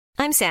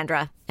I'm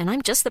Sandra, and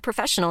I'm just the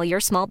professional your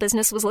small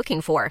business was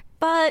looking for.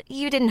 But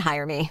you didn't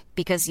hire me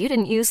because you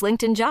didn't use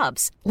LinkedIn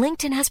Jobs.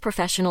 LinkedIn has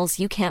professionals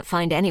you can't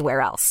find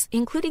anywhere else,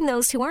 including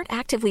those who aren't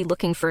actively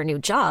looking for a new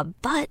job,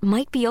 but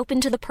might be open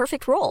to the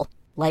perfect role,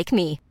 like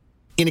me.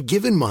 In a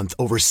given month,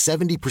 over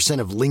 70%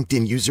 of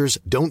LinkedIn users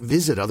don't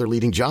visit other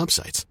leading job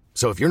sites.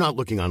 So if you're not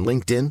looking on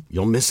LinkedIn,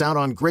 you'll miss out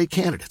on great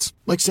candidates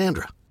like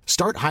Sandra.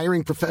 Start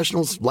hiring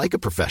professionals like a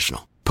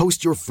professional.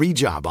 Post your free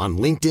job on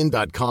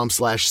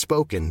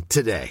linkedin.com/spoken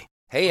today.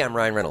 Hey, I'm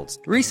Ryan Reynolds.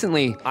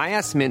 Recently, I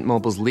asked Mint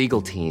Mobile's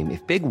legal team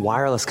if big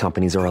wireless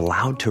companies are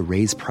allowed to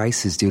raise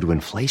prices due to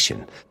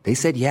inflation. They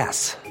said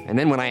yes. And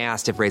then when I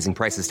asked if raising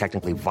prices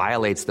technically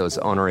violates those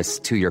onerous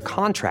two-year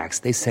contracts,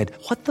 they said,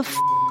 "What the f***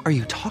 are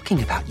you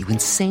talking about, you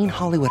insane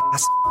Hollywood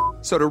ass?"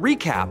 So to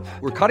recap,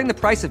 we're cutting the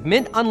price of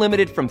Mint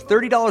Unlimited from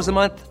 $30 a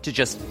month to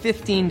just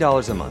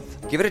 $15 a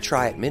month. Give it a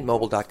try at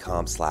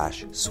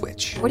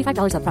mintmobile.com/switch.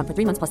 $45 up front for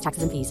 3 months plus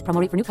taxes and fees.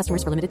 Promo rate for new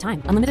customers for limited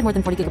time. Unlimited more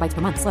than 40 gigabytes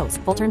per month. Slows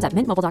full terms at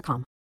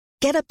mintmobile.com.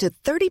 Get up to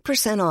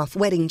 30% off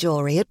wedding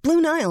jewelry at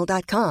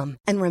BlueNile.com.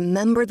 And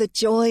remember the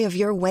joy of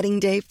your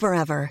wedding day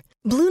forever.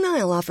 Blue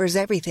Nile offers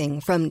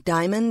everything from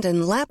diamond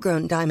and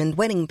lab-grown diamond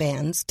wedding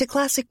bands to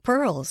classic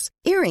pearls,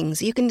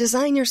 earrings you can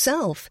design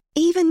yourself,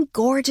 even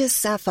gorgeous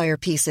sapphire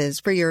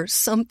pieces for your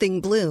something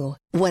blue.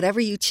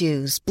 Whatever you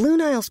choose, Blue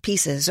Nile's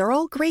pieces are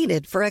all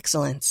graded for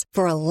excellence,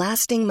 for a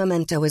lasting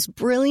memento as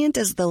brilliant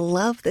as the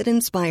love that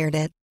inspired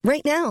it.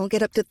 Right now,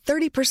 get up to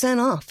 30%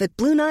 off at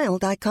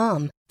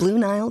BlueNile.com.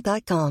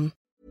 BlueNile.com.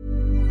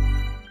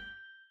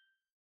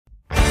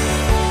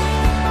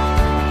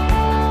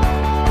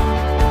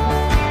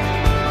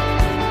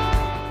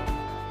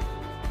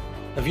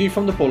 A View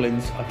from the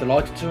Bullins are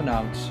delighted to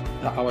announce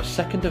that our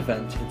second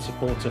event in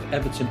support of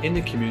Everton in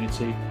the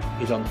community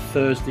is on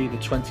Thursday the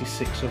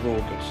 26th of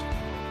August.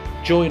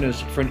 Join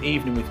us for an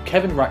evening with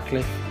Kevin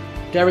Ratcliffe,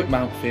 Derek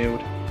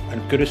Mountfield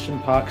and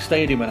Goodison Park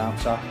Stadium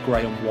announcer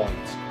Graham White.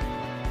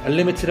 A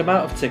limited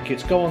amount of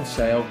tickets go on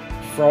sale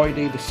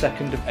Friday the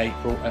 2nd of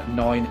April at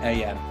 9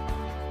 a.m.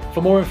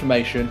 For more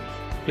information,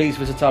 please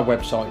visit our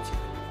website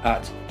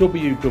at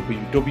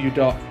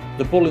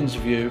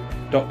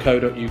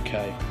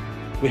www.thebullinsview.co.uk.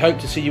 We hope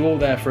to see you all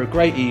there for a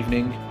great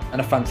evening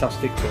and a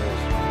fantastic cause.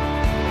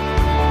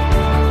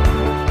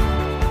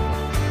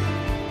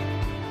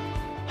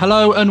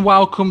 Hello and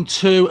welcome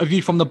to A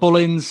View from the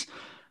Bullins,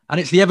 and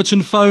it's the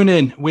Everton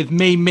phone-in with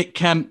me, Mick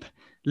Kemp,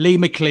 Lee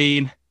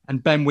McLean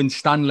and Ben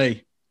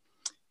Winstanley.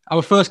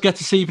 Our first guest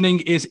this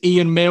evening is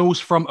Ian Mills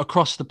from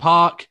across the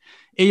park.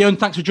 Ian,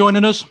 thanks for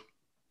joining us.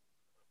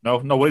 No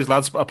worries,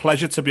 lads. A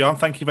pleasure to be on.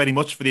 Thank you very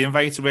much for the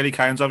invite. Really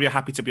kind of you.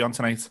 Happy to be on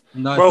tonight.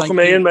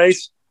 Welcome, Ian, mate.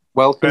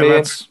 Welcome,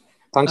 Ian.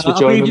 Thanks for joining us.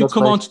 I believe you've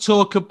come on to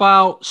talk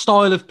about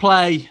style of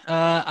play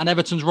and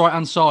Everton's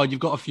right-hand side. You've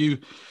got a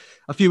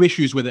few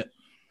issues with it.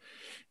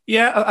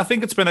 Yeah, I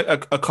think it's been a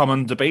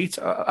common debate.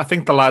 I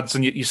think the lads,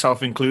 and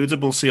yourself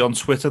included, will see on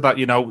Twitter that,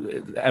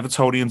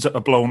 Evertonians are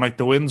blown like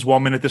the winds.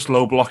 1 minute, this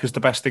low block is the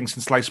best thing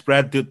since sliced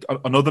bread.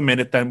 Another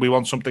minute, then we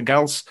want something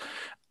else.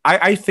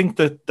 I think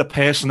that the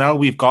personnel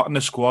we've got in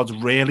the squad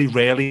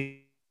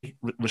really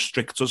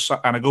restricts us.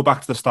 And I go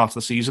back to the start of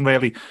the season,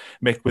 really,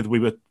 Mick, we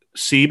were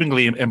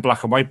seemingly in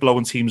black and white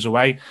blowing teams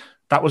away.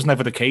 That was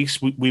never the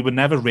case. We were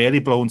never really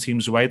blowing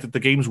teams away. The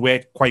games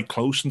were quite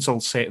close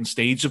until certain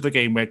stages of the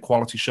game where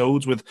quality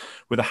showed with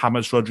a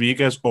James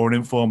Rodriguez or an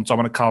informed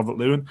Dominic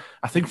Calvert-Lewin.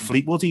 I think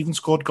Fleetwood even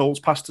scored goals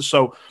past us.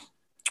 So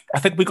I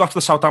think we got to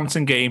the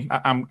Southampton game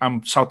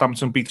and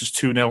Southampton beat us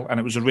 2-0, and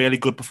it was a really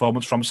good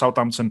performance from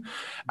Southampton.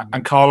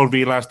 And Carlo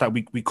realised that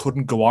we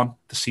couldn't go on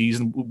the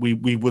season.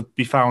 We would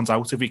be found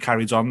out if we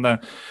carried on the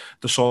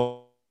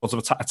sort of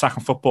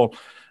attacking football.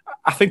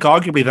 I think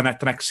arguably the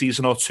next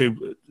season or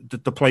two,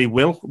 the play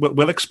will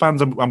expand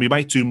and we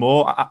might do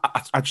more.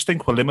 I just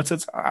think we're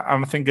limited,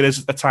 and I think it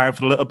is a time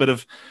for a little bit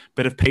of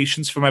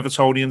patience from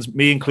Evertonians,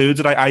 me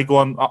included. I go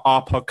on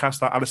our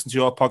podcast, I listen to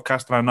your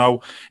podcast, and I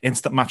know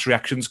instant match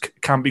reactions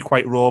can be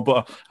quite raw,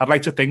 but I'd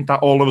like to think that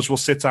all of us will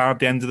sit down at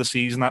the end of the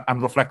season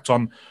and reflect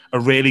on a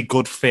really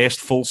good first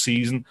full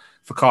season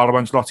for Carlo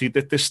Ancelotti.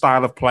 This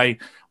style of play,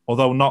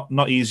 although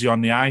not easy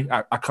on the eye,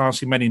 I can't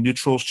see many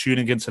neutrals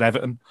tuning into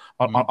Everton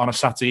on a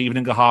Saturday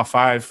evening at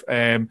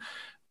 5:30.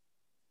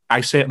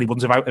 I certainly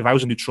wouldn't if I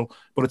was a neutral,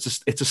 but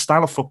it's a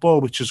style of football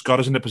which has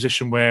got us in a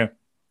position where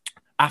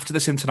after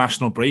this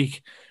international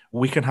break,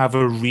 we can have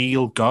a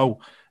real go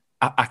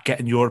at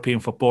getting European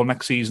football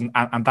next season,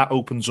 and that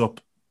opens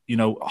up,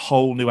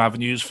 whole new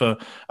avenues for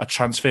a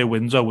transfer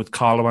window with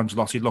Carlo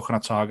Ancelotti looking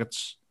at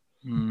targets.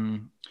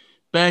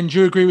 Ben, do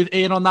you agree with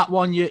Ian on that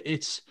one?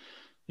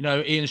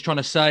 Ian's trying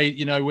to say,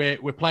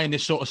 we're playing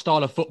this sort of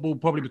style of football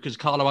probably because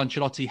Carlo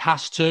Ancelotti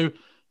has to,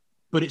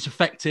 but it's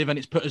effective and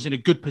it's put us in a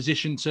good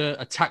position to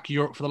attack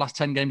Europe for the last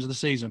 10 games of the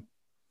season.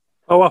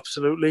 Oh,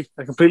 absolutely.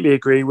 I completely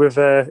agree with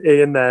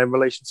Ian there in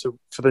relation to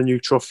for the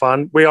neutral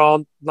fan. We are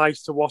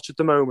nice to watch at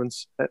the moment,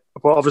 but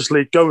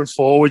obviously going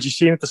forward, you've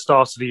seen at the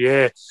start of the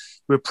year,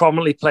 we were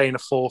prominently playing a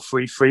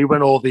 4-3-3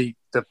 when all the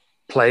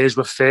players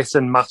were fit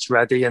and match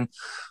ready and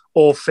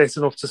all fit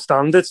and up to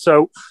standard.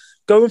 So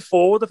going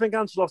forward, I think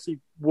Ancelotti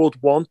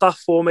would want that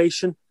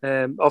formation.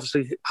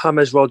 Obviously,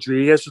 James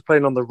Rodriguez was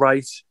playing on the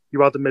right.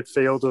 You had the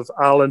midfield of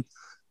Allen,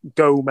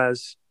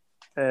 Gomez,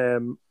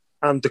 and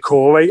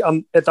Decore,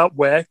 and that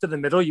worked in the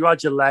middle. You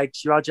had your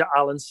legs, you had your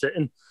Allen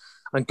sitting,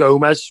 and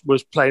Gomez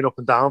was playing up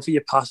and down for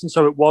your passing,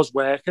 so it was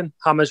working.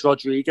 James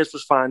Rodriguez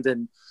was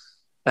finding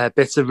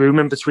bits of room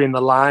in between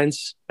the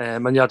lines,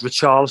 and you had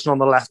Richarlison on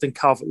the left and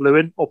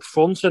Calvert-Lewin up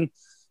front, and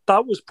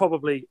that was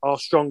probably our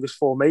strongest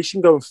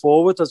formation going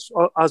forward.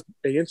 As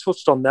Ian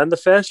touched on then, the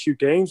first few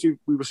games,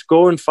 we were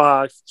scoring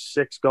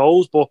 5-6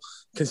 goals, but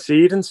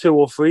conceding 2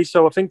 or 3.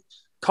 So I think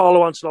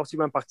Carlo Ancelotti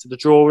went back to the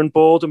drawing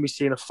board, and we've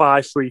seen a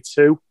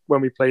 5-3-2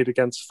 when we played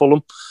against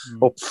Fulham,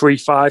 or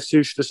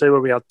 3-5-2, should I say,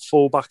 where we had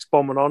full-backs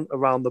bombing on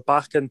around the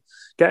back and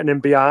getting in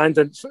behind.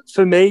 And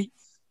for me,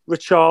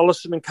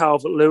 Richarlison and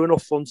Calvert-Lewin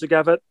up front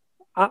together,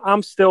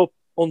 I'm still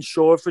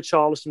unsure if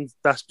Richarlison's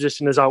best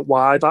position is out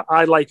wide.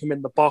 I like him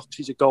in the box.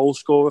 He's a goal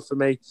scorer for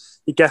me.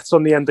 He gets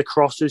on the end of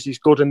crosses. He's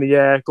good in the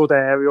air, good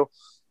aerial.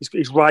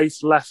 He's right,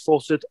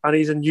 left-footed, and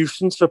he's a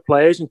nuisance for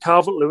players. And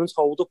Calvert-Lewin's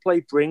hold-up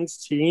play brings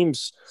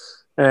teams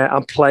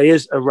and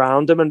players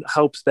around him and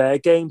helps their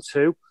game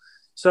too.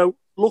 So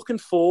looking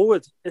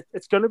forward,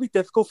 it's going to be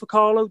difficult for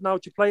Carlo. Now,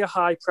 to play a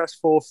high-press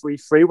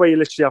 4-3-3 where you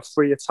literally have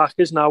 3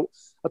 attackers. Now,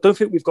 I don't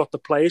think we've got the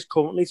players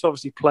currently to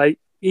obviously play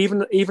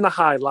even a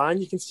high line.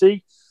 You can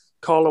see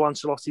Carlo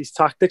Ancelotti's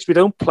tactics. We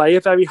don't play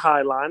a very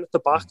high line at the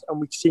back,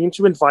 and we seem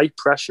to invite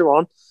pressure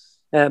on.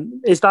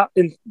 Is that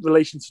in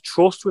relation to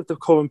trust with the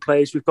current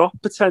players we've got?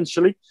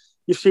 Potentially.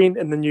 You've seen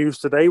in the news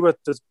today where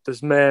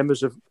there's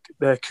murmurs of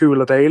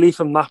Koulibaly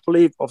from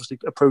Napoli, obviously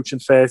approaching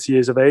 30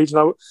 years of age.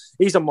 Now,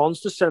 he's a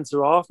monster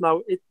centre-half.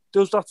 Now,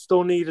 does that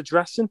still need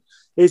addressing?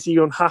 Is he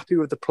unhappy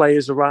with the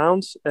players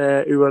around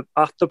who are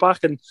at the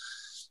back? And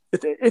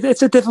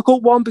it's a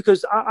difficult one,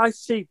 because I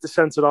see the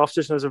centre-half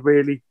position as a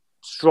really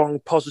strong,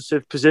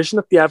 positive position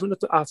at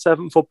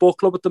Everton Football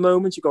Club at the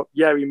moment. You've got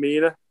Yerry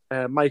Mina,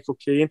 Michael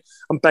Keane,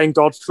 and Ben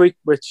Godfrey,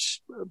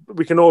 which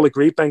we can all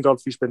agree Ben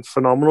Godfrey's been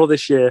phenomenal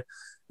this year.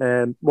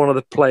 One of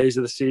the players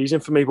of the season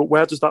for me. But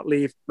where does that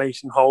leave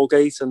Mason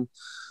Holgate and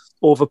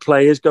other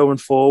players going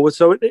forward?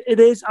 So it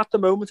is, at the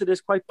moment, it is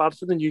quite bad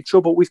for the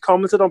neutral. But we've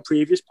commented on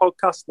previous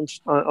podcasts and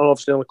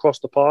obviously on Across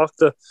the Park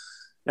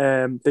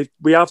that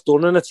we have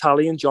done an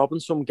Italian job in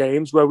some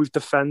games where we've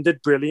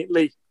defended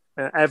brilliantly.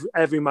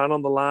 Every man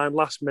on the line,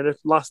 last minute,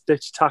 last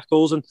ditch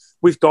tackles, and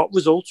we've got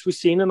results. We've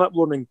seen in that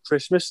running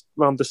Christmas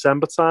around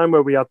December time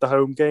where we had the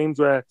home games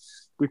where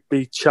we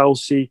beat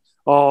Chelsea,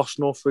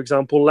 Arsenal, for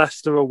example,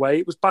 Leicester away.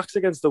 It was backs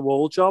against the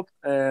wall job,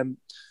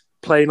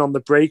 playing on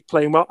the break,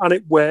 playing well, and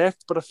it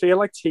worked. But I feel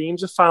like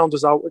teams have found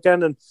us out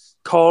again, and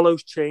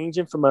Carlo's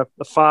changing from a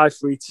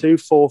 5-3-2,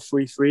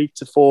 4-3-3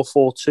 to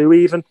 4-4-2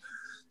 even.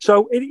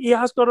 So he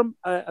has got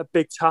a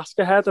big task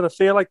ahead, and I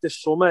feel like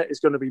this summer is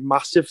going to be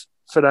massive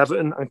for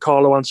Everton and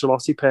Carlo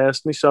Ancelotti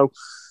personally. So,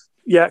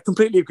 yeah,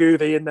 completely agree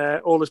with Ian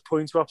there. All his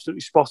points are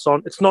absolutely spot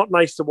on. It's not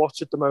nice to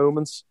watch at the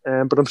moment,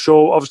 but I'm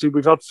sure, obviously,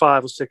 we've had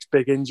 5 or 6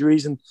 big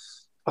injuries, and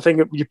I think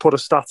you put a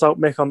stat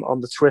out, Mick, on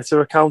the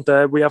Twitter account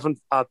there. We haven't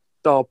had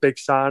our big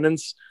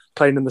signings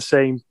playing in the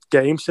same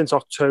game since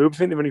October. I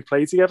think they've only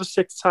played together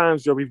 6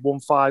 times, where we've won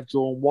 5,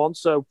 drawn 1.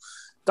 So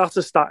that's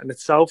a stat in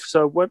itself.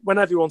 So when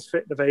everyone's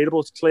fit and available,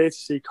 it's clear to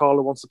see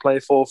Carlo wants to play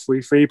a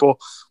 4-3-3. But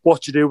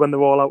what you do when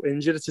they're all out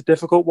injured, it's a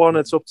difficult one.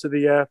 It's up to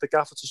the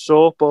gaffer to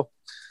sort, but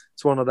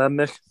it's one of them,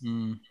 Nick.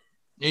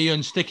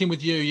 Ian, sticking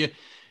with you,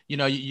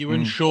 you're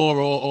unsure,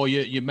 or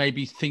you may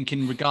be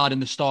thinking regarding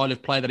the style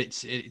of play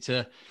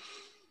that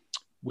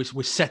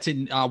we're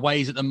setting our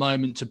ways at the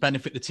moment to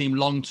benefit the team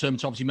long term,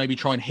 to obviously maybe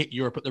try and hit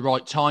Europe at the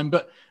right time.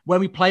 But when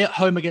we play at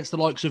home against the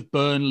likes of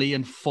Burnley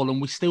and Fulham,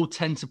 we still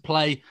tend to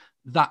play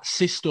that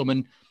system.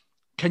 And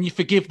can you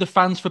forgive the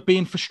fans for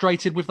being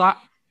frustrated with that?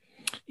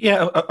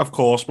 Yeah, of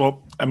course.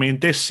 Well, I mean,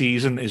 this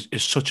season is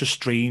such a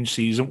strange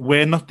season.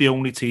 We're not the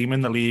only team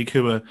in the league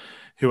who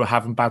are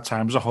having bad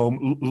times at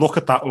home. Look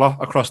at that lot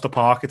across the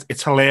park.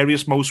 It's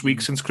hilarious most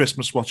weeks since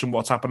Christmas watching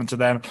what's happening to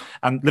them.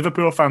 And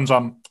Liverpool fans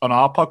on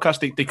our podcast,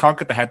 they can't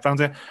get their head around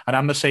it. And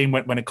I'm the same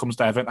when it comes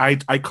to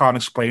Everton. I can't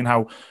explain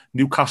how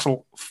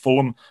Newcastle,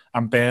 Fulham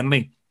and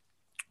Burnley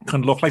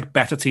can look like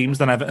better teams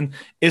than Everton.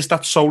 Is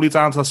that solely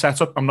down to the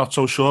setup? I'm not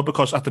so sure,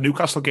 because at the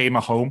Newcastle game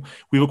at home,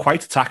 we were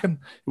quite attacking.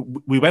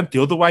 We went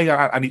the other way,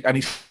 and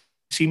he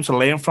seems to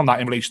learn from that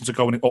in relation to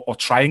going, or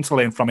trying to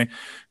learn from it,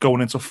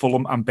 going into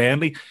Fulham and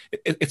Burnley.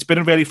 It's been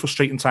a very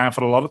frustrating time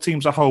for a lot of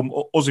teams at home,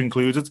 us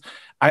included.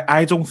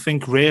 I don't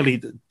think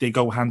really they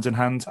go hand in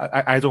hand.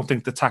 I don't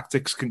think the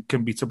tactics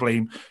can be to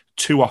blame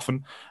too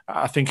often.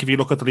 I think if you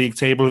look at the league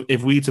table,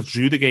 if we'd have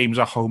drew the games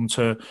at home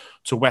to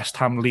West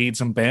Ham,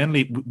 Leeds and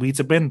Burnley, we'd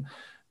have been,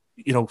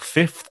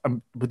 fifth,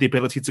 and with the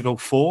ability to go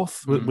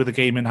fourth with a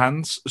game in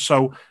hands.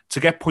 So to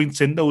get points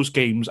in those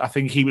games, I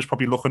think he was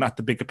probably looking at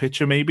the bigger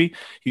picture. Maybe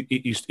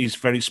he's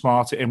very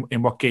smart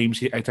in what games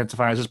he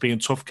identifies as being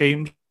tough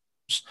games.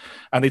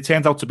 and they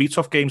turned out to be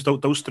tough games.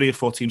 Those 3 or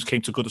 4 teams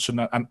came to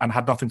Goodison and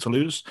had nothing to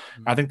lose.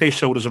 I think they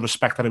showed us a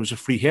respect that it was a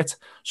free hit.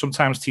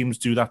 Sometimes teams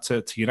do that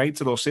to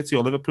United or City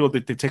or Liverpool.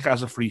 They take it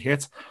as a free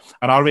hit,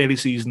 and our early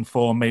season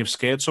form may have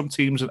scared some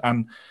teams,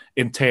 and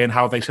in turn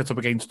how they set up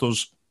against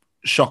us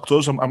shocked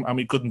us, and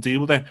we couldn't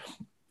deal with it.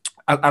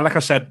 And like I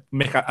said,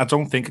 Mick, I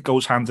don't think it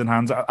goes hand in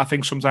hand. I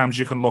think sometimes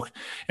you can look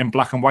in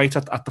black and white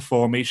at the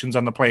formations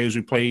and the players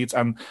who played,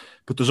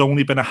 but there's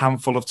only been a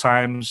handful of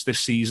times this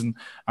season,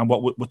 and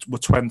what we're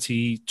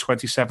 20,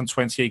 27,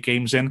 28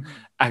 games in,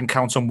 I can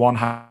count on one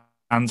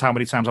hand how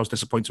many times I was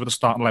disappointed with the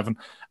starting 11,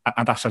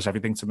 and that says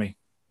everything to me.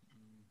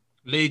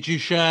 Lee, do you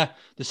share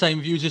the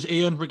same views as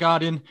Ian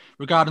regarding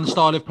the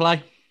style of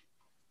play?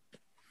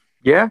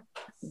 Yeah,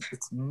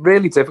 it's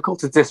really difficult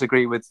to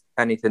disagree with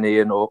anything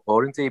Ian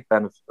or indeed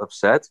Ben have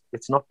said.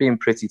 It's not been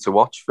pretty to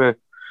watch for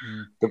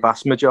the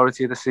vast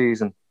majority of the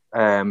season.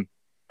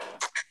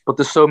 But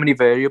there's so many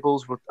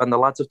variables, and the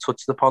lads have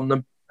touched upon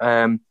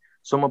them.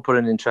 Someone put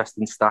an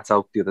interesting stat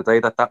out the other day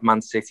that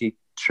Man City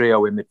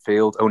trio in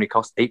midfield only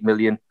cost £8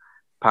 million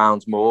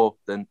more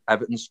than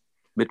Everton's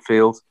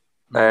midfield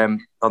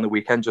on the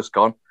weekend just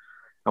gone.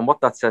 And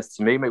what that says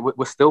to me,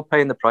 we're still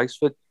paying the price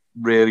for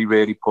really,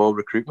 really poor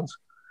recruitment.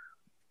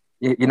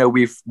 You know,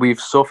 we've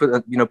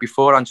suffered, you know,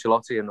 before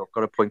Ancelotti, and I've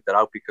got to point that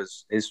out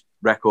because his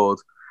record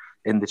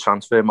in the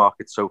transfer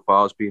market so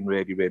far has been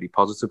really, really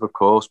positive, of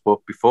course.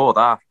 But before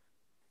that,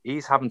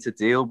 he's having to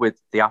deal with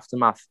the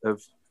aftermath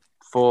of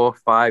 4 or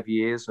 5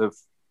 years of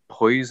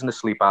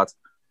poisonously bad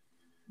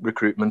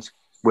recruitment,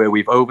 where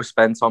we've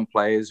overspent on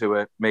players who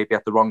are maybe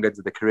at the wrong end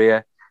of the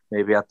career,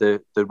 maybe had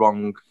the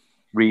wrong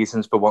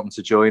reasons for wanting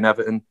to join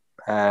Everton.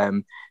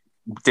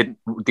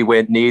 They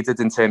weren't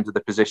needed in terms of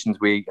the positions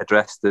we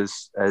addressed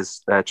as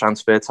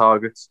transfer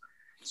targets.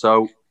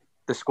 So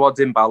the squad's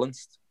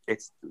imbalanced.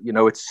 It's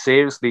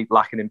seriously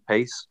lacking in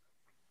pace.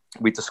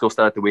 We discussed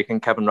that at the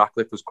weekend. Kevin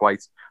Ratcliffe was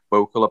quite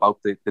vocal about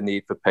the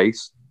need for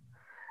pace.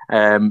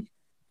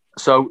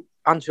 So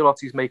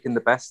Ancelotti's making the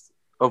best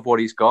of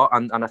what he's got,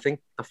 and I think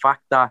the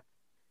fact that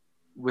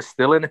we're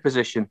still in a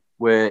position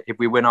where if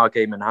we win our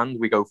game in hand,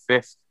 we go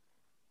 5th.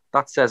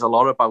 That says a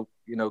lot about,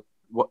 you know,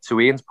 what, to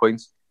Ian's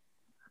point,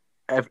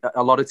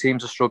 a lot of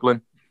teams are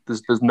struggling.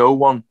 There's no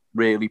one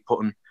really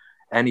putting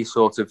any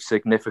sort of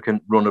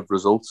significant run of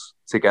results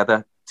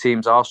together.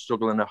 Teams are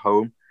struggling at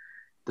home.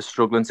 They're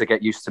struggling to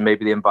get used to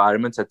maybe the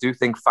environment. I do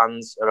think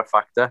fans are a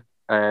factor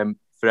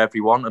for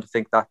everyone, and I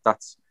think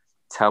that's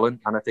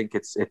telling. And I think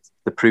it's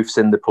the proof's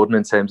in the pudding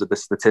in terms of the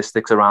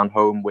statistics around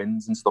home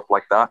wins and stuff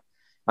like that.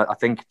 I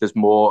think there's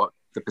more.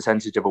 The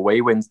percentage of away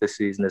wins this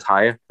season is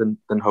higher than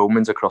home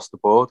wins across the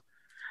board,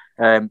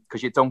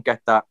 because you don't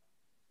get that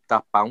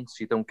bounce,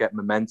 you don't get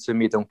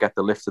momentum, you don't get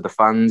the lift of the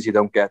fans, you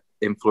don't get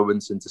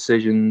influence in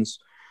decisions.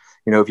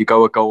 You know, if you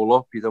go a goal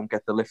up, you don't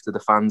get the lift of the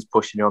fans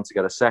pushing you on to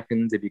get a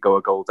second. If you go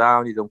a goal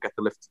down, you don't get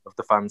the lift of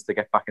the fans to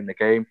get back in the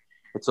game.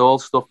 It's all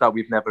stuff that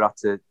we've never had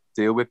to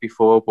deal with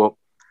before. But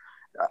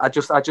I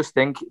just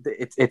think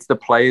it's the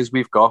players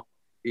we've got.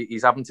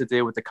 He's having to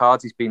deal with the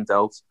cards he's been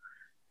dealt.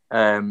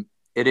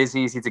 It is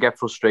easy to get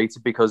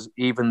frustrated because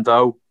even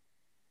though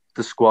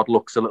the squad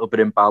looks a little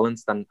bit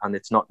imbalanced and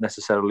it's not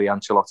necessarily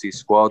Ancelotti's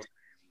squad,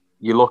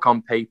 you look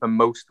on paper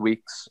most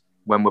weeks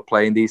when we're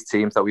playing these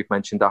teams that we've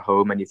mentioned at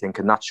home and you're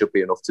thinking that should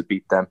be enough to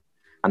beat them.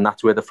 And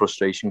that's where the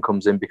frustration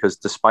comes in, because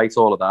despite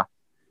all of that,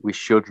 we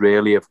should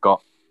really have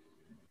got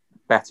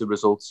better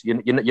results.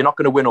 You're not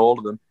going to win all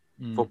of them.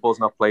 Football's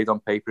not played on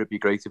paper. It'd be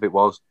great if it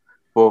was.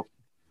 But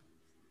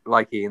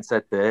like Ian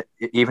said there,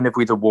 even if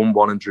we'd have won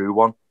one and drew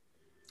one,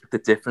 the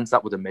difference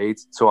that would have made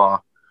to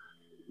our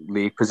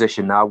league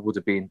position now would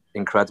have been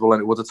incredible,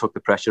 and it would have took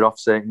the pressure off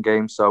certain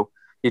games. So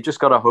you just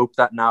got to hope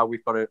that now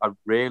we've got a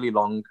really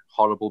long,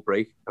 horrible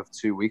break of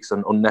 2 weeks,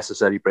 an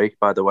unnecessary break,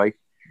 by the way,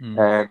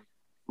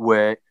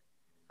 where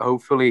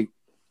hopefully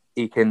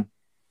he can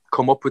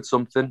come up with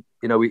something.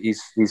 You know,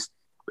 he's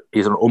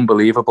an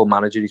unbelievable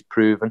manager. He's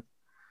proven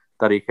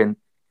that he can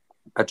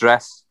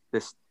address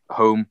this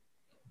home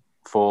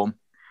form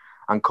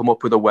and come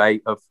up with a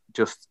way of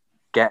just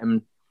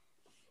getting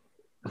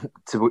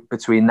to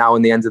between now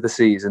and the end of the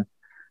season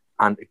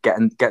and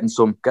getting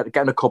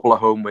a couple of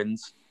home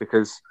wins,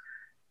 because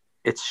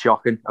it's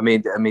shocking. I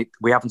mean,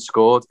 we haven't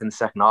scored in the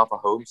second half at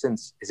home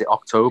since, is it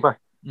October?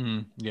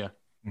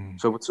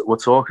 So we're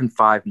talking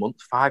 5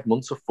 months. 5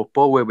 months of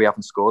football where we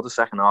haven't scored a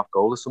second half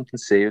goal. There's something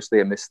seriously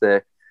amiss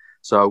there.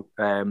 So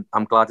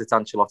I'm glad it's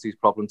Ancelotti's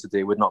problem to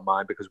deal with, not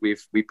mine, because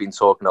we've been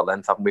talking at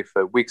length, haven't we,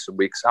 for weeks and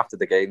weeks after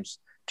the games,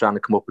 trying to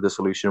come up with a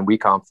solution, and we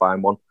can't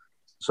find one.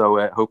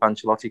 So hope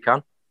Ancelotti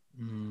can.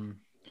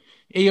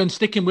 Ian,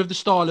 sticking with the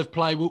style of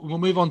play, we'll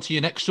move on to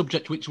your next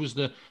subject, which was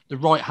the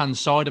right hand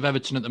side of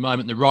Everton at the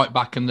moment, the right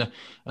back and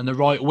the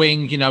right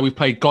wing. You know, we've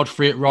played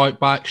Godfrey at right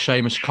back,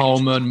 Seamus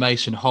Coleman,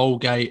 Mason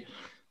Holgate.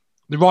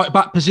 The right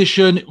back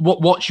position,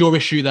 what's your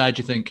issue there,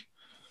 do you think?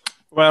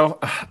 Well,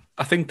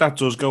 I think that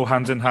does go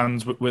hand in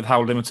hand with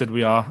how limited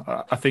we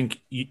are. I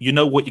think you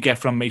know what you get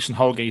from Mason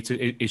Holgate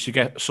is you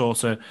get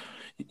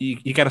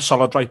you get a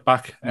solid right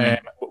back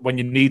when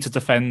you need to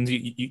defend,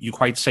 you're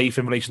quite safe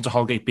in relation to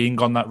Holgate being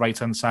on that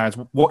right-hand side.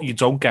 What you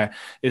don't get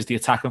is the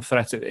attacking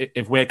threat.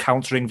 If we're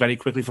countering very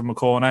quickly from a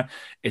corner,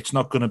 it's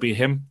not going to be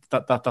him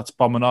that's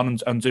bombing on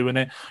and doing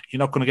it. You're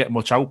not going to get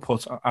much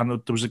output. And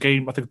there was a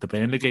game, I think the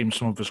Burnley game,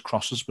 some of his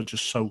crosses were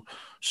just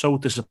so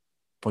disappointing.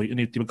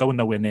 They were going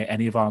nowhere near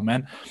any of our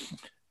men.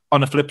 On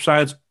the flip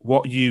side,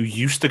 what you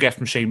used to get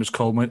from Seamus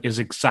Coleman is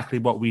exactly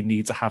what we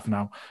need to have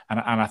now.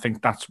 And I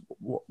think that's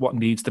what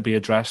needs to be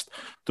addressed.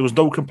 There was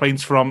no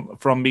complaints from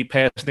me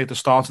personally at the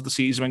start of the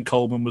season when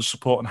Coleman was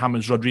supporting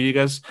James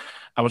Rodriguez.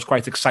 I was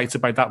quite excited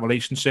by that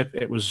relationship.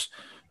 It was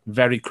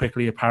very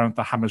quickly apparent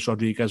that James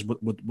Rodriguez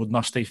would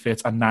not stay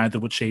fit, and neither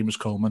would Seamus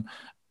Coleman.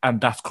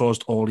 And that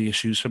caused all the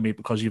issues for me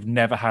because you've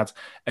never had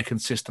a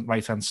consistent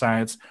right-hand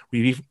side.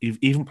 You've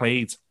even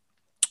played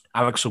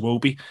Alex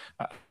Iwobi,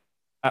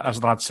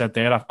 as the lad said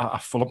there,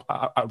 at Fulham,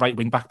 at right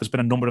wing back. There's been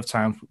a number of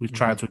times we've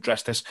tried to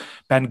address this.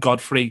 Ben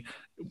Godfrey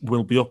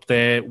will be up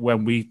there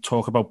when we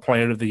talk about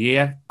Player of the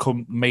Year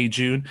come May,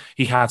 June.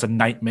 He had a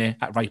nightmare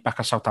at right back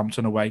at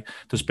Southampton away.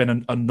 There's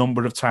been a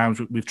number of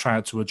times we've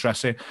tried to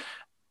address it.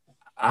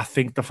 I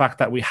think the fact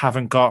that we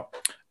haven't got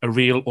a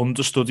real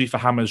understudy for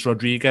James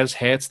Rodriguez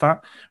hurts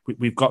that.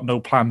 We've got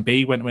no plan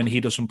B when he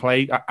doesn't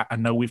play. I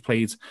know we've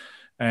played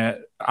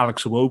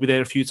Alex Iwobi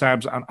there a few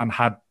times and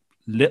had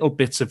little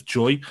bits of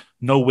joy,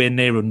 nowhere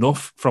near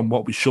enough from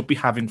what we should be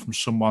having from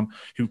someone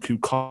who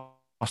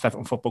cost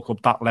Everton Football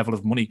Club that level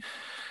of money.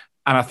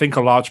 And I think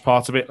a large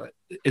part of it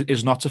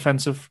is not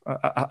defensive.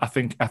 I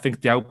think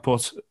the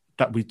output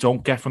that we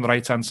don't get from the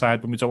right-hand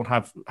side when we don't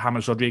have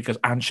James Rodriguez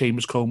and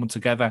Seamus Coleman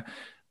together,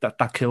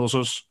 that kills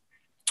us.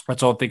 I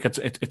don't think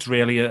it's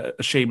really a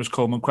Seamus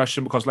Coleman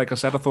question because, like I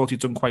said, I thought he'd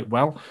done quite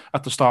well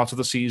at the start of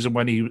the season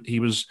when he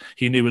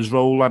knew his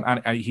role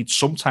and he'd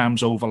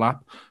sometimes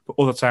overlap, but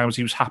other times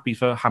he was happy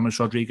for James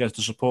Rodriguez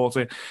to support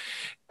it.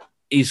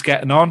 He's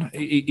getting on.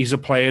 He's a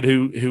player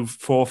who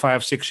 4,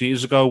 5, 6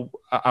 years ago,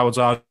 I would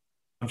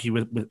argue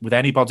with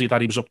anybody that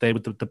he was up there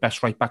with the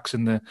best right backs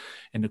in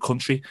the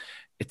country.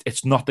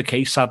 It's not the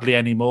case, sadly,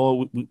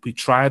 anymore. We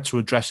tried to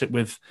address it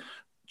with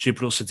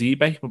Djibril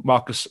Sidibe,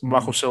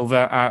 Marco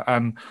Silva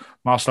and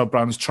Marcel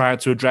Brands tried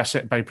to address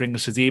it by bringing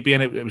Sidibe in.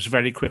 It was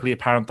very quickly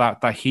apparent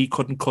that he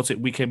couldn't cut it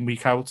week in,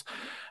 week out.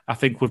 I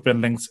think we've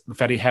been linked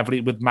very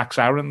heavily with Max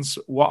Aarons.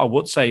 What I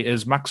would say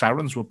is Max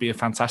Aarons would be a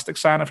fantastic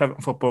sign for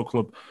Everton Football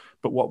Club,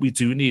 but what we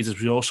do need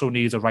is we also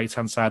need a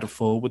right-hand side of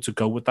forward to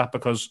go with that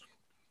because,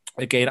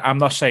 again, I'm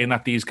not saying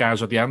that these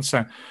guys are the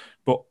answer,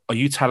 but are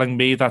you telling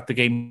me that the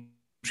game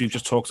you've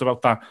just talked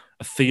about, that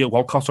a Theo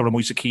Walcott or a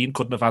Moise Kean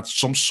couldn't have had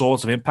some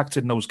sort of impact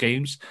in those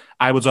games?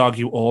 I would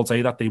argue all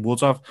day that they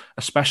would have,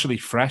 especially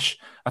fresh.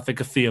 I think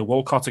a Theo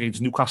Walcott against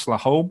Newcastle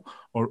at home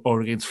or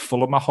against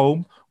Fulham at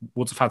home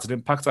would have had an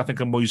impact. I think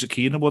a Moise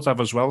Kean would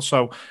have as well.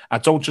 So I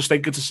don't just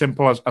think it's as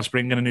simple as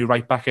bringing a new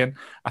right back in.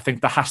 I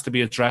think that has to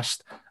be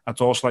addressed.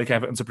 I'd also like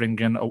Everton to bring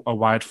in a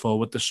wide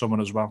forward this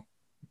summer as well.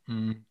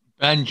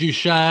 Ben, do you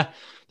share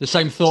the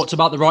same thoughts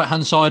about the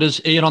right-hand side as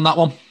Ian on that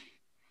one?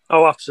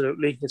 Oh,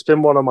 absolutely. It's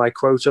been one of my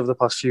quotes over the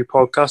past few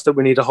podcasts that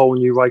we need a whole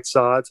new right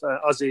side.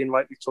 As Ian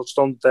rightly touched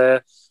on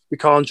there, we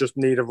can't just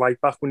need a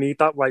right back. We need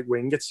that right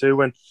winger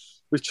too. And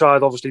we've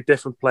tried, obviously,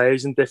 different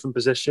players in different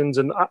positions.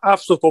 And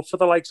I've stuck up for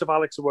the likes of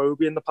Alex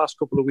Iwobi in the past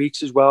couple of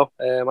weeks as well.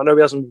 I know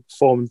he hasn't been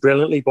performing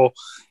brilliantly, but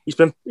he's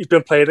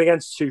been playing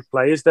against two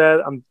players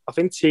there. And I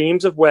think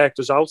teams have worked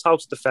us out how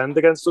to defend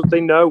against us.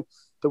 They know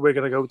that we're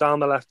going to go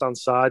down the left-hand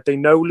side. They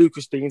know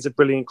Lucas Dean's a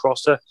brilliant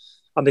crosser.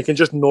 And they can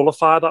just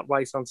nullify that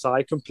right-hand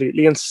side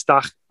completely and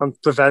stack and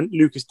prevent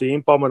Lucas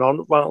Dean bombing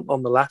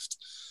on the left.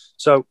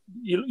 So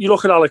you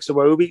look at Alex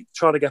Iwobi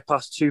trying to get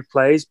past two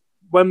players.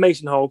 When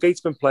Mason Holgate's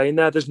been playing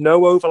there's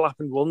no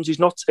overlapping runs. He's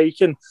not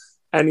taking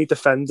any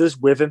defenders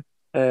with him.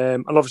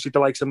 And obviously the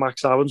likes of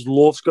Max Aarons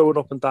loves going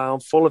up and down,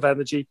 full of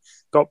energy,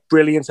 got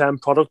brilliant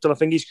end product. And I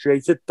think he's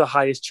created the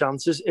highest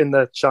chances in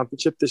the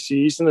Championship this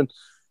season. And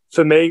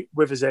for me,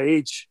 with his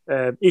age,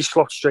 he's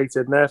slots straight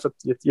in there for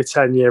your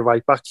 10-year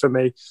right back for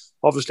me.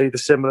 Obviously, the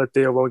similar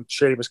deal when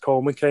Seamus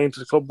Coleman came to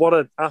the club. What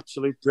an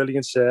absolute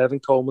brilliant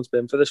servant Coleman's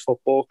been for this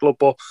football club.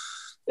 But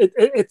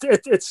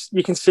it's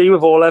you can see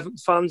with all Everton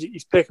fans,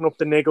 he's picking up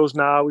the niggles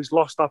now. He's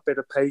lost that bit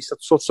of pace.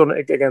 That's such something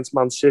against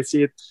Man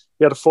City.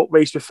 He had a foot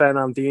race with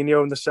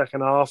Fernandinho in the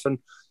second half. And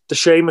the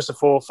Seamus of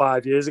 4 or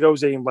 5 years ago,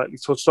 as Ian rightly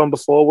touched on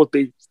before, would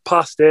be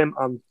past him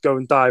and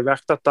going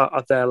direct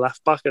at their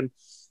left back. And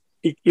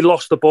he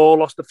lost the ball,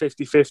 lost the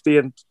 50-50,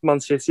 and Man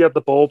City had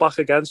the ball back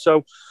again.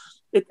 So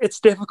it's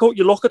difficult.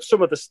 You look at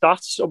some of the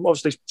stats.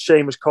 Obviously,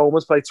 Seamus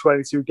Coleman's played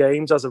 22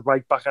 games as a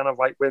right back and a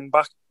right wing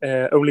back,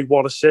 only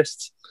 1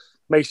 assist.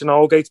 Mason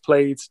Holgate's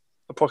played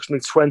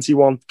approximately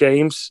 21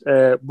 games,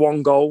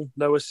 1 goal,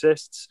 no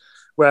assists.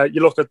 Where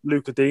you look at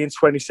Lucas Dean,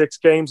 26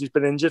 games, he's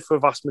been injured for a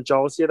vast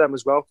majority of them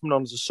as well, coming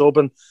on as a sub,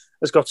 and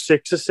has got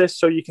 6 assists.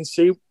 So you can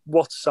see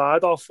what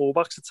side our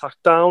fullbacks attack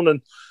down,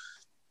 and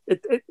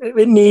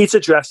it needs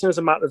addressing as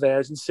a matter of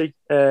urgency.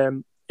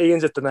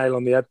 Ian's at the nail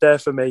on the head there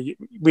for me.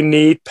 We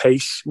need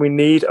pace. We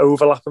need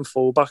overlapping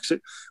fullbacks.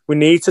 We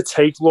need to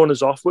take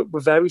runners off. We're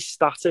very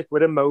static.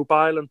 We're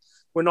immobile, and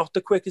we're not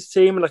the quickest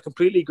team. And I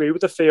completely agree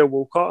with the Theo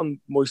Walcott and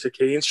Moise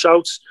Kean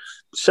shouts.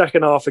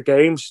 Second half of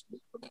games,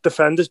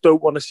 defenders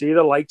don't want to see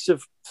the likes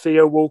of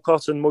Theo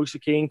Walcott and Moise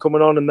Kean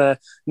coming on and their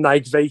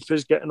Nike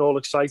Vapors getting all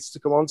excited to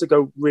come on to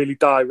go really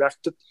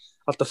direct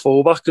at the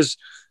fullback, because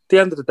at the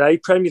end of the day,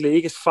 Premier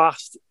League is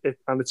fast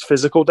and it's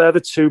physical. They're the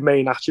two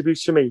main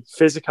attributes for me,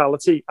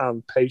 physicality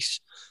and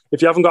pace.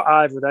 If you haven't got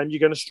either of them, you're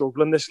going to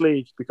struggle in this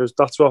league, because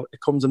that's what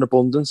it comes in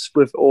abundance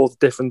with all the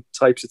different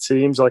types of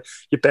teams. Like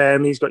your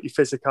Burnley's got your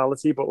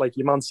physicality, but like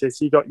your Man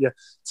City got your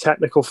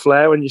technical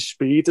flair and your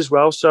speed as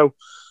well. So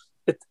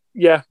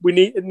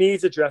it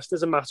needs addressed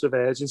as a matter of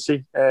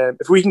urgency.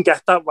 If we can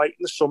get that right in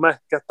the summer,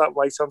 get that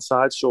right-hand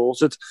side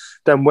sorted,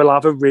 then we'll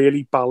have a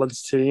really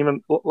balanced team.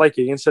 And like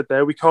Ian said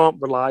there, we can't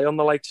rely on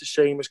the likes of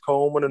Seamus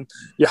Coleman and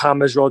your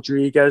James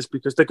Rodriguez,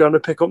 because they're going to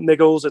pick up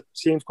niggles. It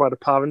seems quite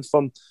apparent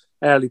from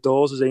early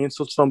doors, as Ian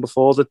touched on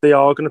before, that they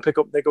are going to pick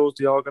up niggles.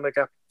 They are going to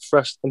get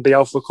fresh and be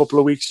out for a couple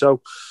of weeks.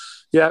 So,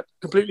 yeah,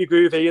 completely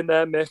agree with Ian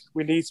there, Mick.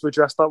 We need to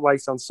address that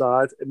right-hand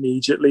side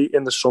immediately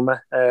in the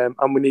summer,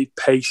 and we need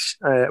pace.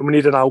 We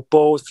need an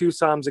outball. A few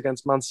times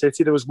against Man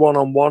City, there was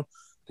one-on-one.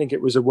 I think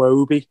it was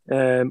Iwobi,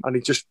 and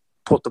he just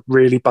put the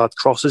really bad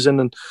crosses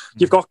in. And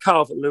you've got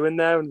Calvert-Lewin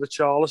there and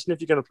Richarlison,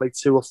 if you're going to play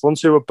two up front,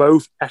 who are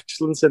both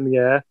excellent in the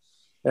air,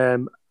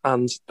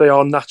 and they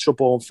are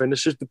natural-born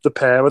finishers, the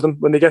pair of them.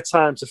 When they get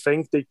time to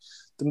think, they're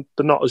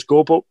not as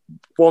good, but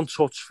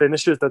one-touch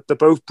finishers, they're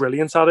both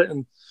brilliant at it.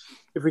 And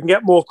if we can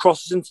get more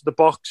crosses into the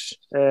box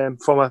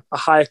from a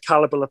higher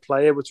caliber of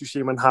player, which we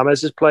see when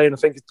James is playing, I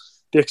think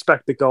the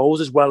expected goals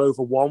is well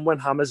over 1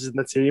 when James is in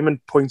the team and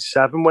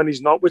 0.7 when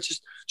he's not,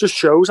 which just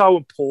shows how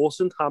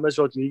important James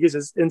Rodriguez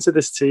is into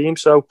this team.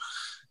 So,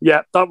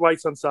 yeah, that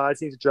right-hand side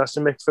needs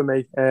addressing, Mick, for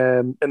me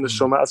in the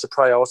summer as a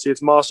priority.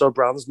 It's Marcel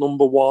Brand's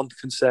number one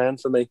concern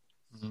for me.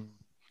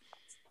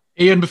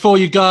 Ian, before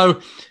you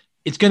go,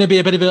 it's going to be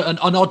a bit of an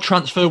odd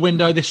transfer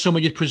window this summer,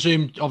 you'd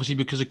presume, obviously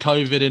because of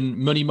COVID and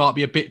money might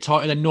be a bit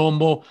tighter than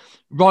normal.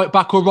 Right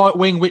back or right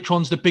wing, which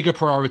one's the bigger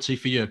priority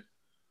for you?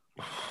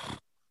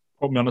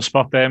 Put me on the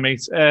spot there,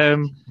 mate.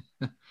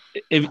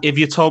 If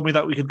you told me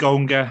that we could go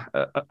and get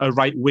a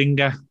right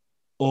winger,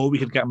 or we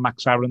could get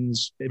Max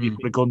Aarons, if you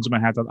put a gun to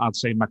my head, I'd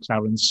say Max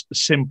Aarons,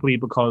 simply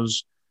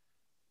because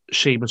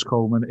Seamus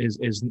Coleman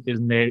is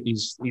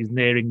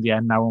nearing the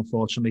end now,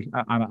 unfortunately,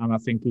 and I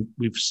think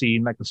we've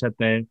seen, like I said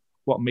there,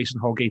 what Mason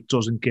Holgate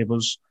doesn't give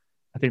us.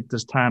 I think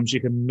there's times you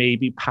can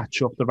maybe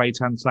patch up the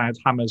right-hand side.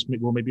 Hammers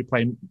will maybe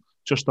play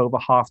just over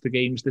half the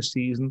games this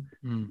season.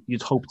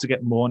 You'd hope to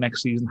get more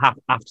next season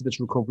after this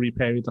recovery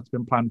period that's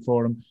been planned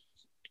for him.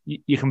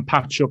 You can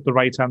patch up the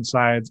right-hand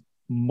side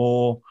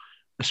more,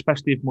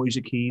 especially if Moise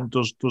Kean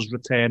does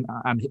return,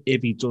 and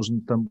if he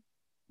doesn't, then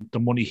the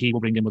money he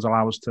will bring in would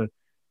allow us to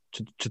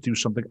do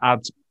something.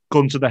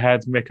 Gun to the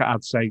head, Mick,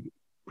 I'd say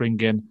bring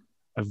in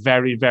a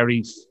very,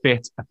 very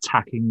fit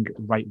attacking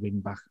right wing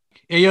back.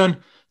 Ian,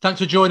 thanks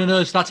for joining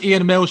us. That's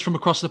Ian Mills from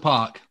across the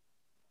park.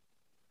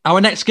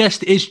 Our next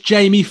guest is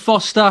Jamie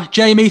Foster.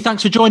 Jamie,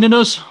 thanks for joining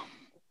us.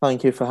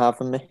 Thank you for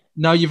having me.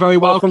 No, you're very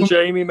welcome.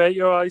 Jamie, mate.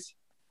 You all right?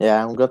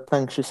 Yeah, I'm good.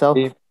 Thanks yourself.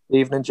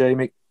 Evening,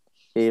 Jamie.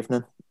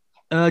 Evening.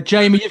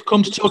 Jamie, you've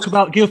come to talk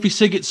about Gylfi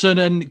Sigurdsson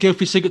and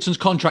Gylfi Sigurdsson's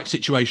contract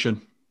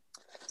situation.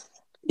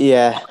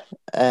 Yeah.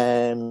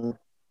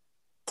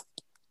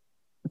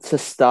 To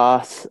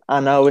start, I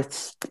know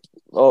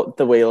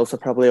the wheels are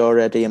probably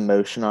already in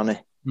motion on it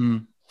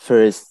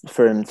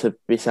for him to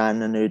be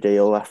signing a new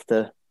deal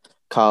after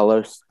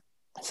Carlos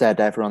said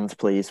everyone's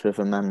pleased with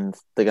him and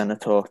they're going to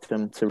talk to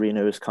him to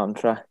renew his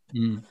contract.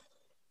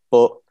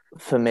 But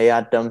for me,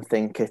 I don't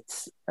think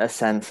it's a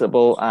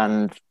sensible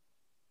and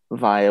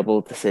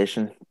viable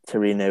decision to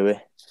renew it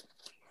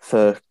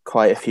for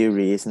quite a few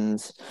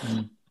reasons.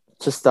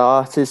 To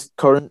start, his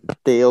current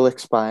deal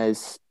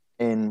expires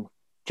in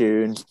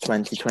June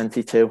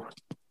 2022.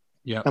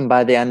 Yeah. And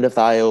by the end of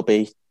that, he'll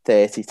be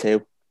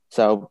 32.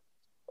 So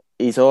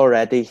he's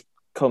already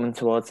coming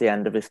towards the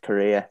end of his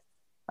career.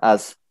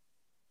 As,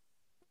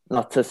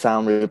 not to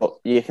sound rude, but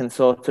you can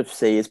sort of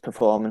see his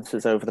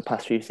performances over the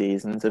past few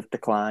seasons have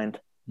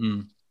declined.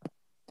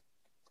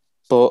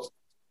 But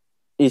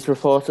he's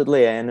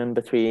reportedly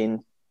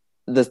earning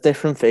there's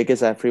different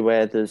figures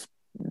everywhere. There's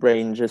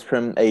ranges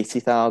from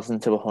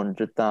 80,000 to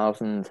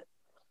 100,000.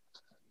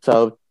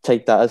 So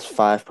take that as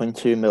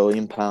 £5.2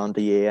 million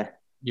a year.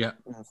 Yeah.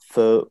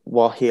 For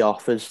what he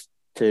offers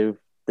to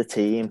the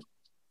team,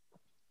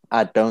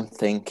 I don't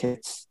think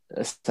it's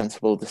a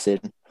sensible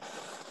decision.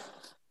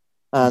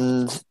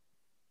 And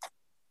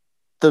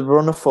the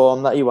run of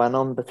form that he went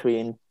on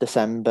between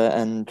December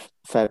and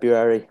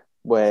February,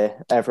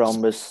 where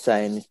everyone was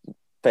saying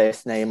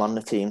first name on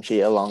the team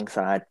sheet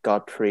alongside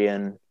Godfrey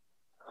and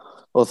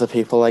other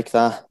people like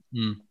that.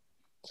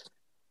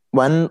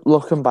 When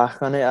looking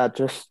back on it,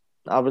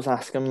 I was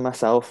asking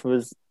myself,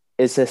 is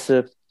this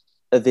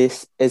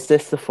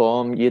the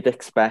form you'd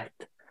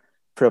expect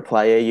for a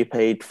player you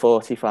paid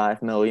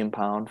 £45 million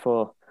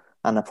for,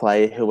 and a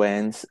player who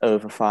earns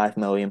over £5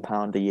 million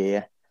a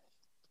year.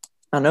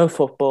 I know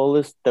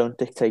footballers don't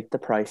dictate the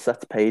price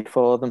that's paid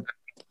for them,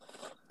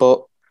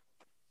 but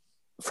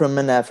from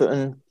an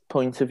Everton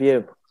point of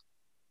view,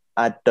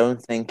 I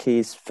don't think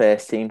he's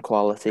first team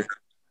quality.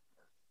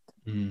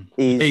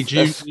 Lee,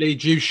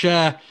 do you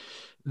share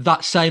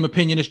that same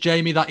opinion as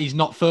Jamie, that he's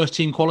not first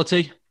team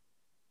quality?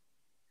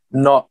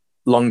 Not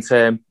long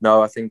term.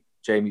 No, I think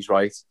Jamie's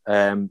right.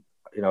 I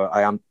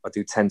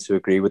do tend to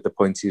agree with the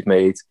points he's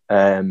made.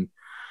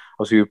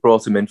 Obviously, we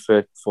brought him in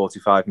for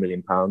 £45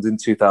 million in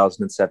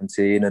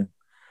 2017, and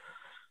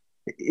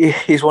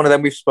he's one of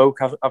them we've spoke.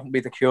 Haven't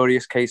we? The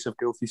curious case of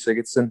Gylfi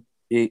Sigurdsson.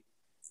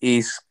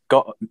 He's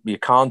got. You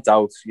can't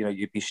doubt.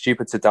 You'd be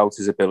stupid to doubt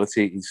his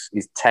ability.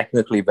 He's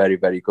technically very,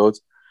 very good,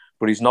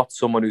 but he's not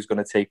someone who's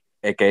going to take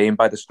a game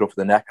by the scruff of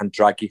the neck and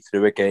drag you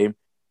through a game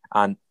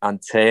and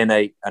turn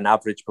an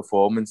average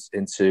performance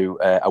into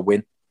a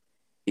win.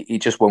 He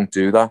just won't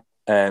do that.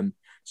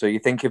 So you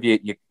think of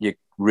your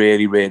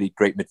really, really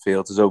great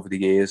midfielders over the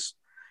years,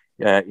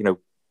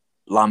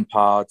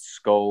 Lampard,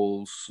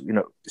 Scholes,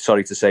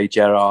 sorry to say,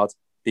 Gerrard,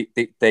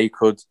 they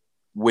could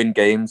win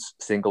games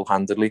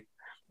single-handedly.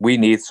 We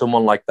need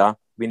someone like that.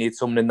 We need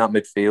someone in that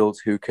midfield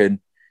who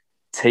can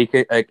take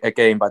a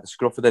game by the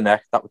scruff of the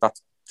neck.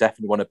 That's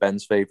definitely one of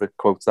Ben's favourite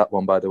quotes, that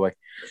one, by the way.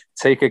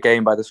 Take a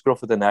game by the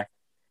scruff of the neck.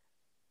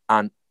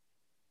 And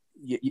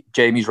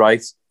Jamie's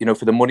right.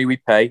 For the money we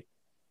pay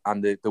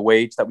and the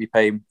wage that we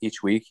pay him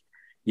each week,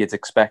 you'd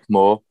expect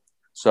more.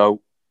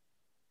 So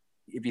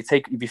if you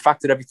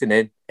factored everything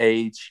in,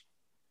 age,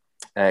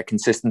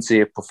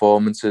 consistency of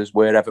performances,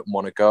 where Everton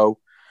want to go,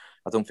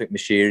 I don't think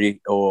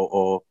Mashiri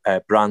or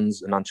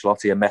Brands and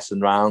Ancelotti are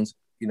messing around,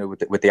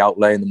 with the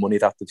outlay and the money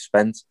that they've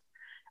spent.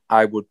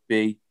 I would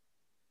be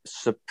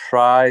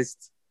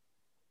surprised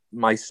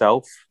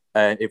myself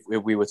if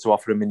we were to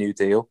offer him a new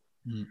deal.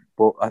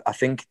 But I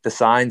think the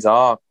signs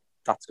are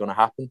that's going to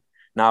happen.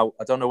 Now,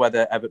 I don't know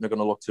whether Everton are going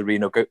to look to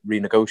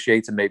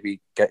renegotiate and maybe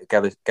get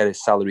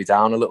his salary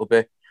down a little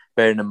bit,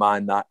 bearing in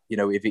mind that,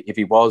 if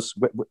he was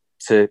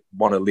to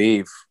want to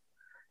leave,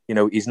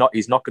 he's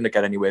not going to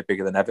get anywhere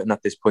bigger than Everton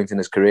at this point in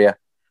his career.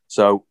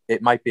 So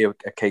it might be a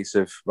case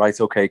of, right,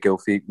 okay,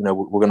 Gylfi, we're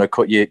going to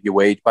cut your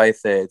wage by a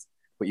third,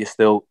 but you're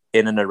still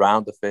in and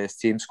around the first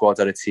team squad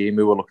at a team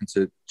who are looking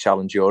to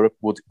challenge Europe.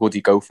 Would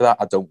he go for that?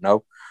 I don't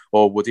know.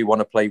 Or would he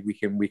want to play week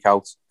in, week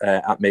out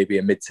at maybe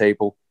a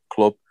mid-table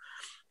club?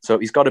 So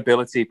he's got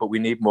ability, but we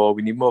need more.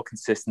 We need more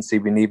consistency.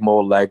 We need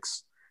more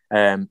legs.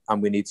 And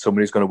we need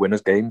someone who's going to win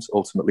us games,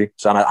 ultimately.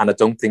 So, and I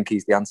don't think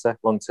he's the answer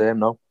long-term,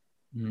 no.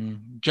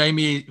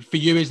 Jamie, for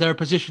you, is there a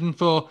position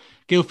for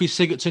Gylfi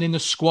Sigurdsson in the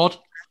squad?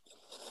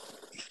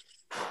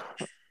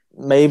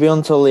 Maybe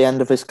until the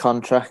end of his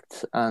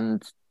contract,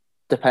 and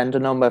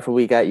depending on whether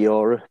we get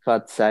Europe,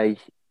 I'd say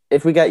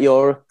if we get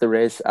Europe, there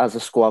is as a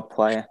squad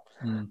player.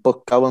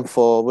 But going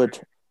forward,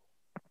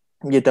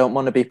 you don't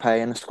want to be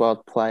paying a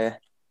squad player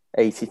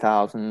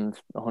 £80,000,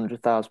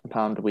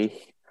 £100,000 a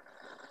week.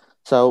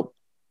 So,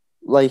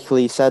 like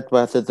Lee said,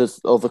 whether there's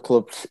other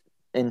clubs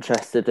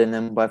interested in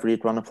him, whether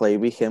he'd want to play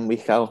week in,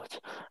 week out.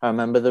 I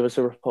remember there was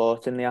a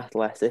report in The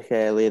Athletic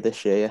earlier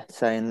this year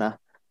saying that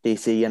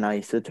DC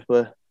United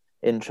were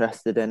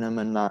interested in him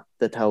and that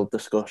they'd held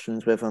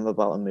discussions with him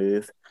about a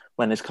move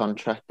when his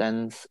contract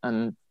ends.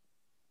 And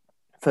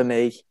for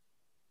me,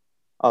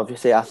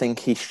 obviously, I think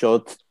he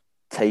should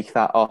take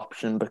that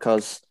option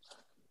because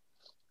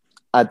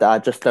I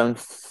just don't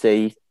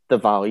see the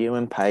value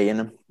in paying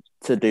him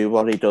to do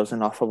what he does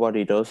and offer what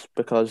he does,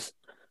 because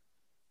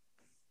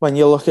when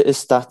you look at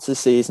his stats this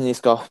season, he's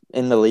got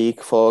in the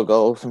league 4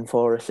 goals and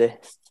 4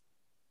 assists,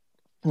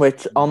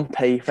 which on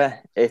paper,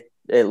 it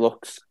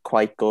looks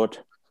quite good.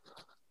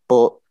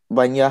 But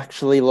when you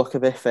actually look a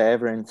bit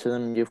further into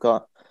them, you've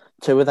got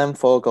 2 of them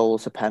 4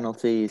 goals are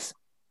penalties.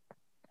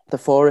 The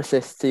 4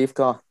 assists you've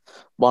got,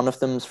 one of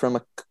them's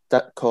from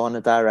a corner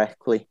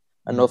directly.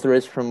 Another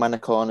is from when a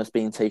corner's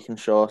been taken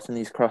short and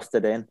he's crossed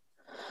it in.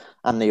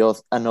 And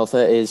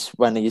another is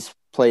when he's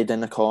played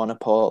in a corner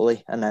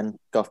poorly and then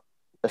got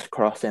a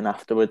cross in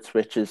afterwards,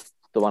 which is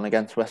the one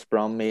against West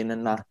Brom,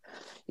 meaning that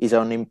he's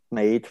only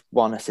made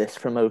 1 assist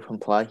from open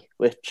play,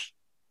 which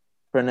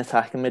for an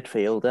attacking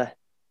midfielder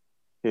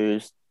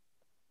who's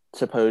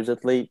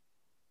supposedly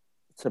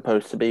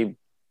supposed to be,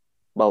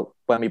 well,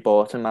 when we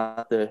bought him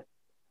at the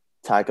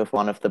tag of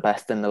one of the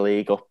best in the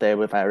league up there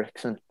with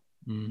Eriksen,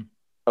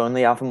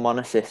 only having 1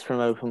 assist from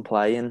open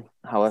play in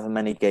however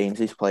many games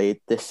he's played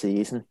this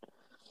season,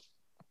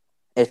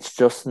 it's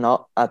just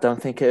not, I don't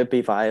think it would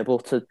be viable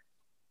to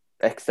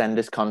extend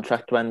his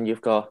contract when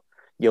you've got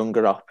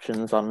younger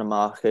options on the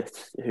market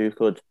who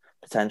could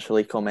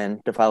potentially come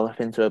in,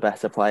 develop into a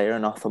better player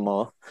and offer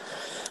more.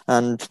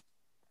 And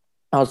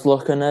I was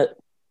looking at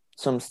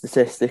some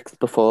statistics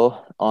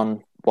before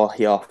on what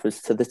he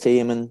offers to the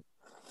team, and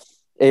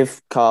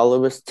if Carlo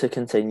was to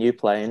continue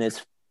playing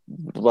his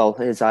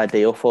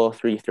ideal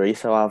 4-3-3,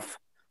 so have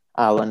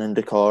Allen and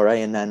Decore,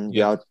 and then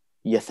you have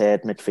your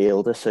third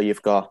midfielder, so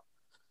you've got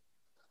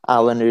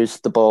Allen, who's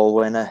the ball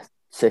winner,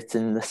 sits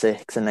in the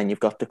 6, and then you've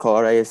got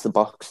Decore as the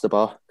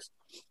box-to-box.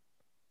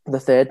 The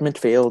third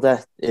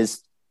midfielder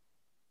is,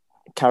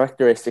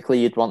 characteristically,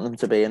 you'd want them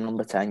to be a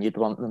number 10. You'd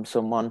want them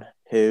someone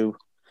who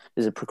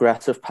is a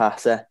progressive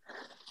passer,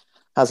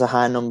 has a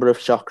high number of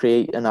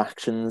shot-creating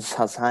actions,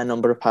 has a high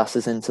number of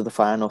passes into the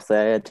final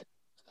third.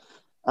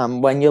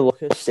 And when you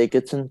look at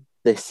Sigurdsson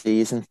this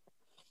season,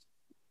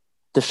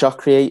 the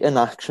shot-creating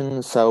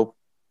actions, so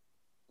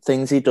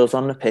things he does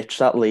on the pitch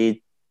that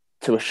lead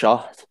to a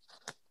shot,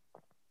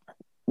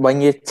 when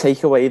you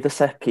take away the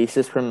set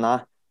pieces from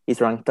that,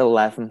 he's ranked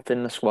 11th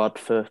in the squad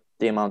for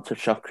the amount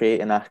of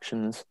shot-creating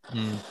actions.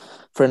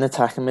 For an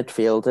attacking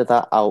midfielder,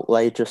 that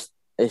outlay just,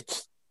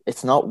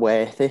 it's not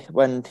worth it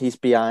when he's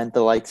behind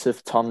the likes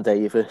of Tom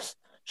Davis,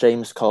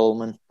 James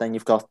Coleman. Then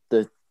you've got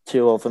the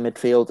two other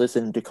midfielders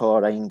in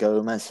Decore and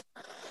Gomez.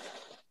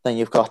 Then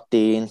you've got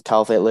Dean,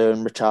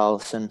 Calvert-Lewin,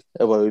 Richarlison,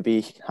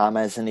 Iwobi,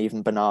 James, and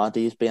even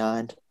Bernardi's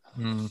behind.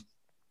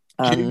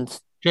 And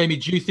Jamie,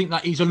 do you think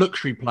that he's a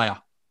luxury player?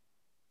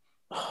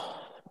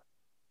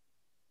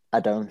 I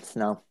don't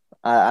know.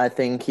 I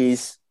think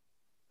he's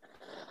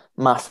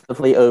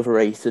massively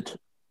overrated,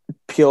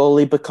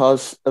 purely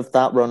because of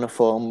that run of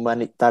form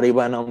that he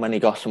went on when he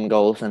got some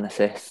goals and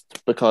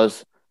assists.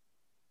 Because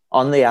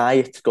on the eye,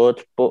 it's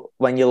good, but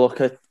when you look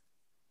at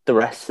the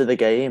rest of the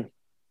game,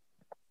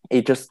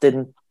 he just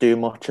didn't do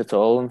much at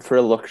all. And for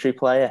a luxury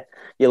player,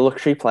 your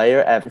luxury player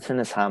at Everton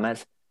is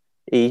James.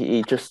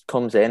 He just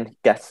comes in,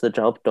 gets the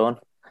job done.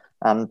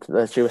 And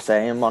as you were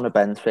saying, one of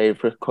Ben's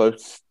favourite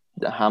quotes,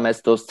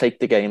 James does take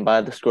the game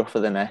by the scruff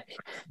of the neck.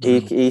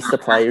 He's the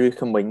player who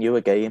can win you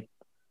a game.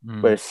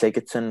 Whereas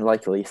Sigurdsson,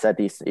 like Lee said,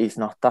 he's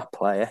not that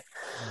player.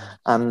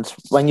 And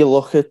when you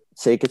look at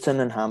Sigurdsson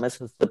and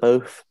James, they're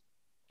both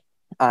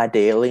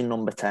ideally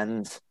number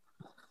 10s.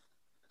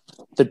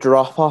 The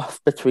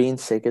drop-off between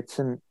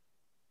Sigurdsson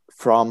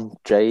from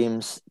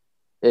James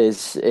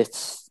is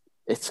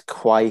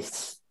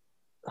quite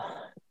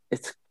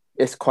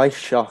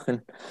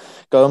shocking.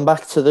 Going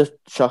back to the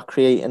shot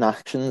creating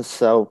actions,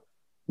 so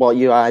what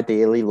you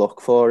ideally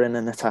look for in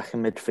an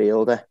attacking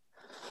midfielder,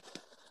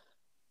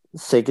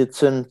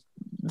 Sigurdsson,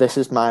 this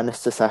is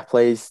minus the set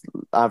plays,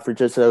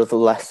 averages over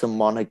less than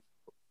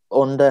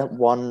under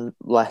one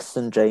less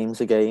than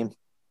James a game.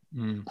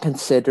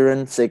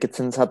 Considering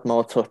Sigurdsson's had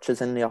more touches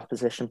in the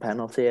opposition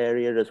penalty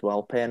area as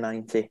well per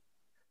 90.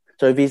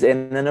 So if he's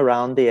in and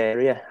around the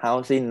area, how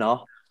is he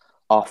not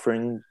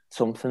offering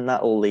something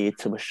that will lead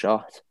to a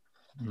shot?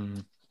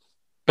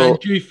 Ben,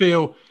 do you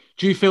feel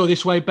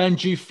this way, Ben?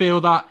 Do you feel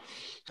that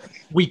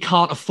we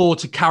can't afford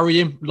to carry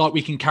him like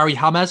we can carry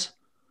James?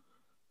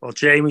 Well,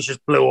 Jamie's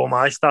just blew all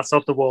my stats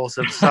off the wall,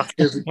 so I'm sat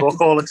through the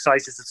book all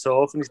excited to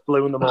talk, and he's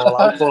blowing them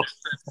all out. But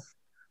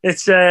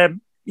it's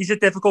he's a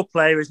difficult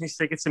player, isn't he,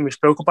 Sigurdsson? We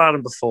spoke about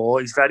him before.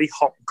 He's very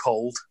hot and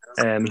cold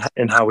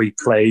in how he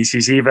plays.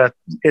 He's either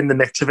in the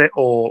mix of it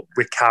or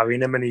we're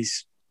carrying him and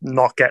he's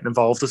not getting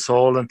involved at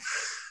all. And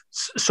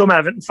some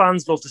Everton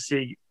fans love to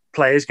see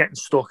players getting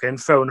stuck in,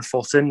 throwing a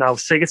foot in. Now,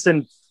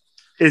 Sigurdsson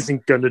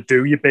isn't going to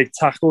do your big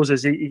tackles,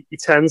 as he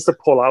tends to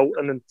pull out,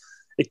 and then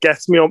it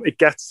gets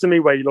to me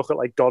where you look at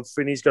like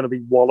Godfrey and he's going to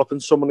be walloping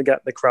someone and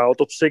getting the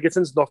crowd up.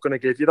 Sigurdsson's not going to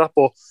give you that,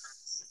 but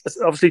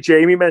obviously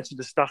Jamie mentioned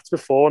the stats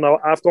before. Now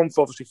I've gone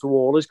through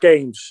all his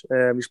games.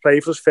 He's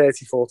played for us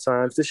 34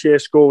 times this year,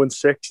 scoring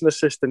 6 and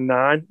assisting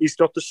 9. He's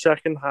got the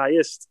second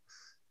highest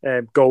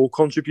goal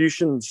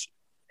contributions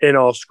in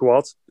our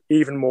squad,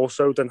 even more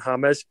so than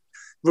James.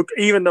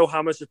 Even though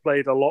James has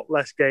played a lot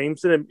less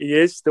games than him, he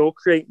is still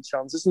creating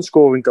chances and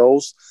scoring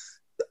goals,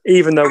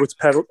 even though it's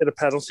in a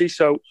penalty.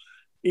 So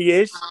he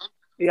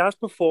has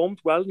performed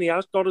well, and he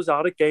has got us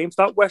out of games.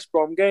 That West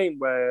Brom game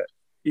where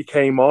he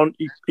came on,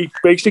 he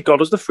basically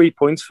got us the 3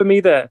 points for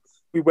me there.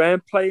 We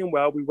weren't playing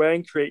well, we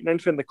weren't creating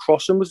anything. The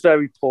crossing was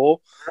very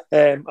poor.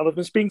 And I've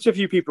been speaking to a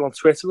few people on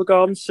Twitter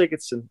regarding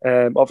Sigurdsson.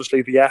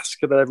 Obviously the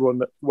Esker that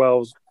everyone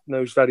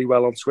knows very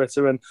well on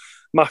Twitter, and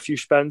Matthew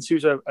Spence,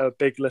 who's a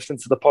big listener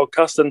to the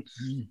podcast,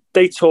 and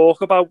they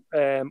talk about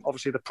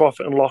obviously the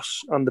profit and loss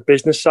and the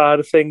business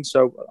side of things.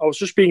 So I was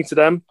just speaking to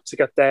them to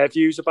get their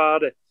views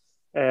about it.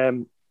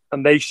 And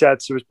they said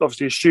to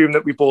obviously assume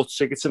that we bought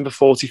Sigurdsson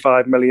for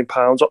 £45 million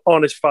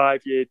on his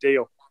 5-year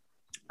deal.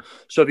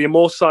 So the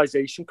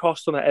amortisation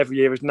cost on it every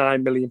year is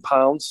 £9 million.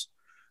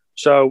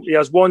 So he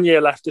has 1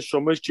 year left this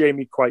summer, as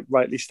Jamie quite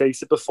rightly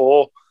stated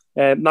before.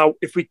 Now,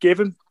 if we give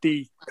him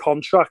the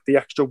contract, the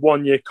extra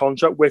 1 year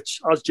contract, which,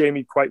 as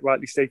Jamie quite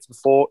rightly stated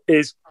before,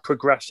 is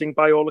progressing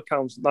by all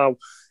accounts. Now,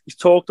 he's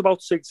talked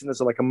about Sigurdsson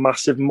as like a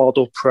massive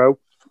model pro.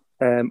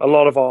 A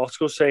lot of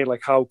articles saying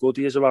like how good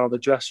he is around the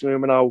dressing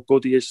room and how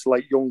good he is to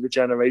like younger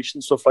generation,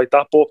 stuff like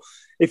that. But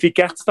if he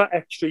gets that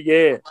extra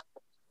year,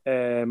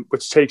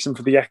 which takes him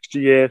for the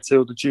extra year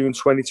till the June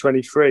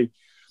 2023,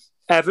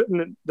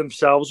 Everton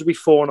themselves will be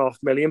 £4.5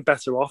 million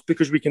better off,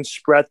 because we can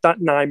spread that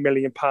 £9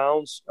 million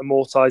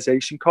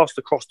amortisation cost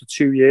across the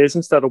 2 years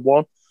instead of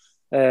one.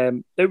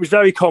 It was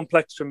very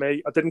complex for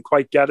me. I didn't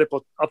quite get it,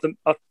 but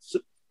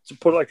to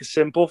put it like a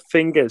simple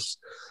fingers,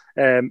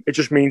 it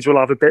just means we'll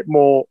have a bit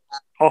more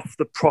off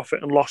the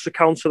profit and loss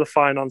account to the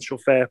financial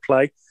fair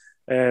play.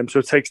 So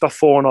it takes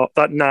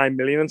that 9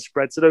 million and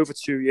spreads it over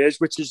 2 years,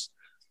 which is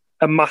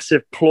a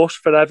massive plus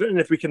for Everton.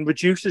 If we can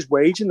reduce his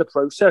wage in the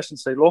process and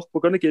say, look,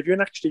 we're going to give you an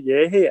extra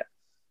year here,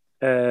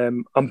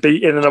 and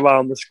be in and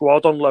around the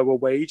squad on lower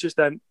wages,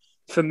 then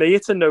for me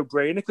it's a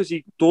no-brainer, because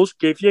he does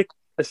give you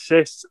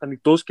assists and he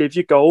does give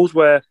you goals,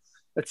 where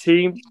a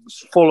team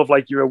full of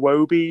like your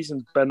Iwobis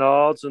and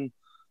Bernards, and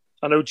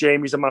I know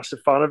Jamie's a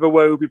massive fan of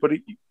Iwobi, but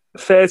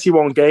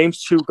 31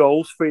 games, 2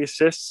 goals, 3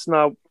 assists.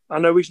 Now, I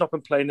know he's not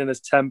been playing in his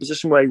 10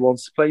 position where he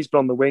wants to play, he's been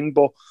on the wing,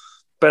 but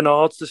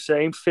Bernard's the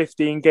same,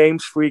 15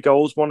 games, 3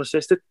 goals, 1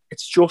 assist.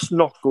 It's just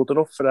not good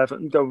enough for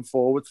Everton going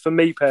forward, for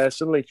me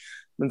personally.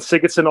 And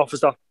Sigurdsson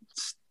offers that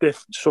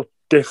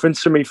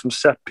difference to me from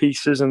set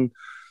pieces. And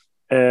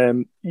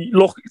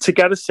look, to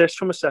get assists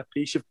from a set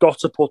piece, you've got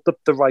to put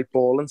the right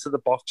ball into the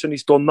box, and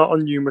he's done that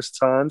on numerous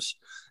times.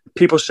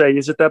 People say,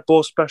 is it dead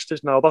ball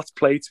specialist? Now, that's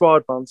played to our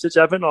advantage.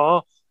 Everton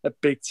are a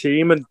big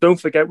team, and don't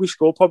forget, we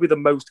scored probably the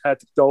most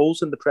headed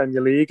goals in the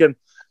Premier League, and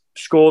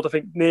scored, I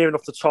think, near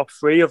enough the top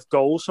 3 of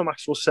goals from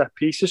actual set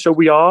pieces. So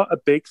we are a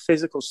big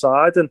physical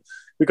side, and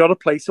we've got to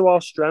play to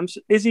our strengths.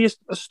 Is he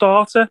a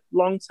starter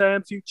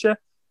long-term future?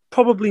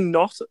 Probably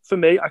not for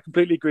me. I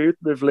completely agree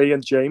with Lee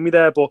and Jamie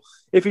there, but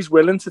if he's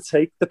willing to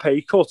take the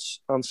pay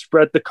cuts and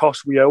spread the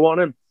cost we owe on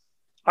him,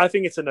 I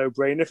think it's a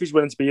no-brainer. If he's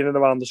willing to be in and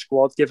around the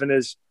squad, giving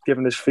his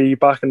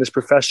feedback and his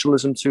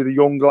professionalism to the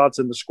young lads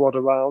in the squad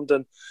around,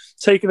 and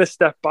taking a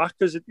step back,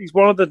 because he's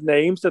one of the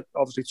names that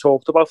obviously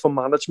talked about for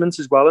management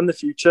as well in the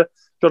future.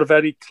 Got a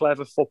very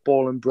clever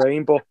footballing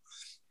brain, but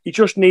he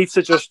just needs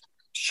to just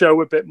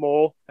show a bit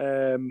more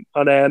and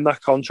earn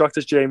that contract.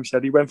 As James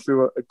said, he went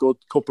through a good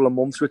couple of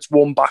months, which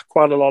won back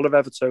quite a lot of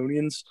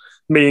Evertonians,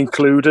 me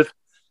included.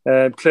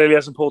 Clearly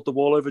hasn't pulled the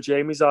wool over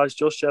Jamie's eyes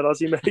just yet, has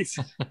he, mate?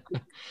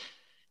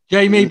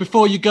 Jamie,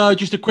 before you go,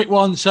 just a quick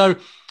one. So,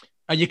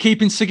 are you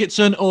keeping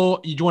Sigurdsson, or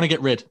do you want to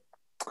get rid?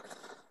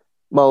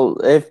 Well,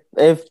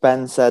 if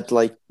Ben said,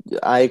 like,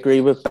 I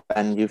agree with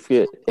Ben.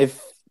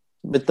 If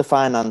with the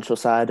financial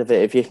side of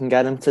it, if you can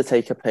get him to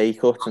take a pay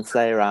cut and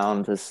stay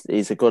around, as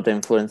he's a good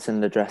influence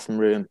in the dressing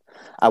room,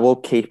 I will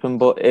keep him.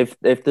 But if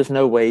there's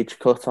no wage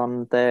cut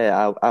on there,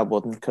 I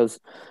wouldn't. Because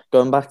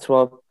going back to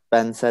what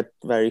Ben said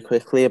very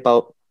quickly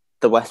about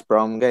the West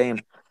Brom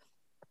game,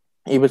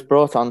 he was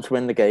brought on to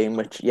win the game,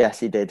 which, yes,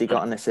 he did. He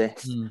got an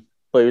assist.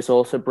 But he was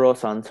also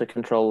brought on to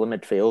control the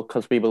midfield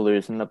because we were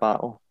losing the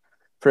battle.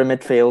 For a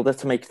midfielder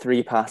to make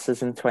 3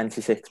 passes in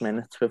 26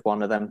 minutes, with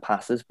one of them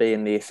passes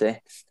being the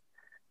assist,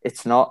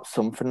 it's not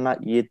something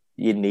that you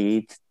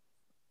need.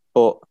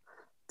 But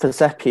for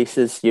set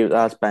pieces,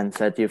 as Ben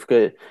said, he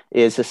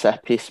is a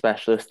set piece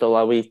specialist,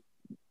 although he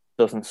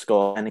doesn't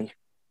score any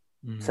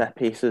set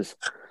pieces.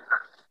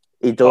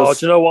 He does. Oh,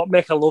 do you know what,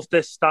 Mick? I love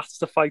this. Stats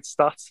to fight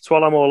stats. It's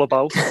what I'm all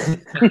about.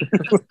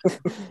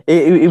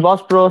 he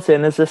was brought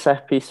in as a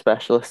set piece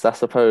specialist, I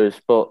suppose,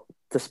 but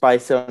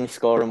despite only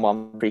scoring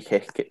 1 free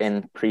kick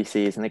in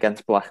pre-season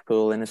against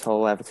Blackpool in his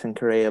whole Everton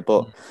career.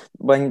 But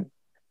when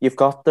you've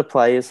got the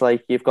players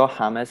like you've got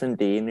James and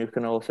Dean who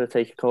can also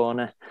take a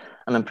corner,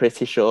 and I'm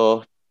pretty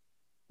sure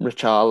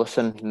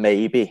Richarlison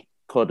maybe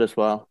could as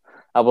well.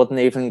 I wouldn't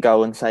even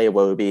go and say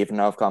Iwobi, even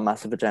though I've got a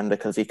massive agenda,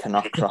 because he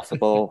cannot cross a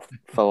ball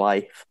for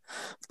life.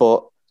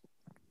 But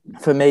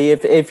for me,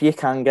 if you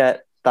can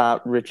get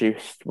that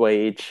reduced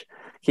wage,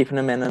 keeping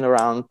him in and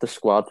around the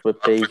squad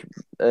would be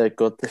a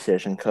good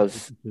decision,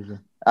 because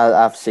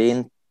I've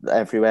seen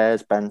everywhere,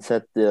 as Ben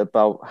said,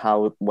 about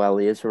how well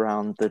he is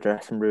around the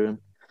dressing room.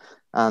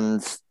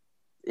 And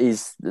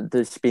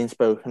there's been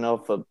spoken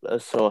of a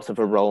sort of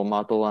a role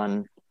model,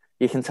 and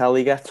you can tell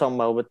he gets on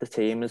well with the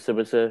team. As there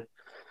was a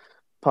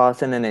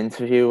part in an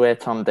interview where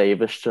Tom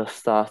Davis just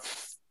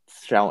starts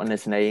shouting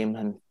his name,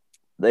 and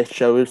it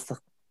shows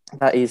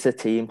that he's a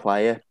team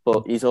player,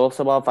 but he's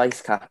also our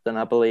vice captain,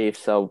 I believe.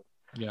 So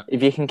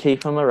if you can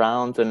keep him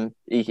around, and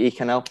he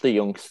can help the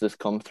youngsters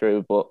come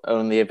through, but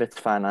only if it's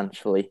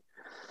financially,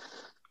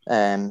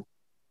 if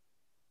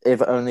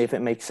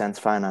it makes sense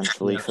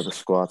financially for the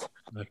squad.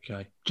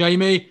 Okay,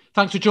 Jamie,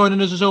 thanks for joining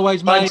us as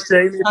always, mate. Thanks,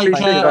 Jamie. Thank you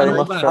very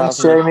much. Thanks,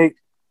 Jamie.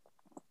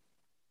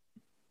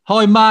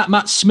 Hi,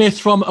 Matt Smith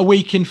from A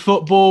Week in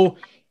Football.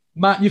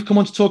 Matt, you've come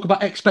on to talk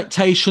about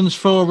expectations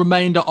for the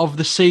remainder of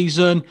the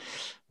season.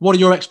 What are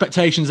your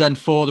expectations then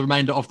for the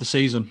remainder of the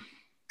season?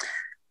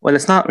 Well,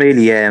 it's not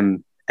really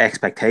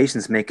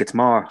expectations, Mick. It's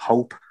more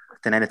hope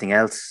than anything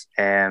else.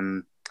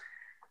 Listen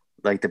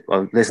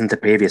to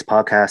previous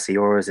podcasts of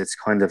yours. It's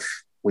kind of,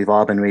 we've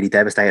all been really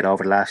devastated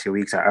over the last few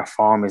weeks. Our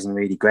form isn't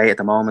really great at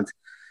the moment.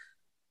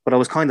 But I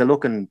was kind of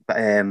looking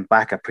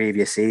back at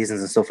previous seasons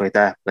and stuff like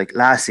that. Like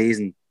last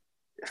season,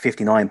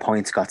 59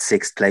 points, got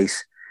 6th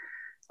place.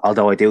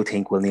 Although I do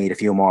think we'll need a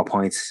few more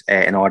points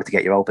in order to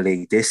get Europa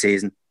League this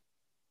season.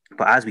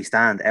 But as we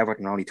stand,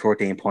 Everton are only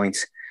 13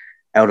 points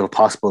out of a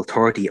possible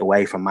 30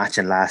 away from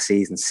matching last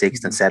season's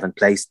 6th and 7th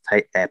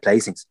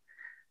placings.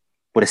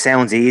 But it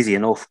sounds easy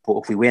enough. But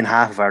if we win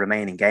half of our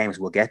remaining games,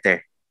 we'll get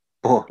there.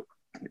 But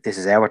this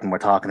is Everton we're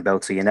talking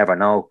about, so you never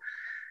know.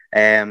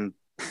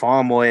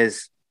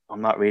 Form-wise,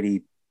 I'm not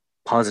really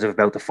positive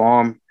about the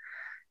form.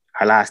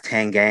 Our last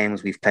 10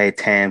 games, we've played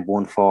 10,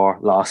 won 4,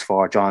 lost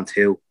 4, drawn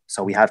 2.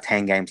 So we have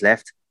 10 games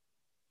left.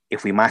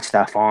 If we match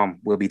that form,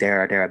 we'll be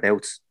there or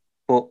thereabouts.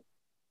 But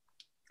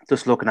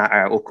just looking at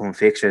our upcoming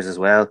fixtures as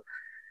well,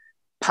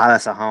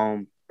 Palace at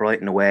home,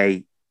 Brighton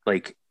away,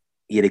 like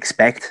you'd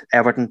expect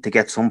Everton to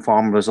get some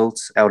form of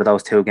results out of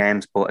those 2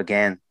 games. But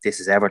again, this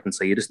is Everton,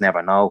 so you just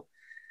never know.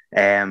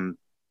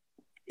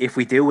 If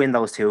we do win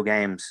those 2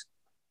 games,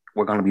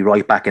 we're going to be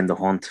right back in the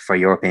hunt for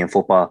European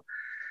football.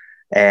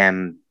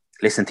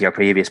 Listen to your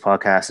previous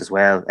podcast as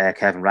well,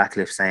 Kevin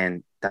Ratcliffe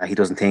saying that he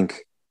doesn't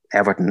think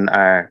Everton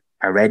are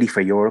ready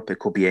for Europe. It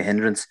could be a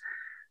hindrance.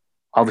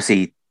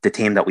 Obviously, the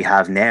team that we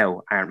have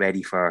now aren't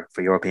ready for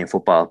European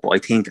football. But I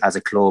think as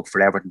a club, for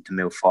Everton to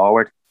move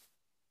forward,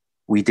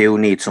 we do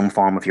need some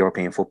form of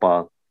European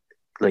football.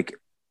 Like,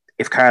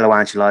 if Carlo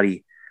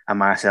Ancelotti and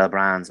Marcel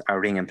Brands are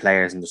ringing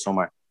players in the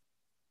summer,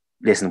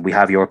 listen, we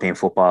have European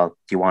football.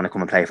 Do you want to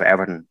come and play for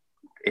Everton?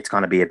 It's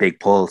going to be a big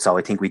pull. So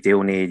I think we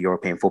do need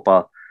European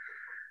football.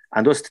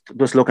 And just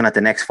looking at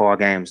the next 4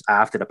 games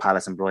after the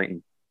Palace and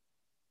Brighton,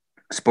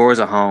 Spurs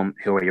at home,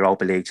 who are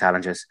Europa League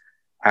challengers,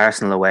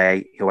 Arsenal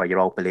away, who are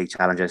Europa League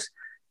challengers,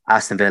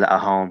 Aston Villa at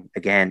home,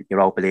 again,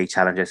 Europa League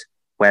challengers,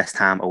 West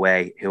Ham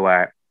away, who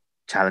are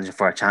challenging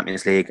for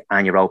Champions League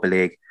and Europa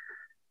League.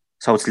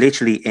 So it's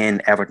literally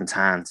in Everton's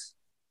hands.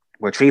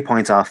 We're 3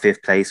 points off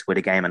 5th place with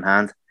a game in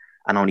hand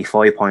and only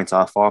 5 points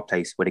off 4th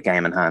place with a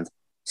game in hand.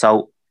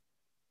 So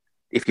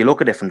if you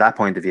look at it from that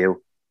point of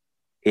view,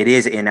 it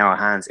is in our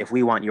hands. If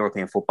we want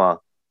European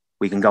football,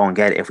 we can go and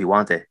get it if we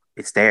want it.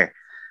 It's there.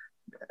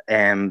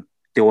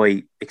 Do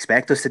I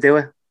expect us to do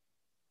it?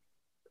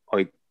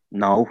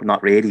 No,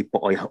 not really,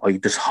 but I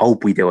just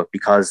hope we do it,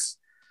 because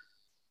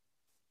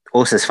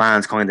us as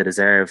fans kind of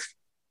deserve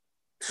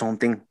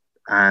something.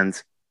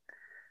 And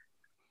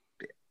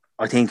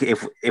I think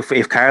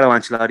if Carlo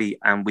Ancelotti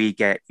and we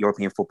get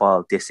European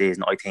football this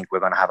season, I think we're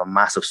going to have a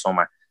massive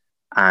summer.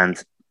 And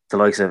the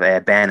likes of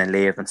Ben and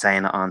Lee have been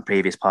saying it on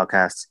previous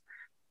podcasts,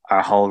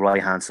 our whole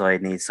right-hand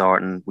side needs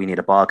sorting. We need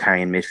a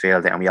ball-carrying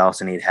midfielder, and we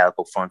also need help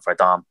up front for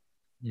Dom.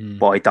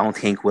 But I don't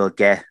think we'll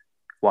get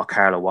what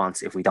Carlo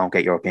wants if we don't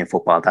get European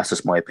football. That's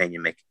just my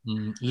opinion, Mick.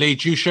 Lee,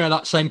 do you share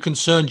that same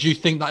concern? Do you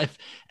think that if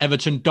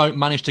Everton don't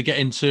manage to get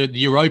into the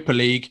Europa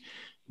League,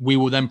 we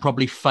will then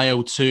probably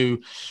fail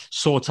to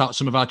sort out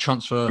some of our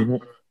transfer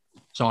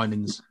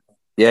signings?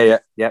 Yeah.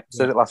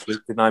 Said it last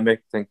week, didn't I, Mick?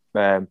 I think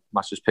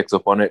Matt just picked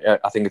up on it.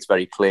 I think it's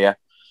very clear.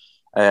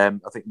 I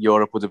think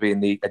Europe would have been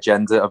the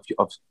agenda of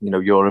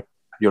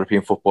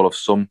European football of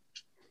some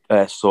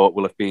sort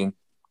will have been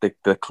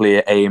the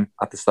clear aim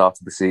at the start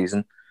of the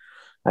season.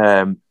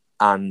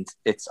 And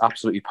it's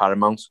absolutely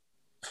paramount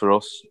for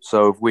us.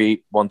 So if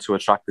we want to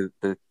attract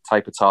the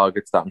type of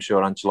targets that I'm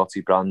sure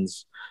Ancelotti,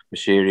 Brands,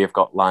 Mashiri have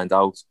got lined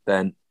out,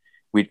 then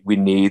we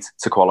need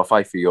to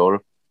qualify for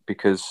Europe,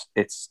 because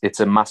it's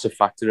a massive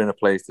factor in a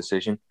player's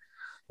decision.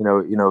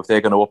 You know, if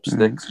they're going to up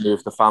sticks,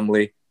 move the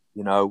family,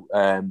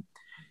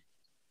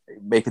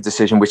 make a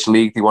decision which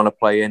league they want to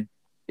play in.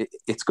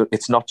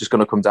 It's not just going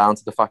to come down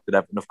to the fact that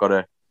Everton have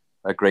got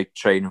a great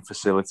training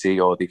facility,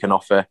 or they can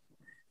offer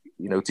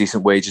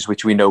decent wages,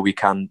 which we know we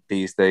can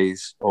these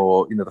days,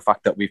 or the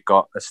fact that we've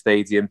got a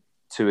stadium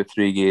 2 or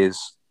 3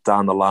 years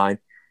down the line.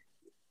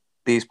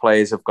 These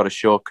players have got a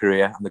short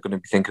career, and they're going to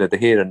be thinking of the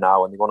here and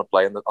now, and they want to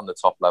play on the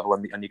top level,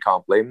 and you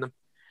can't blame them.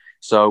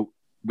 So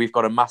we've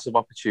got a massive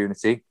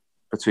opportunity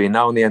between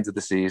now and the end of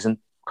the season,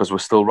 because we're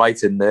still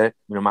right in there.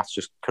 Matt's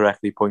just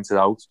correctly pointed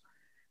out,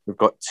 we've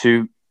got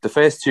the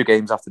first 2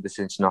 games after this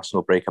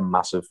international break are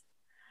massive,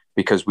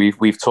 because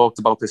we've talked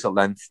about this at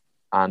length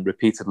and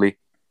repeatedly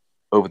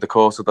over the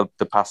course of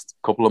the past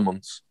couple of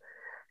months.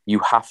 You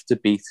have to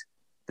beat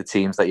the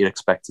teams that you're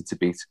expected to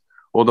beat.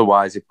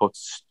 Otherwise, it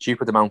puts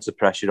stupid amounts of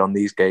pressure on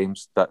these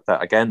games that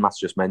again,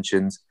 Matt's just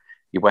mentioned,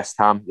 your West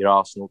Ham, your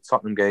Arsenal,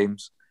 Tottenham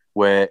games,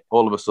 where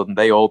all of a sudden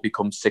they all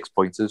become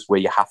 6-pointers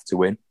where you have to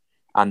win.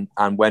 And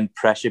when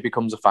pressure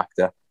becomes a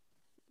factor,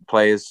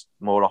 players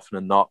more often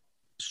than not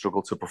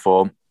struggle to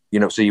perform.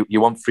 So you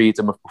want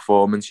freedom of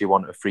performance, you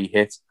want a free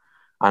hit.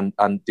 And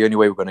the only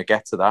way we're going to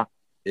get to that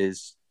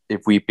is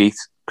if we beat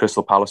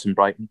Crystal Palace and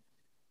Brighton.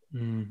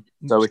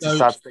 So it's a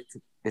sad thing.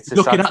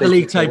 Looking at the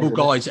league table,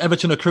 guys,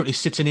 Everton are currently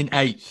sitting in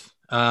 8th,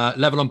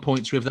 level on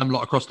points with them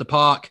lot across the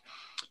park,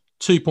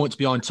 2 points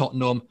behind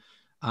Tottenham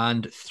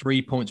and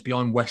 3 points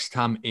behind West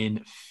Ham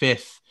in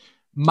 5th.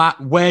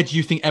 Matt, where do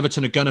you think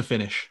Everton are going to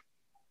finish?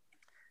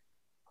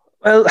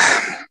 Well,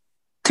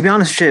 to be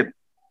honest with you,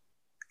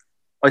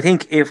 I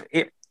think if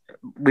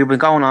we've been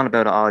going on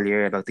about it all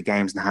year, about the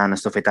games in hand and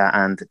stuff like that,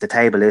 and the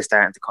table is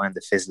starting to kind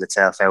of fizzle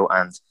itself out,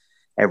 and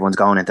everyone's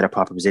going into their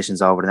proper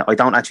positions over it. I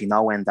don't actually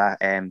know when that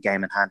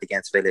game in hand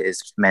against Villa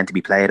is meant to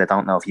be played. I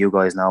don't know if you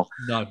guys know,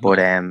 but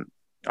I'm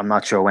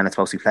not sure when it's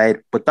supposed to be played.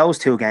 But those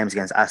 2 games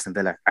against Aston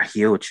Villa are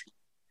huge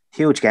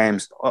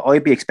games.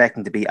 I'd be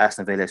expecting to beat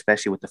Aston Villa,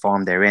 especially with the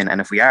form they're in. And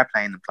if we are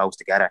playing them close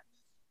together,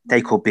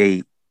 they could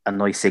be a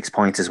nice 6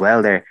 points as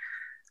well there.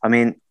 I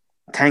mean,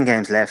 10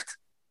 games left.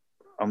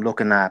 I'm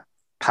looking at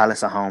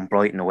Palace at home,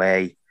 Brighton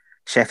away,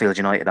 Sheffield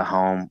United at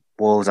home,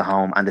 Wolves at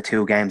home, and the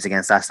 2 games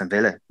against Aston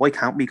Villa. Why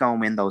can't we go and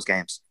win those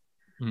games?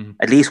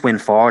 At least win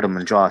 4 of them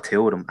and draw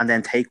 2 of them, and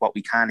then take what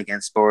we can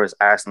against Spurs,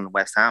 Arsenal, and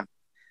West Ham,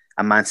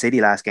 and Man City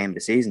last game of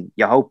the season.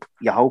 You hope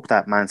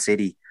that Man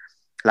City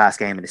last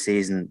game of the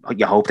season,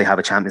 you hope they have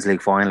a Champions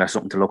League final or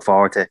something to look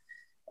forward to,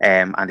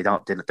 and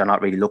they're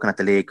not really looking at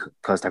the league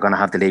because they're going to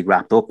have the league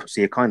wrapped up.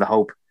 So you kind of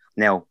hope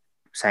now,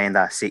 saying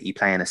that City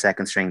playing a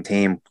second string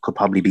team could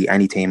probably beat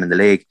any team in the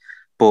league,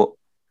 but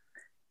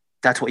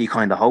that's what you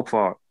kind of hope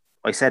for.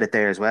 I said it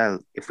there as well.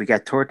 If we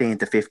get 13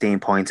 to 15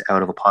 points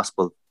out of a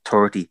possible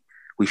 30,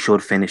 we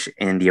should finish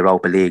in the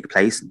Europa League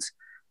placings,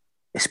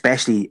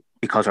 especially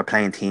because we're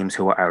playing teams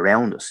who are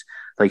around us.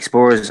 Like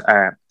Spurs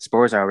are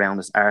around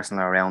us,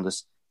 Arsenal are around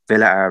us,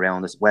 Villa are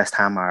around us, West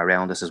Ham are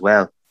around us as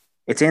well.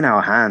 It's in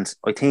our hands.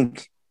 I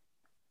think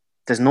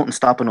there's nothing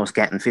stopping us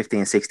getting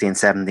 15, 16,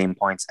 17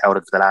 points out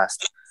of the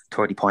last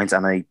 30 points.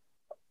 And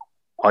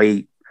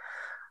I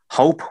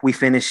hope we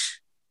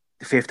finish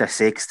 5th or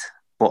 6th,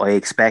 but I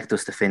expect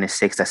us to finish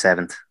 6th or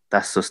 7th.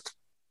 That's just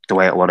the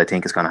way what I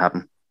think is going to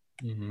happen.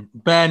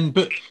 Ben,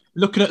 but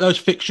looking at those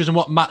fixtures and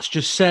what Matt's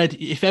just said,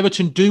 if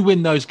Everton do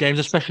win those games,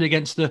 especially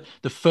against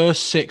the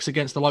first 6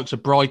 against the likes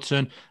of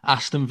Brighton,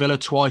 Aston Villa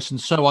twice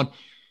and so on,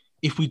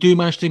 if we do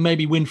manage to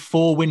maybe win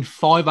 4, win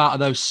 5 out of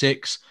those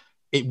 6,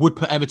 it would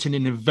put Everton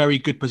in a very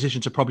good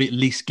position to probably at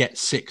least get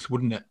 6th,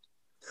 wouldn't it?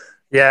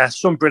 Yeah,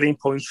 some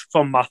brilliant points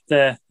from Matt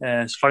there.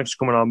 So thanks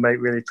for coming on, mate.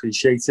 Really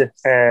appreciate it.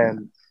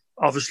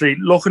 Obviously,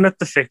 looking at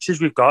the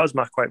fixtures we've got, as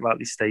Matt quite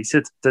rightly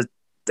stated,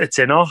 it's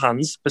in our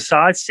hands.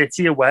 Besides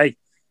City away,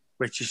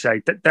 which you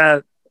say that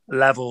they're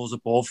levels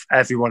above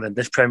everyone in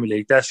this Premier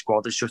League. Their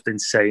squad is just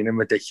insane and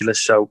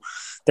ridiculous. So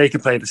they can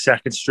play the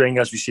second string,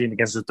 as we've seen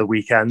against us at the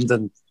weekend,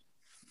 and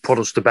put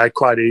us to bed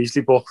quite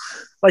easily. But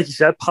like you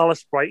said,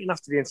 Palace, Brighton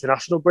after the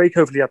international break,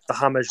 hopefully have the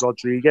James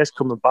Rodriguez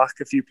coming back,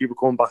 a few people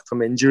coming back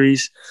from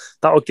injuries.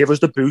 That will give us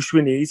the boost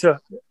we need.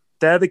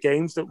 They're the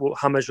games that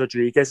James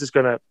Rodriguez is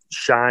going to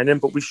shine in.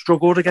 But we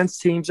struggled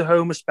against teams at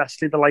home,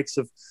 especially the likes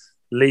of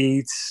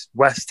Leeds,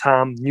 West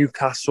Ham,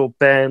 Newcastle,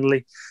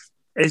 Burnley.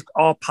 Is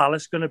our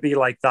Palace going to be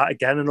like that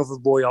again? Another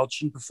Roy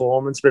Hodgson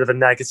performance, bit of a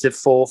negative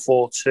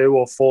 4-4-2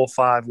 or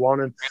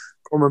 4-5-1 and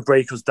come and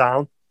break us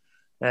down.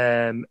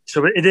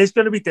 So it is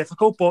going to be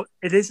difficult, but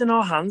it is in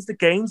our hands. The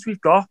games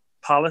we've got,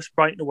 Palace,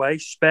 Brighton away,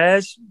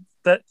 Spurs,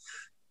 that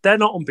they're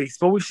not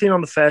unbeatable. We've seen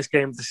on the first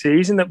game of the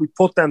season that we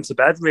put them to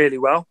bed really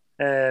well.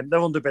 They're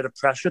under a bit of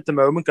pressure at the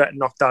moment, getting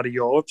knocked out of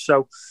Europe.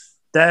 So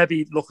they'll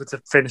be looking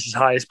to finish as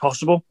high as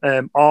possible.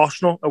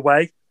 Arsenal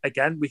away,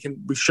 again,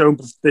 we've shown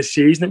this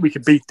season that we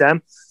can beat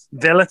them.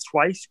 Villa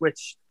twice,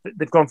 which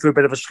they've gone through a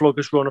bit of a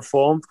sluggish run of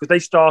form because they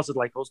started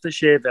like us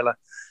this year, Villa,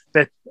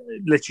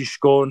 literally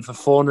scoring for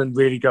fun and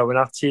really going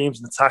at teams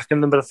and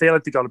attacking them. But I feel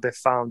like they got a bit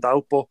found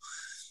out. But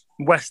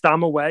West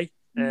Ham away,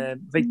 I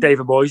think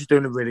David Moyes is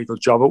doing a really good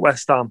job at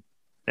West Ham.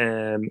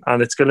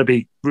 And it's going to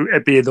be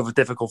another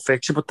difficult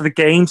fixture. But the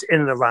games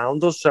in and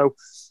around us, so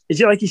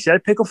like you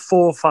said, pick up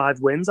 4 or 5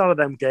 wins out of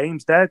them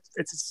games.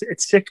 It's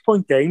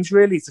 6-point games,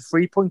 really. It's a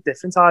 3-point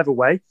difference either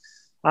way.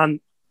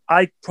 And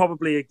I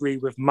probably agree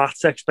with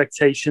Matt's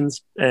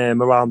expectations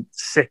around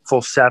 6th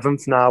or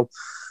 7th. Now,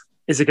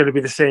 is it going to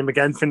be the same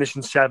again,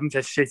 finishing 7th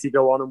if City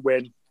go on and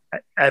win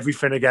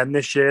everything again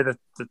this year,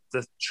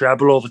 the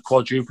treble or the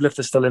quadruple if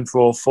they're still in for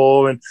all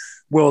 4? And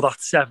will that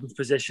 7th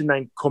position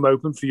then come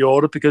open for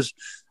Europe? Because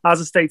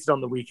as I stated on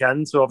the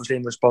weekend, so obviously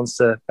in response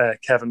to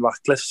Kevin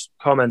Ratcliffe's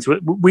comments,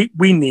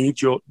 we need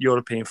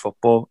European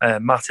football.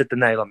 Matt hit the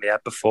nail on the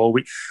head before.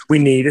 We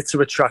need it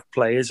to attract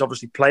players.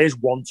 Obviously, players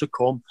want to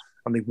come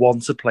and they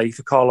want to play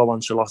for Carlo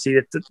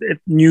Ancelotti.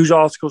 News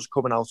articles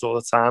are coming out all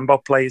the time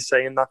about players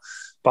saying that,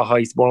 about how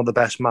he's one of the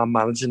best man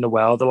managers in the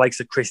world. The likes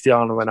of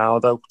Cristiano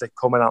Ronaldo, they're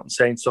coming out and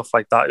saying stuff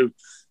like that.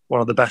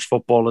 One of the best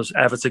footballers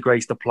ever to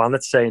grace the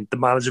planet, saying the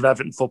manager of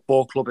Everton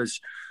Football Club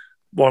is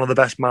one of the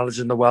best managers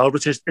in the world,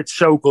 which is, it's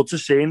so good to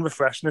see and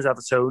refreshing as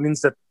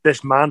Evertonians that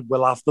this man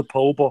will have the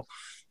pull. But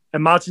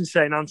imagine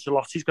saying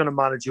Ancelotti's going to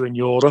manage you in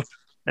Europe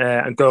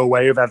and go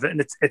away with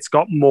Everton. It's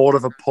got more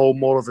of a pull,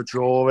 more of a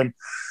draw. And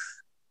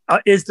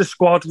is the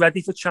squad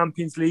ready for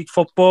Champions League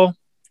football?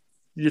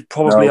 You'd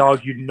probably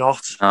argue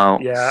not. No.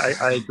 Yeah,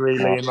 I agree,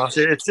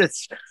 Liam.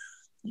 It's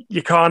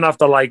you can't have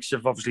the likes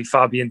of obviously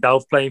Fabian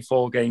Delph playing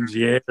 4 games a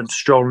year and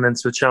strolling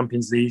into a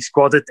Champions League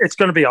squad. It's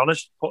going to be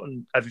honest,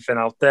 putting everything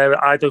out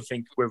there. I don't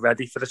think we're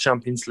ready for the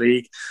Champions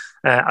League.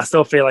 I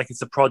still feel like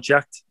it's a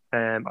project.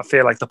 I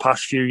feel like the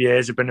past few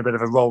years have been a bit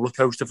of a roller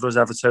coaster for us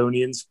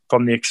Evertonians,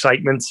 from the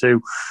excitement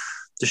to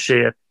the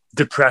sheer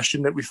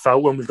depression that we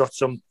felt when we've got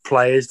some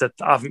players that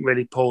haven't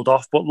really pulled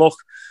off. But look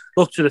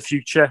to the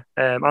future.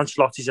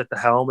 Ancelotti's at the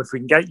helm. If we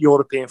can get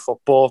European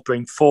football,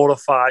 bring 4 or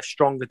 5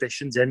 strong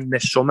additions in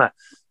this summer,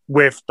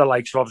 with the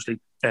likes of obviously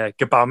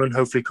Gabaman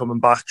hopefully coming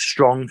back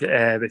strong,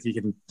 if he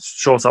can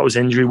sort out his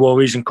injury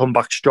worries and come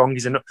back strong,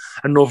 he's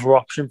another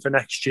option for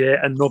next year,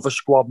 another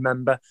squad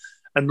member,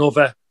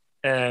 another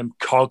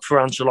cog for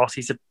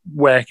Ancelotti to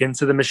work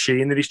into the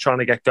machine that he's trying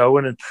to get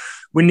going. And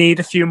we need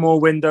a few more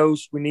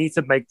windows. We need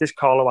to make this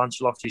Carlo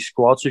Ancelotti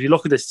squad. So if you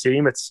look at this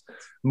team, it's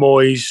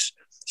Moyes,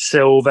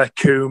 Silva,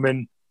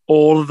 Koeman,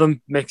 all of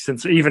them mixed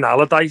into. Even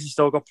Allardyce has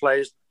still got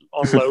players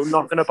on loan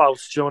knocking about.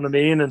 Do you know what I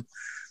mean? And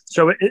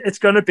so it's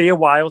going to be a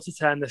while to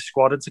turn this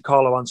squad into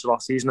Carlo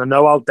Ancelotti's. And I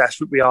know how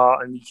desperate we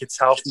are. And you could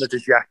tell from the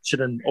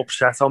dejection and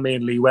upset on me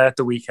and Lee were at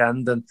the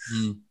weekend. And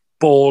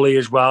Bally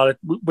as well.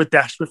 We're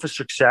desperate for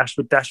success.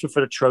 We're desperate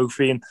for the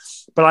trophy.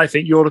 But I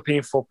think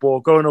European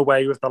football, going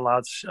away with the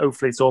lads,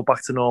 hopefully it's all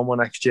back to normal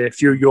next year. A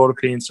few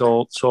European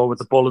tour with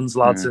the Bullens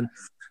lads and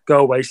go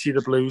away, see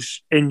the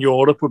Blues in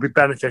Europe would be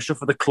beneficial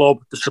for the club,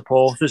 the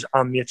supporters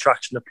and the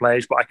attraction of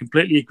players. But I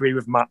completely agree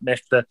with Matt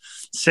Mick, the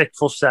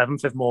 6th or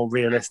 7th if more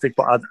realistic.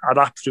 But I'd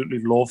absolutely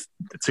love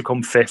to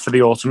come 5th for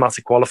the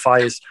automatic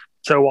qualifiers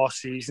so our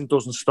season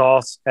doesn't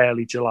start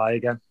early July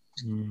again.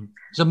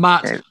 So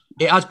Matt,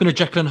 it has been a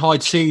Jekyll and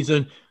Hyde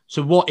season.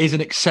 So what is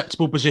an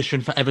acceptable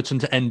position for Everton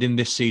to end in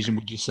this season,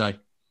 would you say?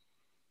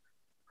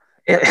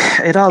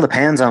 It all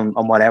depends on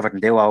what Everton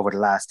do over the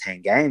last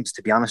 10 games,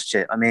 to be honest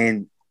with you. I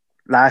mean,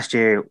 last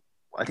year,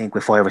 I think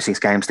with 5 or 6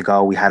 games to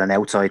go, we had an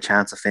outside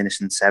chance of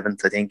finishing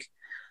 7th, I think.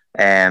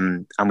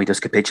 And we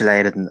just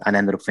capitulated and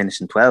ended up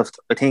finishing 12th.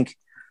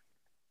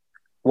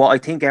 What I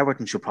think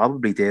Everton should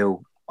probably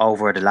do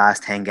over the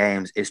last 10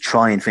 games is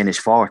try and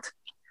finish 4th.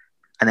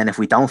 And then if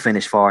we don't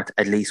finish 4th,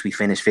 at least we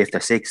finish 5th or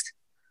 6th.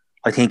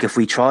 I think if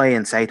we try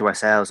and say to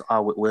ourselves,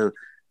 we'll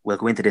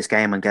go into this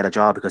game and get a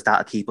job because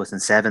that'll keep us in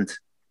 7th,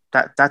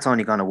 that's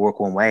only going to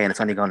work one way and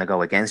it's only going to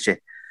go against you.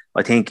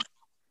 I think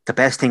the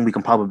best thing we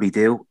can probably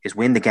do is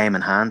win the game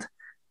in hand,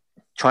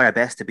 try our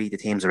best to beat the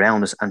teams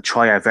around us and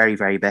try our very,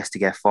 very best to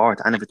get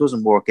 4th. And if it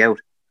doesn't work out,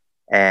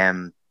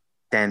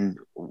 then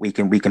we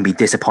can be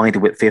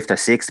disappointed with 5th or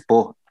 6th,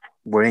 but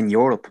we're in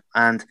Europe.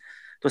 And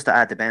just to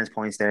add to Ben's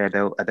points there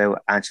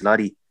about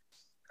Ancelotti.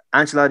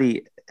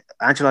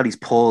 Ancelotti's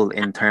pull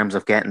in terms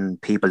of getting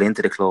people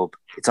into the club,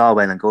 it's all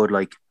well and good.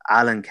 Like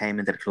Alan came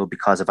into the club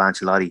because of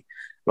Ancelotti.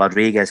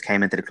 Rodriguez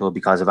came into the club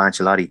because of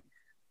Ancelotti.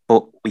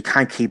 But we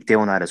can't keep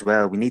doing that as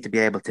well. We need to be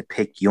able to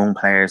pick young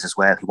players as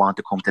well who want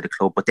to come to the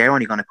club, but they're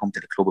only going to come to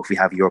the club if we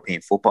have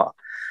European football.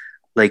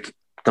 Like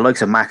the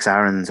likes of Max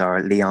Aarons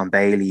or Leon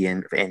Bailey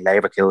in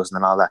Leverkusen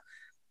and all that.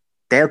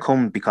 They'll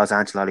come because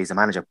Ancelotti's the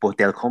manager, but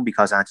they'll come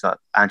because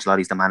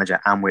Ancelotti's the manager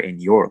and we're in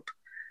Europe.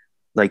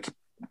 Like,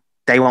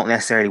 they won't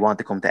necessarily want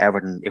to come to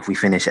Everton if we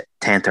finish at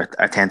 10th or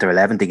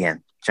 11th again.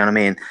 Do you know what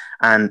I mean?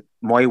 And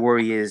my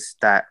worry is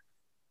that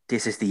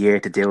this is the year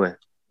to do it.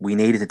 We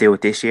needed to do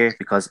it this year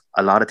because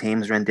a lot of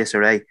teams are in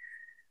disarray.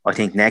 I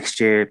think next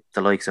year,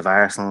 the likes of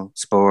Arsenal,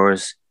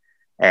 Spurs,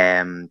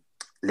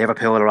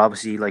 Liverpool are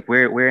obviously, like,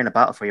 we're in a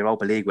battle for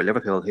Europa League with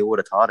Liverpool. Who would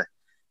have thought it?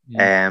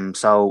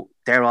 So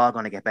they're all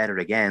going to get better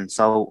again.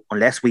 So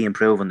unless we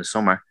improve in the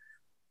summer,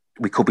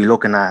 we could be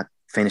looking at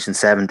finishing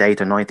 7th,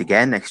 8th or 9th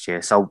again next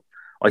year. So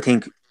I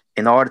think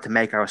in order to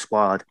make our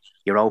squad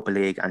Europa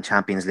League and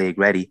Champions League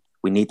ready,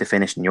 we need to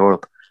finish in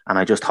Europe. And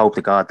I just hope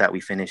to God that we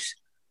finish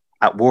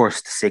at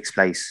worst 6th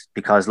place,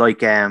 because like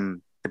the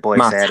boy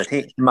said, I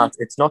think... Matt,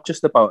 it's not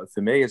just about,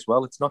 for me as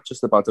well, it's not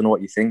just about, I don't know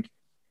what you think,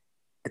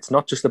 it's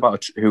not just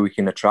about who we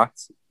can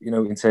attract,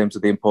 in terms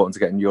of the importance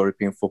of getting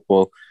European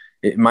football.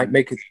 It might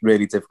make it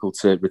really difficult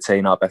to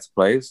retain our better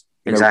players.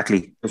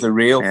 Exactly. There's a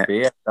real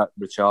fear that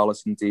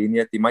Richarlison,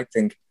 Digne, they might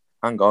think,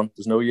 hang on,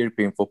 there's no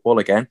European football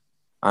again.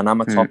 And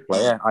I'm a top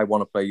player. I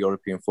want to play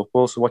European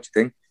football. So what do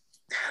you think?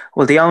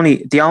 Well, the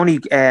only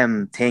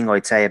thing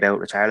I'd say about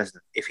Richarlison,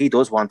 if he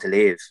does want to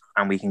leave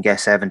and we can get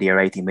 70 or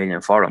 80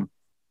 million for him,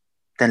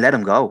 then let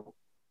him go.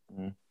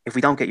 If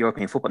we don't get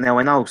European football, now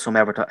I know some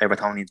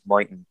Evertonians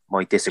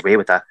might disagree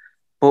with that,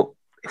 but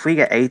if we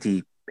get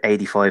 80,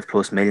 85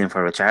 plus million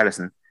for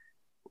Richarlison,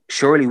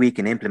 surely we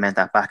can implement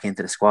that back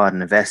into the squad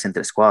and invest into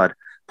the squad,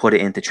 put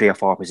it into 3 or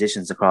 4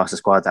 positions across the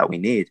squad that we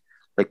need.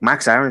 Like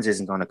Max Aarons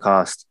isn't going to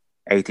cost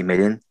 80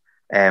 million.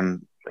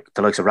 Like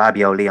the likes of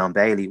Rabiot, Leon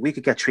Bailey, we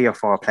could get 3 or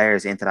 4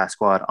 players into that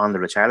squad on the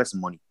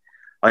Richarlison money.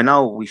 I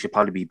know we should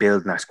probably be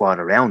building our squad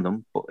around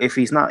him, but if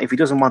he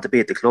doesn't want to be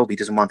at the club, he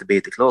doesn't want to be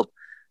at the club.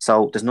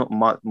 So there's not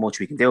much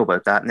we can do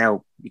about that.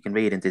 Now you can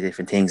read into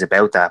different things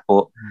about that,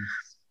 but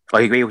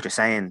I agree with what you're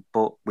saying.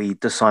 But we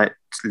just saw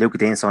Luka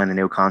Dean signed a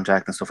new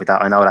contract and stuff like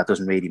that. I know that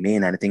doesn't really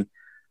mean anything,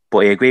 but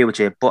I agree with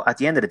you. But at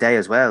the end of the day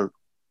as well,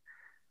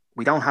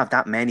 we don't have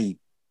that many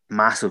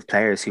massive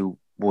players who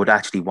would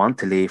actually want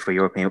to leave for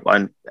European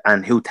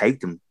and who take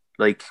them.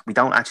 Like, we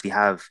don't actually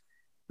have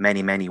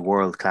many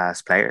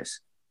world-class players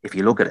if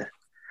you look at it.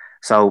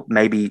 So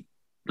maybe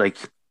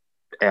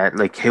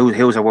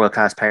who's our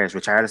world-class players?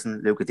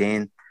 Richarlison, Luka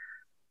Dean,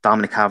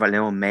 Dominic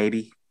Calvert-Lewin,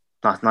 maybe.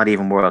 Not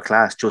even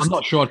world-class. Just, I'm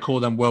not sure I'd call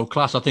them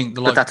world-class. I think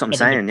that's what I'm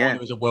saying, yeah. He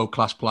was a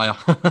world-class player.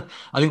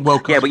 I think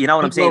world-class. Yeah, but you know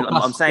what I'm saying?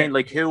 I'm saying,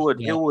 like, who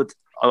would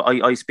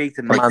I speak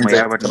to my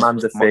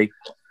Everton...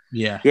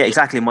 Yeah,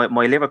 exactly.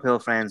 My Liverpool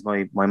friends,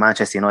 my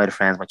Manchester United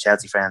friends, my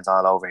Chelsea friends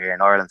all over here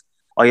in Ireland,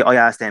 I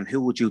asked them,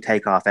 who would you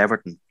take off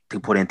Everton to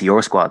put into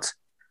your squads?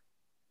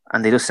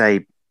 And they just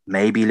say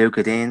maybe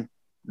Luca Dean,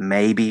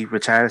 maybe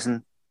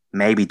Richarlison,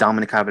 maybe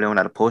Dominic Calvert-Lewin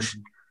at a push.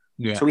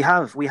 Yeah. So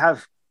we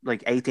have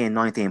like 18,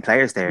 19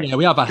 players there. Yeah,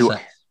 we have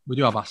assets. We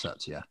do have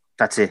assets, yeah.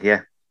 That's it,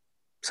 yeah.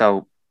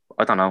 So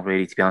I don't know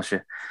really, to be honest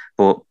with you.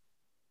 But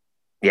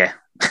yeah.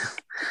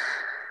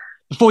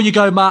 Before you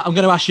go, Matt, I'm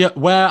going to ask you,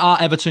 where are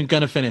Everton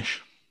going to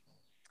finish?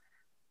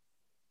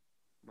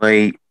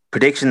 My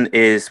prediction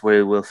is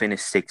we will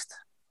finish 6th.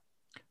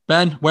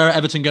 Ben, where are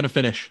Everton going to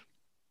finish?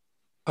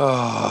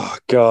 Oh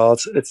God,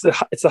 it's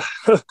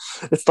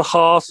the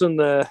heart and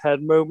the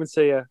head moments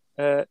here.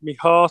 My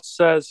heart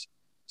says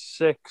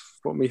 6th,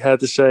 but my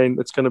head is saying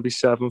it's going to be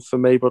 7th for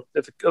me. But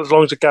as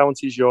long as it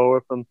guarantees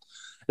Europe, and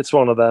it's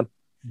one of them.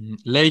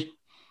 Lee,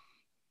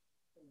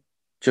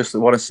 just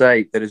want to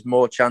say there is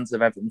more chance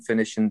of Everton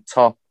finishing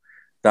top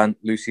than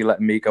Lucy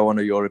letting me go on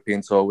a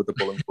European tour with the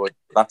Bullings boy.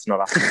 That's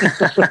not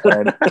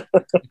happening.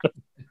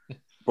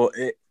 But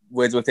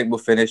where do I think we'll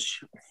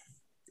finish?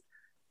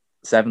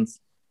 7th.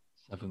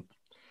 7th.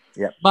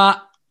 Yeah.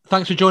 Matt,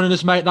 thanks for joining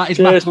us, mate. That is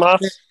Cheers, Matt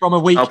from a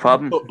week no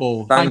problem. in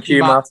football. Thank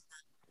you, Matt.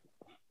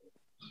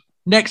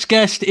 Next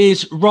guest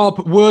is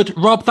Rob Wood.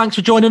 Rob, thanks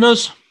for joining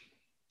us.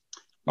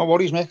 No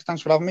worries, mate.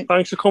 Thanks for having me.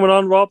 Thanks for coming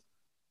on, Rob.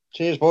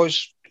 Cheers,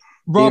 boys.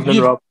 Rob,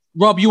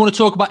 you want to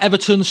talk about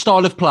Everton's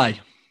style of play?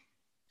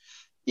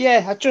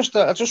 Yeah, I just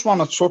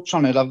want to touch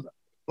on it.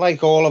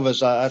 Like all of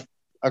us, I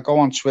go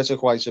on Twitter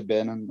quite a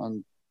bit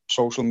and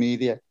social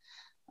media,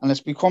 and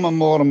it's becoming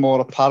more and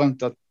more apparent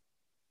that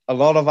a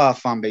lot of our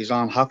fan base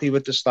aren't happy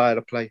with the style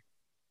of play,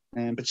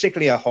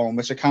 particularly at home,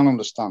 which I can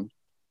understand.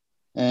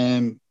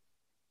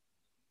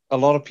 A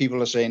lot of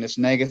people are saying it's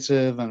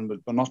negative and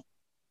we're not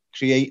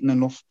creating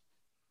enough.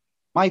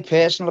 My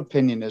personal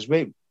opinion is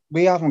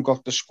we haven't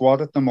got the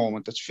squad at the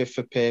moment that's fit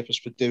for purpose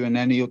for doing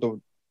any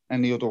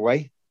other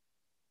way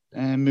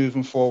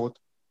moving forward.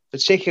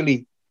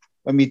 Particularly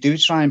when we do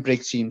try and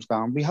break teams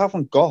down, we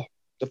haven't got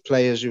the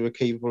players who are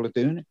capable of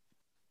doing it.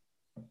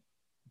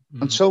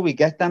 Until we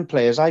get them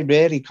players, I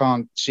really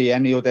can't see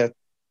any other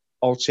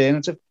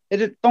alternative.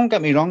 Don't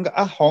get me wrong,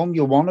 at home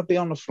you want to be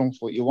on the front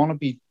foot, you want to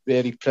be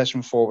really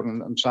pressing forward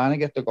and trying to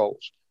get the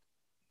goals.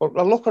 But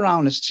I look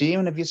around this team,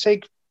 and if you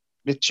take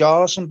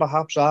Richarlison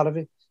perhaps out of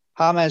it,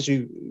 James,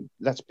 who,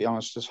 let's be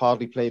honest, has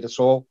hardly played at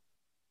all,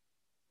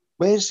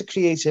 where's the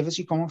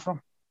creativity coming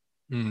from?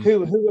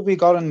 Who have we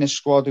got in this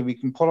squad who we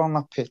can put on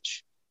that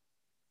pitch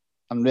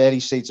and really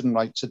say to them,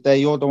 right, today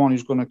you're the one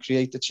who's going to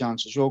create the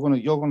chances, you're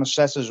going to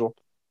set us up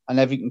and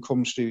everything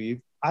comes through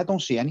you? I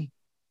don't see any.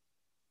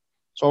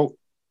 So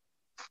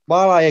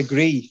while I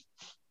agree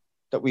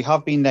that we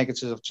have been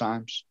negative at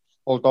times,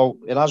 although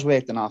it has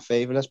worked in our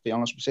favour, let's be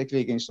honest,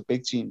 particularly against the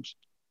big teams,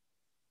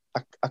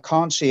 I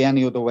can't see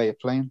any other way of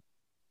playing.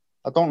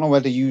 I don't know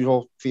whether you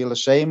all feel the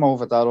same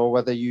over that or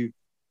whether you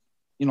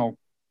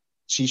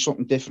see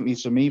something differently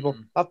to me, but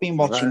I've been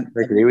watching.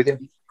 I agree with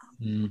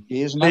you.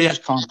 Years, and I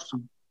just can't.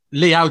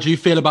 Lee, how do you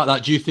feel about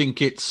that? Do you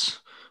think it's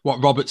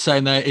what Robert's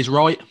saying there is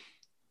right?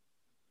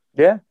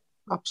 Yeah,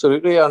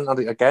 absolutely. And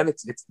again,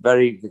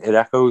 it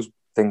echoes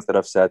things that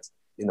I've said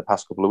in the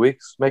past couple of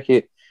weeks.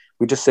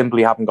 We just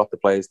simply haven't got the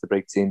players to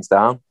break teams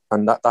down,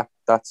 and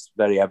that's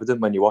very evident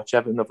when you watch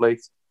Everton of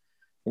late.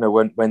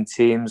 When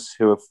teams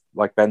who have,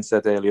 like Ben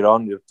said earlier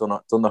on, who've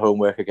done the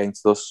homework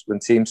against us, when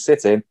teams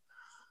sit in,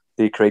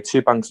 they create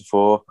 2 banks of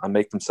 4 and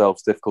make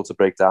themselves difficult to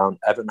break down.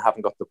 Everton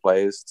haven't got the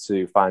players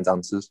to find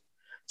answers.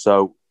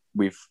 So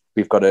we've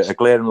got a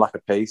glaring lack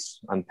of pace,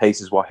 and pace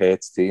is what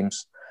hurts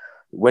teams.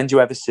 When do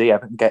you ever see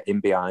Everton get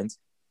in behind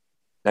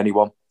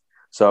anyone?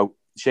 So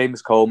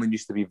Seamus Coleman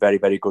used to be very,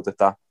 very good at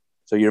that.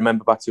 So you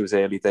remember back to his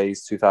early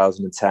days,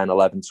 2010,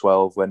 11,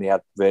 12, when he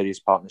had various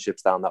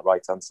partnerships down that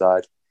right-hand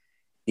side.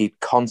 He'd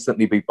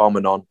constantly be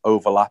bombing on,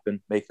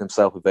 overlapping, making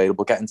himself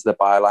available, getting to the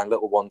byline,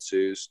 little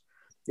 1-2s.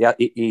 Yeah,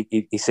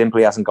 he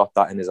simply hasn't got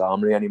that in his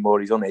armoury anymore.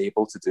 He's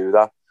unable to do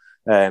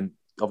that.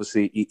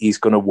 Obviously, he's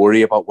going to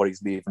worry about what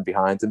he's leaving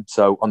behind him.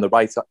 So on the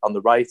right,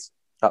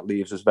 that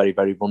leaves us very,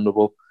 very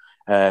vulnerable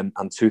and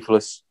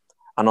toothless.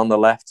 And on the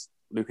left,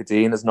 Luca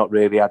Dean has not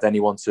really had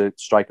anyone to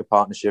strike a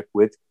partnership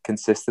with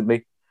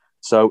consistently.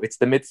 So it's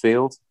the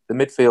midfield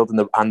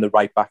and the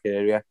right back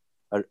area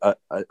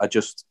are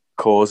just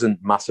causing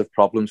massive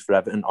problems for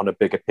Everton on a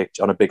bigger pitch,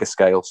 on a bigger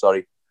scale.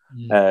 Sorry.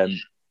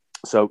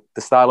 So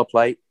the style of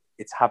play,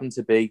 it's having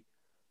to be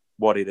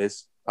what it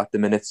is at the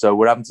minute. So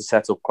we're having to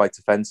set up quite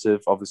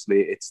defensive.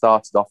 Obviously, it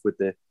started off with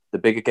the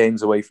bigger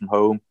games away from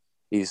home.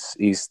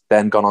 He's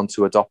then gone on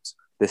to adopt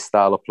this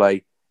style of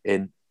play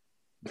in,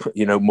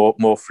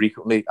 more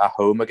frequently at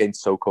home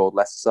against so-called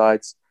lesser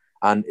sides,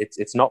 and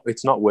it's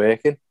not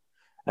working.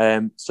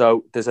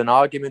 So there's an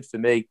argument for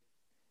me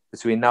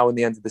between now and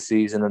the end of the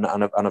season, and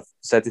I've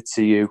said it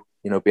to you,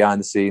 behind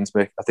the scenes,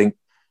 Mick. I think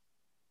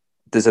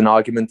there's an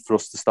argument for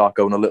us to start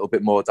going a little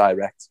bit more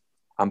direct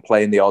and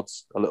playing the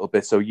odds a little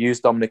bit. So use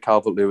Dominic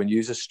Calvert-Lewin,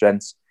 use his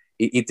strengths.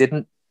 He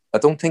didn't. I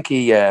don't think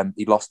he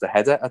lost a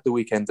header at the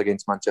weekend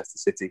against Manchester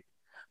City,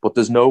 but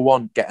there's no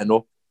one getting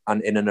up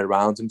and in and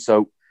around him.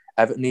 So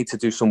Everton need to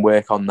do some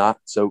work on that.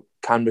 So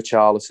can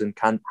Richarlison,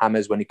 can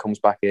James, when he comes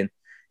back in,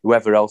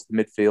 whoever else, the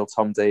midfield,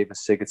 Tom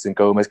Davis, Sigurdsson,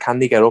 Gomez, can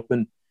they get up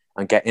and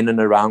get in and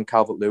around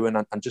Calvert-Lewin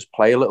and just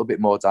play a little bit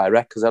more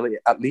direct? Because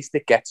at least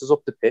it gets us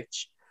up the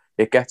pitch.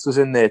 It gets us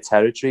in their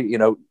territory,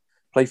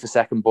 play for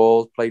second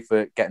balls, play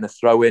for getting a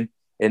throw in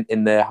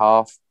their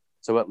half.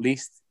 So at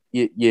least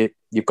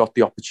you've got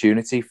the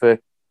opportunity for,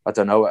 I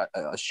don't know,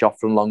 a shot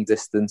from long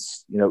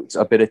distance,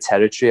 a bit of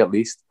territory at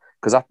least.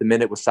 Because at the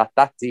minute we're sat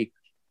that deep,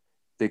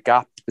 the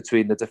gap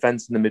between the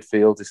defence and the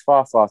midfield is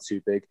far, far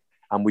too big,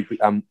 and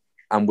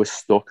we're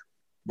stuck.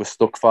 We're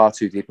stuck far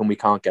too deep, and we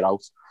can't get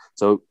out.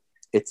 So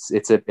it's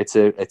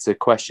a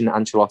question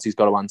Ancelotti's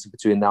got to answer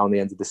between now and the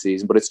end of the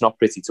season. But it's not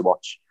pretty to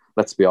watch.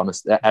 Let's be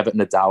honest.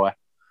 Everton are dour,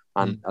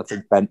 and I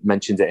think Ben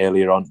mentioned it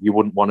earlier on. You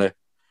wouldn't want to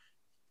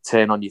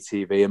turn on your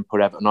TV and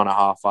put Everton on a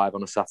 5:30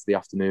 on a Saturday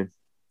afternoon.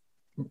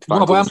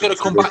 Rob, I'm going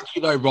to come back to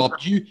you though, Rob.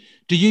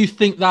 Do you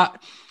think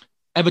that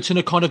Everton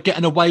are kind of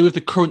getting away with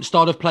the current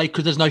style of play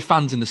because there's no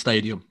fans in the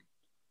stadium?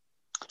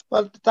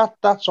 Well,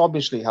 that's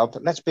obviously helped.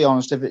 Let's be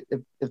honest, if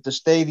the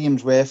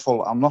stadiums were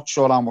full, I'm not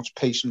sure how much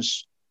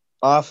patience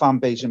our fan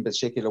base in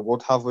particular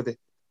would have with it.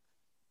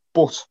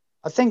 But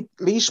I think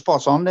Lee's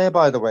spot on there,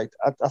 by the way.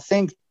 I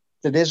think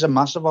there is a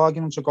massive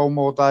argument to go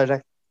more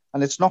direct,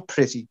 and it's not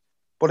pretty,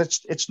 but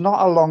it's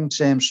not a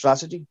long-term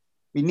strategy.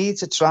 We need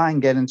to try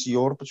and get into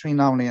Europe between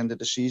now and the end of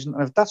the season.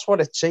 And if that's what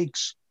it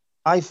takes,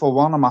 I, for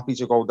one, am happy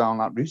to go down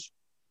that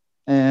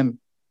route.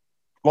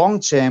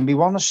 Long-term, we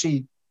want to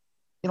see,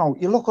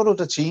 you look at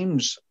other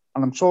teams,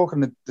 and I'm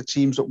talking the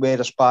teams that we're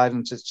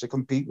aspiring to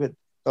compete with,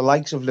 the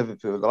likes of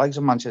Liverpool, the likes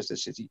of Manchester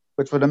City,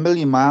 which we're a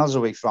million miles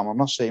away from. I'm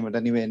not saying we're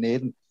anywhere near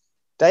them.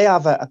 They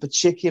have a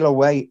particular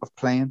way of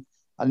playing,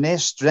 and their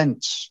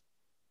strengths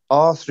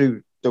are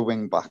through the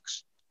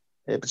wing-backs,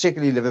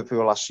 particularly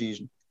Liverpool last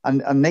season.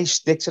 And they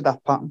stick to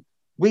that pattern.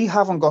 We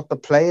haven't got the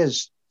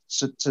players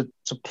to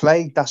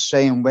play that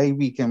same way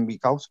week in,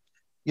 week out.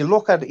 You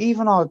look at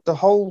even the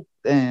whole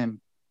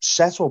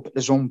setup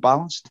is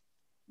unbalanced.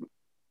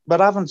 We're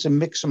having to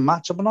mix and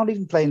match. We're not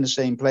even playing the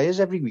same players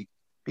every week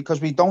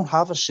because we don't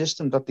have a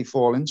system that they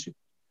fall into.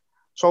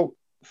 So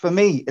for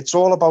me, it's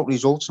all about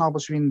results now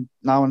between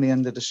now and the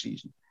end of the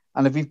season.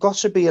 And if we've got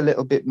to be a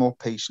little bit more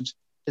patient,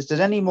 is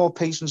there any more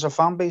patience of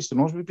fan base than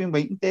us? We've been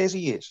waiting 30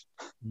 years.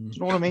 Do you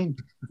know what I mean?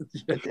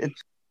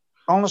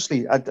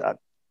 Honestly,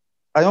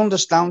 I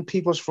understand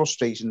people's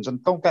frustrations,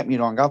 and don't get me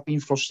wrong, I've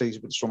been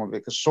frustrated with some of it,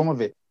 because some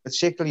of it,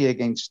 particularly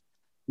against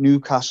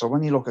Newcastle,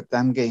 when you look at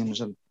them games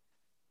and,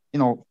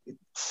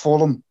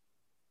 Fulham,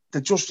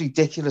 they're just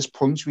ridiculous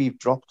points we've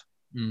dropped.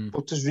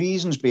 But there's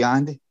reasons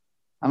behind it.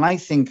 And I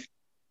think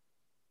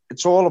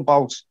it's all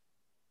about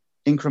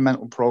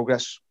incremental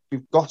progress.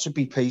 We've got to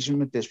be patient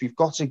with this. We've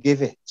got to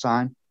give it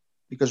time,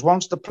 because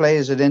once the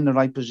players are in the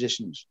right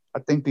positions, I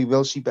think we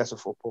will see better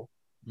football.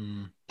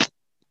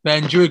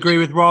 Ben, do you agree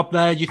with Rob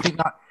there? You think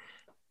that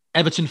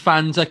Everton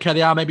fans, okay,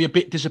 they are maybe a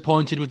bit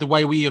disappointed with the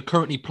way we are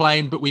currently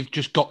playing, but we've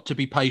just got to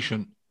be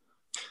patient?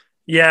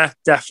 Yeah,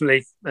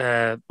 definitely.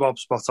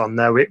 Rob's spot on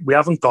there. We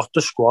haven't got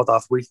the squad,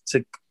 have we,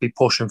 to be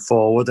pushing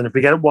forward. And if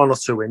we get one or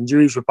two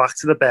injuries, we're back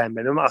to the bare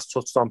minimum, as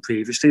touched on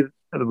previously.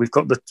 We've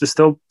got they're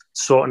still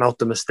sorting out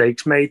the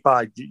mistakes made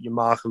by your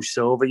Marco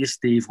Silva, your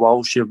Steve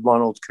Walsh, your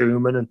Ronald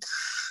Koeman, and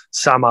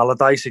Sam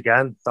Allardyce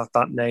again.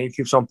 That name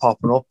keeps on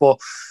popping up. But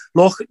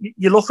look,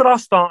 you look at our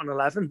starting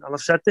 11, and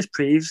I've said this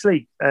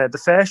previously,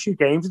 the first few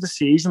games of the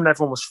season when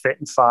everyone was fit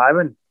and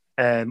firing,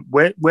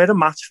 we're a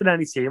match for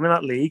any team in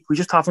that league. We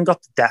just haven't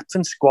got the depth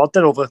and squad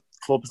that other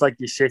clubs like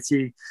your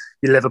City,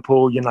 your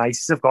Liverpool, United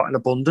have got in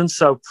abundance.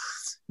 So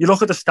you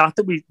look at the stat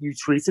that you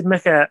tweeted,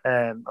 Mick,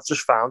 I've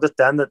just found it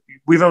then, that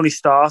we've only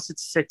started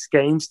 6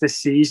 games this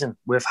season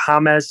with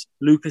James,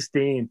 Lucas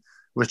Dean,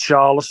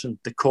 Richarlison,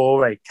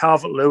 Decore,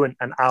 Calvert-Lewin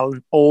and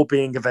Allen all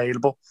being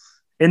available.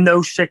 In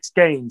those 6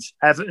 games,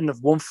 Everton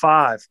have won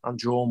 5 and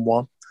drawn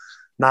 1.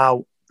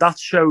 Now, that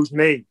shows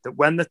me that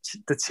when the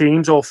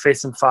team's all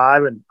fit and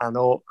firing and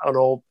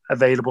all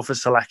available for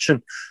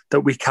selection,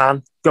 that we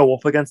can go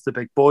up against the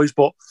big boys.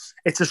 But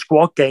it's a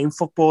squad game,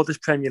 football, this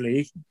Premier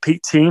League.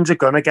 Teams are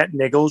going to get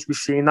niggles. We've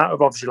seen that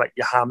with obviously like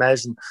your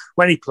James, and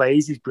when he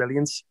plays, he's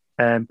brilliant.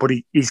 But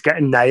he's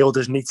getting nailed,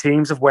 isn't he?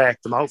 Teams have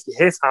worked him out. If you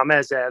hit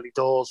James early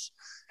doors,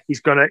 he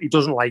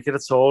doesn't like it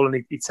at all,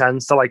 and he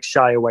tends to like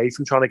shy away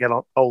from trying to get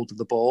hold of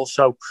the ball.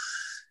 So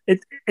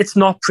it's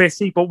not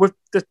pretty, but with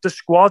the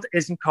squad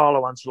isn't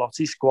Carlo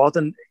Ancelotti's squad,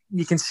 and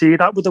you can see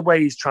that with the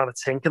way he's trying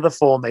to tinker the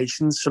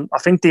formations. I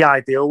think the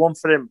ideal one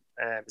for him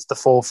is the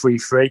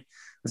 4-3-3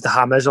 with the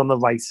James on the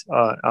right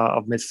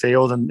of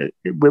midfield, and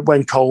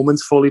when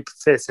Coleman's fully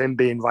fit, him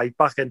being right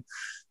back, and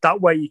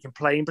that way you can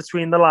play in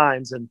between the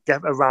lines and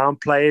get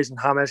around players, and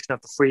James can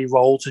have the free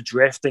roll to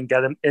drift and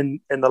get him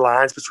in the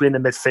lines between the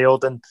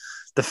midfield and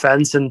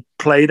defence and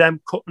play them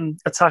cutting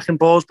attacking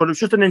balls. But it was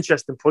just an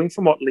interesting point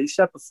from what Lee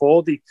said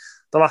before, the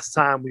last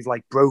time we've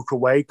like broke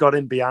away, got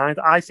in behind.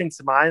 I think,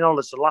 to my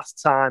knowledge, the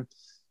last time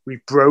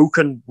we've broke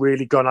and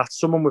really gone at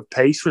someone with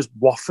pace was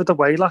Watford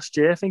away last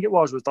year. I think it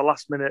was the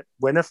last minute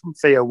winner from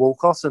Theo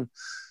Walcott, and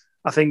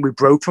I think we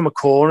broke from a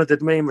corner,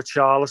 didn't we? And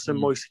Richarlison,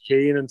 Moise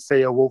Kean and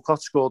Theo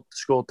Walcott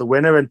scored the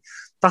winner. And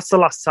that's the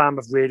last time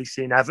I've really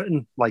seen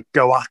Everton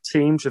go at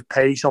teams with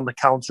pace on the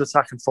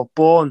counter-attacking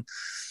football. And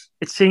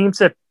it seemed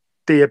to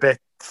be a bit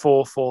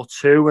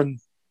 4-4-2 and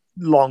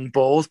long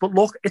balls. But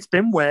look, it's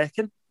been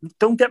working.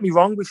 Don't get me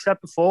wrong, we've said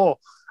before,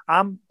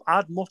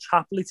 I'd much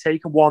happily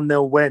take a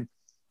 1-0 win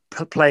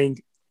playing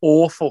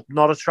awful,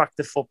 not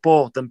attractive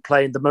football than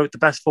playing the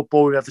best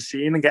football we've ever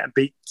seen and getting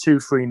beat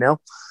 2-3-0.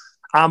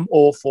 I'm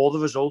all for the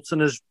results.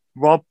 And as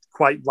Rob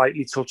quite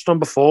rightly touched on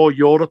before,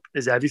 Europe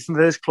is everything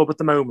for this club at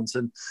the moment.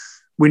 And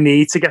we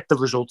need to get the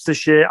results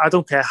this year. I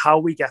don't care how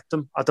we get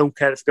them. I don't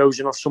care if it goes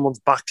in off someone's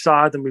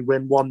backside and we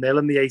win 1-0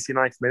 in the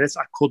 89th minute.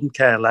 I couldn't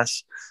care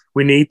less.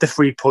 We need the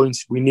 3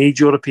 points. We need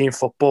European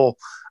football.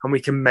 And we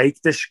can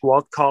make this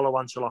squad, Carlo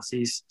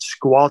Ancelotti's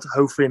squad,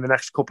 hopefully in the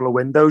next couple of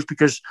windows,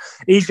 because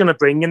he's going to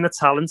bring in the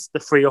talents. The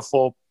 3 or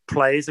 4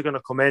 players are going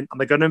to come in and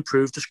they're going to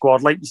improve the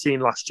squad like we've seen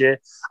last year.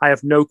 I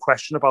have no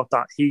question about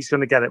that. He's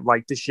going to get it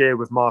right this year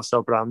with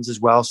Marcel Brands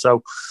as well.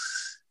 So,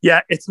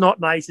 yeah, it's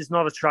not nice. It's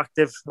not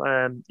attractive.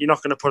 You're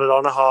not going to put it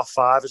on a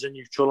 5:30 as a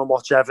neutral and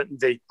watch Everton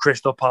v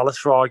Crystal Palace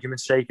for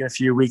argument's sake in a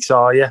few weeks,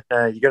 are you?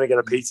 You're going to get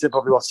a pizza,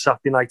 probably watch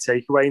Saturday night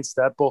takeaway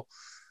instead. But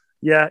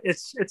yeah,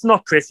 it's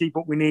not pretty,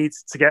 but we need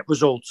to get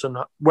results. And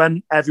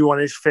when everyone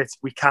is fit,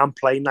 we can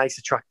play nice,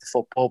 attractive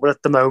football. But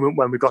at the moment,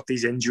 when we've got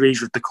these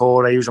injuries with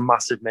Decore, who's a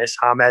massive miss,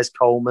 James,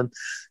 Coleman,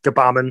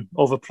 Gabaman,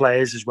 other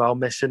players as well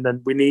missing,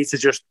 then we need to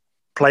just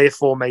play a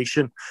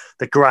formation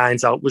that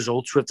grinds out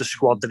results with the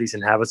squad that he's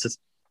inherited.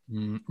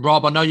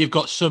 Rob, I know you've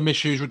got some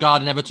issues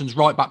regarding Everton's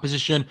right-back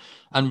position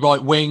and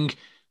right wing.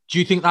 Do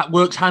you think that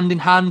works hand in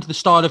hand? The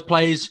style of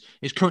play is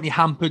currently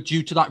hampered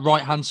due to that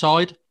right-hand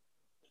side?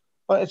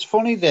 But it's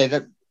funny there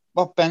that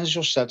what Ben's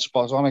just said,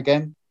 spot on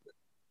again.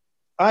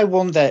 I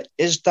wonder,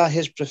 is that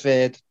his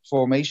preferred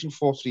formation,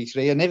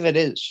 4-3-3? And if it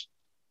is,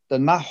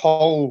 then that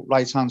whole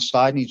right-hand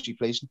side needs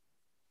replacing.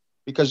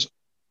 Because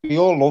we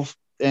all love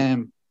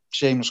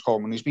Seamus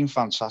Coleman. He's been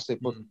fantastic,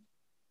 but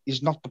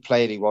he's not the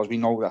player he was. We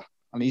know that.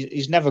 And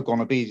he's never going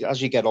to be.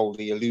 As you get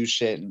older, you lose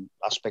certain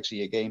aspects of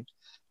your game.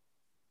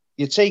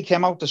 You take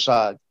him out the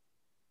side.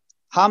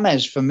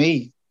 James, for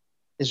me,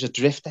 is a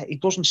drifter. He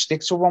doesn't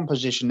stick to one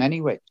position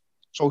anyway.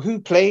 So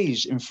who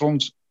plays in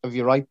front of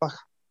your right back?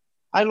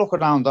 I look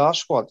around our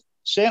squad.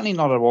 Certainly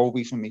not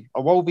Iwobi for me.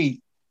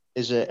 Iwobi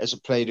is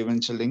a player who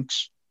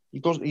interlinks.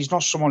 He's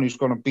not someone who's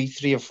going to beat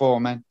 3 or 4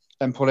 men,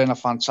 then put in a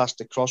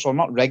fantastic cross, or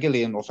not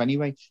regularly enough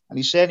anyway. And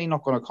he's certainly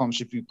not going to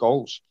contribute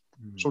goals.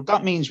 So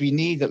that means we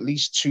need at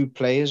least 2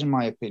 players, in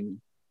my opinion,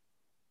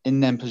 in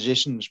them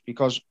positions,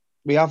 because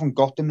we haven't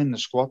got them in the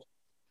squad.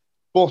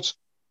 But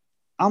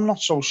I'm not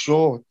so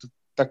sure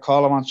that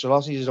Carlo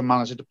Ancelotti is a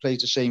manager that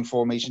plays the same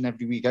formation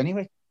every week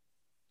anyway.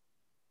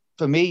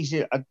 For me,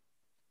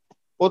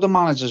 other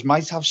managers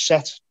might have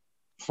set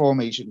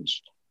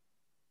formations.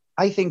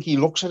 I think he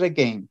looks at a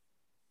game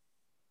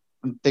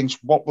and thinks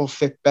what will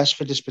fit best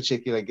for this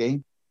particular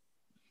game.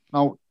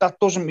 Now, that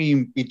doesn't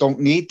mean we don't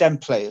need them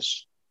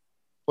players.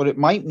 But it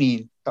might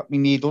mean that we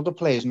need other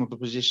players in other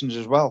positions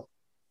as well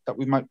that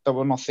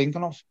we're not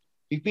thinking of.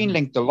 We've been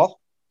linked a lot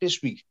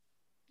this week,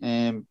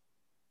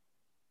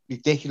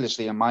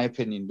 ridiculously, in my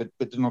opinion,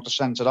 with another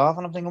centre half.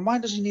 And I'm thinking, why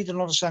does he need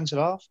another centre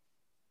half?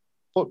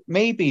 But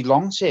maybe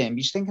long term,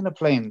 he's thinking of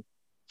playing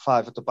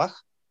 5 at the back.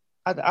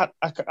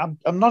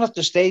 I'm not at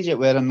the stage yet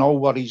where I know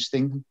what he's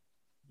thinking,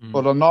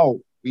 but I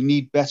know we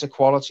need better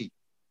quality.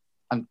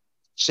 And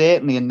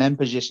certainly in them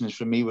positions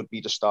for me would be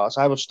the start.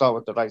 I would start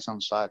with the right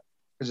hand side,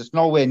 because it's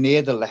nowhere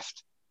near the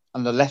left,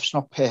 and the left's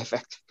not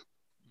perfect.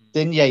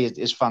 Digne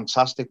is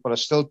fantastic, but I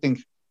still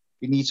think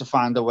we need to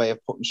find a way of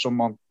putting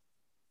someone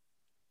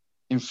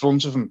in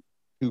front of him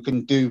who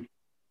can do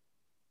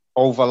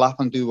overlap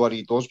and do what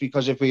he does.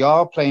 Because if we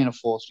are playing a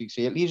 4-3-3,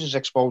 it leaves us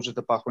exposed at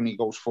the back when he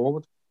goes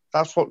forward.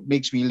 That's what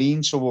makes me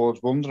lean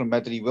towards wondering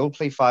whether he will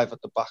play 5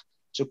 at the back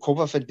to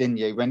cover for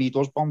Digne when he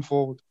does bomb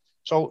forward.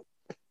 So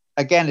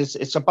again,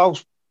 it's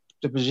about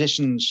the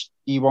positions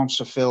he wants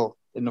to fill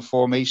in the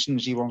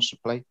formations he wants to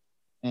play.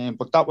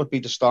 But that would be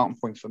the starting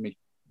point for me,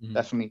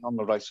 definitely on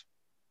the right.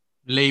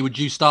 Lee, would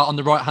you start on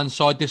the right-hand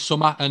side this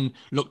summer and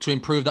look to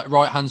improve that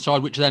right-hand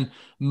side, which then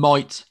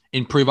might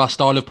improve our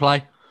style of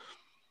play?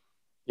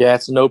 Yeah,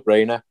 it's a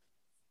no-brainer.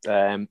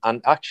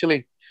 And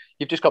actually,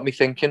 you've just got me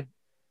thinking.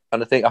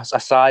 And I think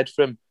aside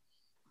from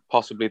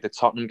possibly the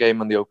Tottenham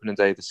game on the opening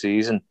day of the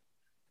season,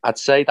 I'd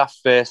say that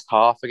first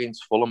half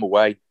against Fulham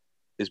away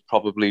is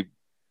probably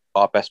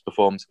our best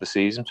performance of the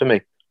season for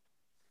me.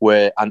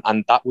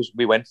 And that was,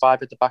 we went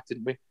 5 at the back,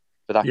 didn't we,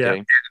 for that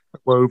game?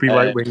 Wobie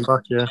right wing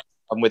back, yeah.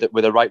 And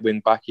with a right wing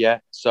back, yeah.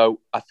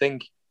 So I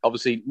think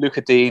obviously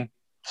Luca Dean,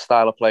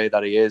 style of player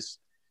that he is,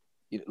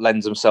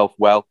 lends himself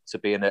well to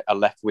being a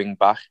left wing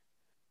back.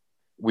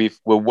 We're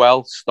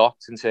well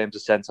stocked in terms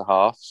of centre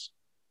halves.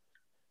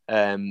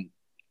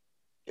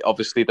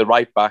 Obviously the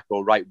right back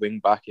or right wing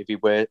back, if he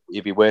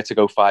were to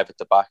go 5 at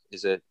the back,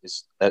 is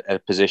a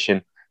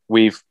position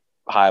we've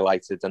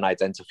highlighted and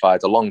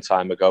identified a long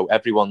time ago.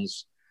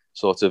 Everyone's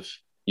sort of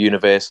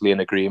universally in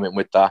agreement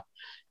with that.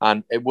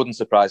 And it wouldn't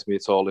surprise me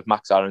at all if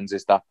Max Aarons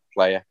is that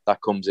player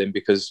that comes in,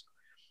 because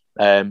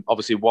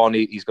obviously, one,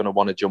 he's going to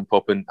want to jump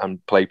up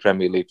and play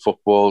Premier League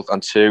football.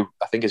 And two,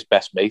 I think his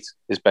best mate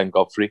is Ben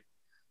Godfrey.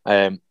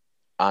 And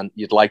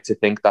you'd like to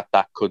think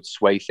that could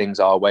sway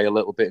things our way a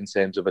little bit in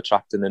terms of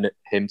attracting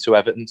him to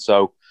Everton.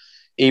 So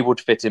he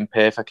would fit in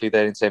perfectly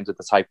there in terms of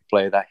the type of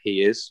player that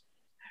he is.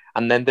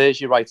 And then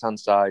there's your right-hand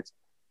side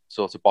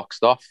sort of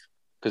boxed off,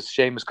 because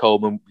Seamus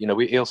Coleman,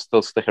 he'll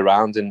still stick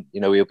around, and,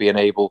 he'll be an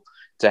able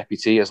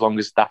deputy as long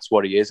as that's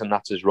what he is and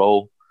that's his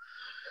role.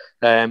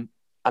 And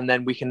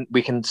then we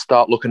can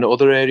start looking at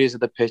other areas of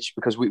the pitch,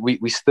 because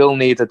we still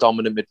need a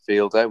dominant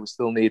midfielder. We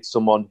still need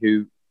someone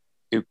who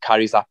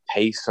carries that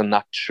pace and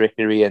that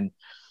trickery and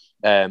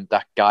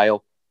that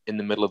guile in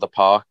the middle of the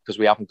park, because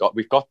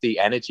we've got the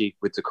energy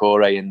with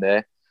Decore in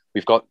there.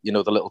 We've got, the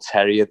little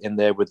terrier in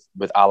there with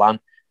Alan,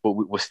 but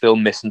we're still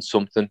missing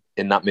something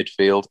in that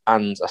midfield.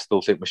 And I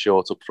still think we're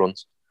short up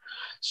front.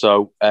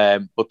 So,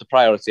 but the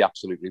priority,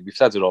 absolutely, we've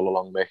said it all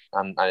along, Mick,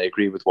 and I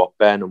agree with what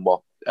Ben and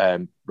what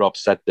Rob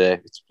said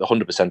there. It's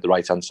 100% the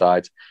right-hand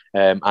side.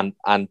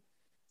 And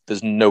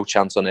there's no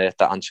chance on earth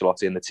that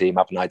Ancelotti and the team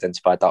haven't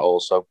identified that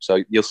also.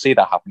 So you'll see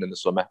that happen in the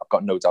summer. I've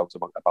got no doubt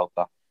about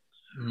that.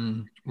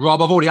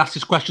 Rob, I've already asked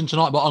this question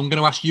tonight, but I'm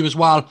going to ask you as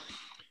well.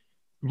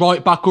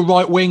 Right back or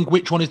right wing,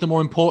 which one is the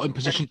more important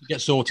position to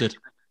get sorted?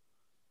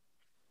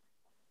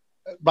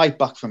 Right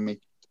back for me.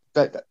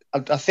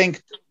 I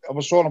think I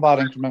was talking about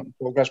incremental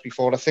progress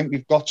before. I think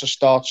we've got to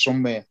start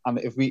somewhere, and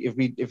if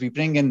we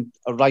bring in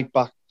a right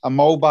back, a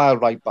mobile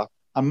right back,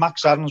 and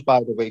Max Aarons, by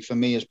the way, for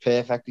me is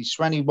perfect. He's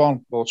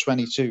 21 or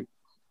 22.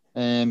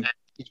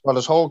 He's got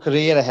his whole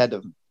career ahead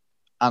of him,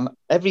 and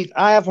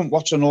I haven't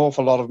watched an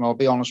awful lot of him, I'll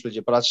be honest with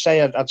you, but I'd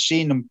say I'd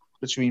seen him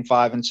between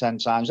 5 and 10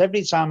 times.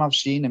 Every time I've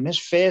seen him, his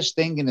first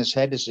thing in his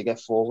head is to get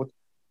forward.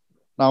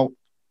 Now,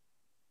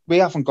 we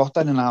haven't got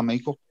that in our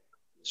makeup.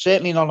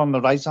 Certainly not on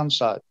the right-hand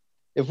side.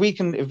 If we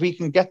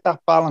can get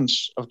that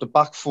balance of the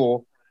back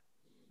four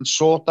and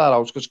sort that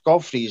out, because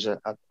Godfrey's an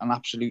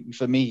absolutely,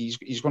 for me,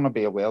 he's going to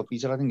be a world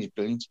beater. I think he's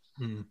brilliant.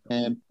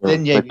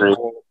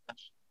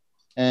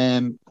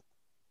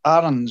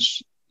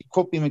 Aarons, he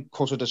could be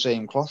cut of the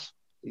same cloth.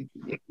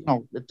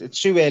 It's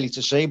too early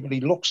to say, but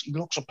he looks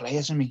a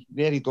player to me.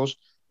 He really does.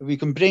 If we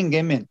can bring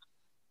him in,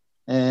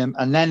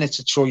 and then it's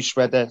a choice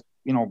whether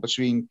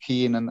between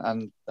Keane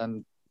and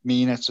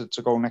Mina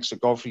to go next to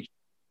Godfrey,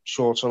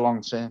 short or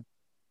long term.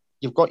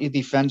 You've got your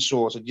defence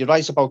sorted. You're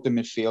right about the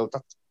midfield.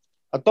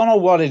 I don't know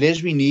what it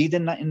is we need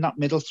in that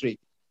middle three,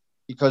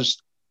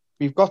 because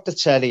we've got the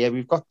terrier,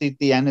 we've got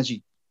the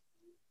energy.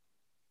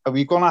 Are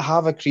we going to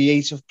have a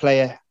creative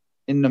player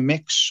in the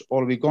mix,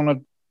 or are we going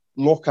to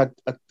look at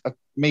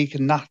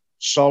making that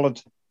solid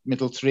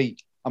middle three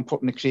and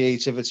putting the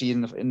creativity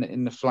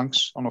in the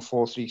flanks on a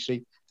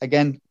 4-3-3?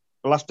 Again,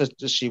 we'll have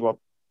to see what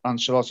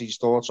Ancelotti's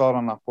thoughts are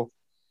on that. But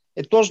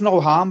it does no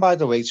harm, by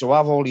the way, to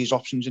have all these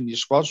options in your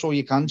squad, so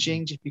you can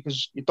change it,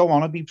 because you don't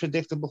want to be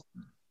predictable.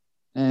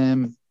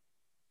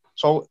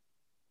 So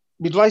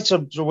we'd like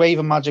to wave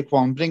a magic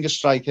wand, bring a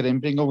striker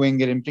in, bring a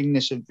winger in, bring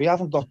this in. We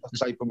haven't got that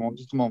type of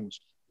moment at the moment.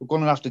 We're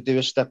going to have to do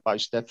it step by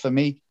step. For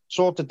me,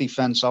 sort the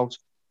defence out,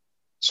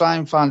 try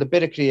and find a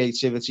bit of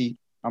creativity,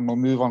 and we'll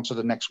move on to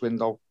the next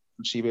window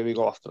and see where we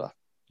go after that.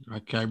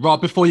 Okay. Rob,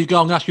 before you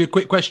go, I'm going to ask you a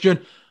quick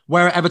question.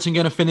 Where are Everton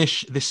going to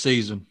finish this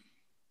season?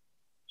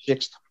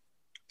 Sixth.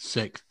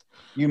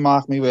 You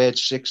mark me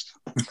words, sixth.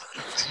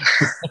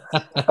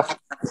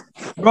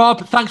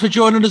 Rob, thanks for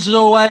joining us as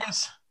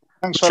always.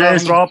 Thanks for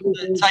Cheers, Rob.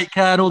 Take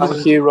care. And all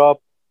Thank you, Rob.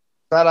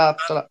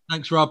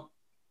 Thanks, Rob.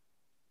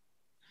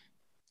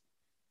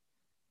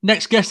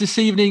 Next guest this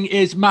evening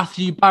is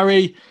Matthew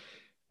Barry.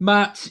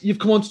 Matt, you've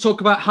come on to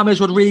talk about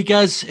James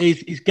Rodriguez,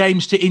 his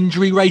games to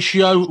injury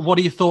ratio. What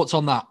are your thoughts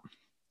on that?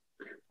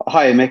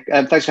 Hi, Mick.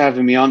 Thanks for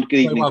having me on. Good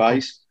evening,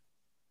 guys.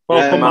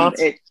 Welcome, Matt.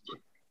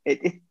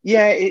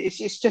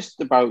 It's just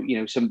about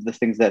some of the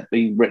things that have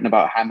been written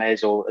about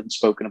James and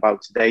spoken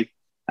about today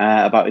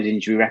about his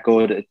injury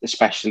record,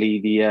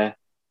 especially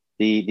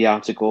the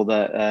article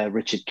that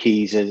Richard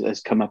Keys has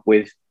come up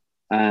with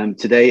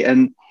today.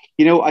 And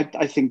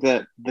I think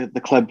that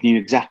the club knew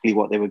exactly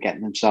what they were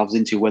getting themselves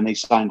into when they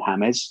signed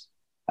James.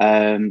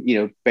 Bearing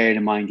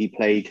in mind he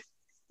played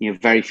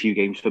very few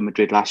games for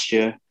Madrid last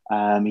year.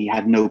 He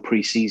had no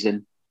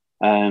pre-season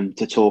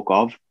to talk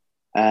of.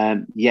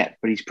 But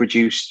he's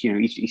produced,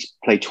 he's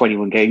played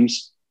 21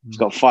 games. He's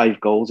got 5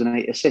 goals and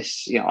 8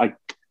 assists.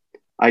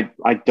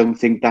 I don't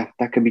think that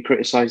can be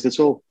criticised at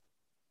all.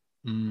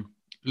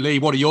 Lee,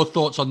 what are your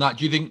thoughts on that?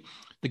 Do you think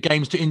the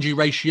games to injury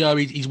ratio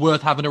he's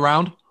worth having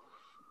around?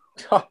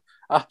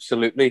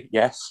 Absolutely,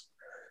 yes.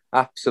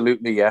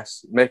 Absolutely,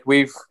 yes. Mick,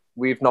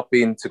 we've not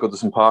been to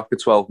Goodison Park for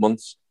 12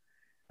 months.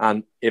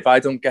 And if I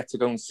don't get to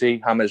go and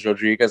see James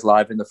Rodriguez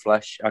live in the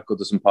flesh at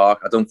Goodison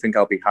Park, I don't think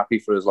I'll be happy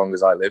for as long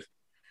as I live.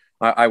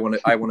 I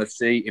want to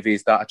see if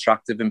he's that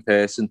attractive in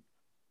person.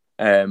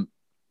 I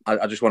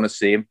just want to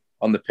see him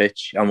on the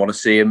pitch. I want to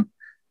see him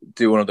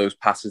do one of those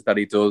passes that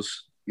he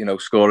does,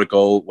 score a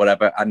goal,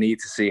 whatever. I need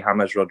to see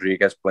James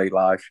Rodriguez play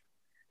live.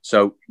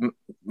 So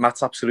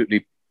Matt's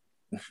absolutely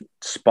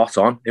spot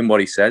on in what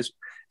he says.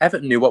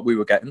 Everton knew what we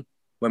were getting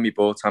when we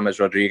bought James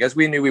Rodriguez.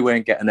 We knew we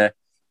weren't getting a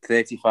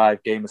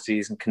 35 game a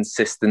season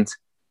consistent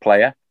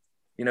player.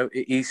 You know,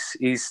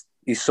 he's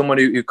someone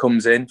who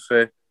comes in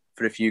for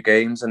a few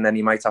games and then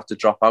he might have to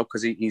drop out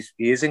because he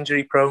is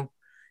injury prone.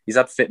 He's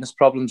had fitness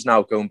problems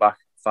now going back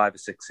 5 or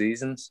 6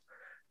 seasons.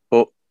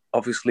 But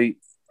obviously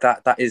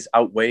that is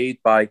outweighed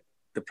by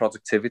the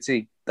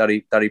productivity that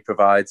he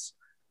provides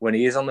when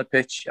he is on the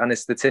pitch, and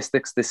his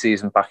statistics this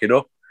season back it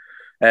up.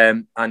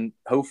 And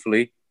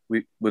hopefully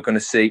we're going to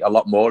see a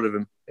lot more of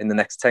him in the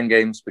next 10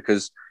 games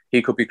because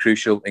he could be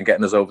crucial in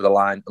getting us over the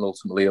line and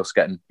ultimately us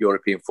getting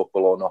European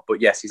football or not.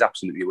 But yes, he's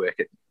absolutely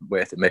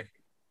worth it, Mick.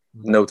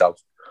 No doubt.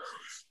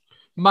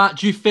 Matt,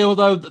 do you feel,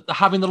 though, that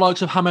having the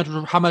likes of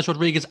James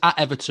Rodriguez at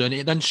Everton,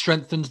 it then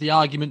strengthens the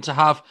argument to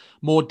have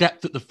more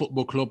depth at the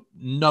football club,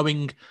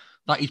 knowing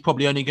that he's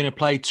probably only going to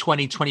play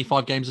 20,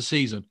 25 games a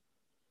season?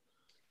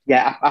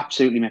 Yeah,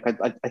 absolutely,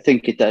 Mick. I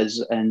think it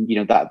does. And, you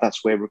know,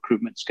 that's where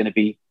recruitment's going to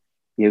be,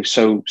 you know,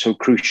 so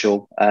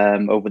crucial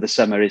over the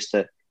summer, is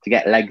to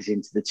get legs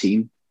into the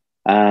team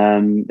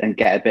and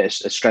get a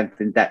bit of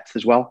strength and depth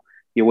as well.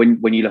 You know,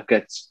 when you look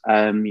at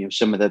you know,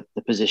 some of the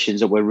positions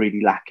that we're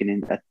really lacking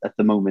in at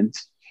the moment,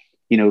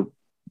 you know,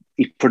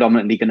 he's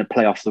predominantly going to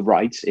play off the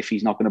right if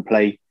he's not going to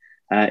play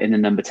in the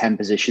number 10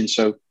 position.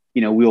 So,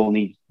 you know, we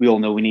all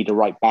know we need a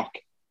right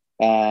back.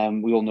 We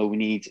all know we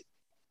need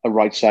a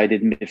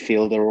right-sided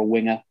midfielder or a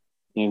winger,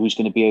 you know, who's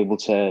going to be able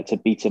to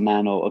beat a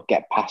man or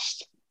get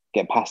past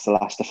the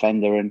last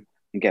defender and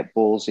get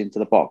balls into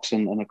the box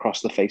and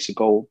across the face of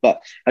goal.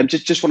 But I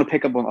just want to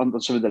pick up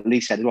on something that Lee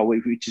said as well,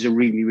 which is a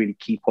really, really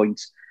key point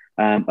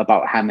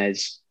about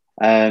James,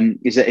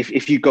 is that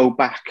if you go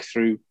back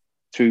through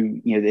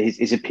you know,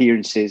 his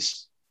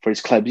appearances for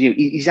his clubs, you know,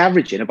 he's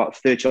averaging about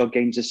 30 odd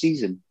games a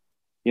season.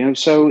 You know,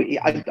 so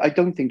I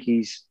don't think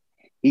he's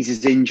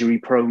as injury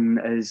prone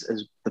as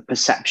the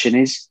perception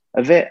is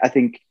of it. I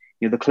think,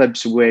 you know, the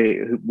clubs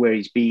where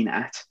he's been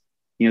at,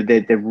 you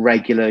know, they're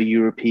regular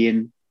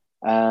European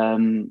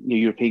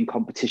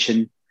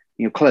competition,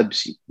 you know,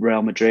 clubs,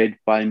 Real Madrid,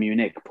 Bayern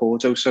Munich,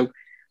 Porto. So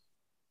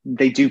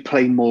they do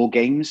play more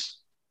games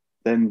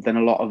than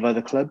a lot of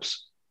other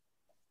clubs.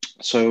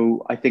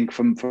 So I think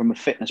from a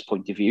fitness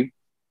point of view,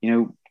 you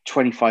know,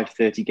 25,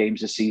 30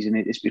 games a season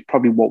is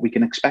probably what we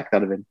can expect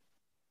out of him.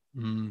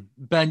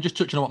 Ben, just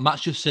touching on what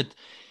Matt's just said,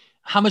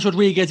 James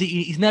Rodriguez,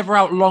 he's never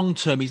out long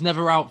term. He's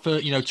never out for,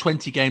 you know,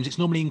 20 games. It's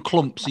normally in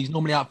clumps. He's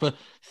normally out for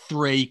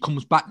 3,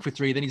 comes back for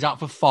 3, then he's out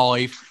for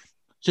 5.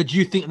 So do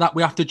you think that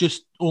we have to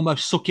just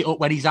almost suck it up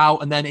when he's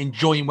out and then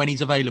enjoy him when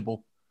he's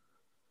available?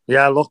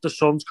 Yeah, look, the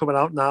sun's coming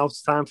out now.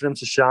 It's time for him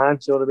to shine.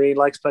 Do you know what I mean?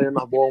 Likes playing in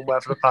that warm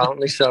weather,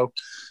 apparently. So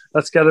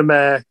let's get him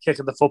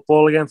kicking the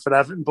football again for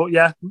Everton. But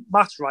yeah,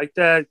 Matt's right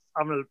there.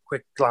 Having a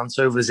quick glance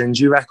over his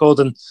injury record,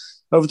 and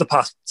over the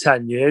past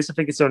 10 years, I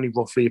think it's only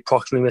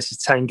approximately misses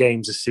 10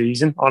 games a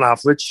season on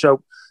average.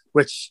 So,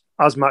 which,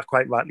 as Matt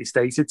quite rightly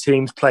stated,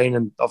 teams playing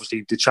in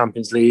obviously the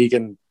Champions League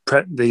and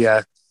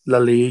the La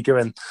Liga,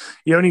 and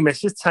he only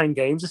misses 10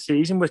 games a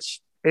season,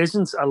 which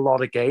isn't a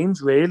lot of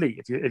games, really,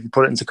 if you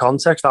put it into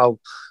context, how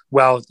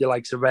well the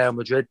likes of Real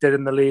Madrid did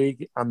in the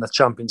league and the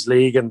Champions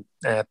League and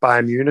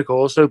Bayern Munich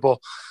also. But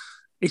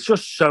it's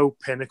just so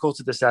pinnacle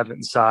to this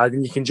Everton side,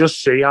 and you can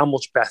just see how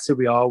much better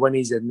we are when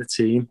he's in the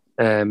team.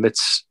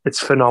 It's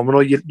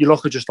phenomenal. You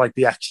look at just like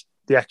the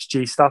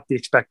XG stat, the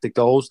expected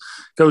goals,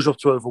 goes up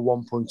to over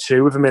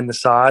 1.2 with him in the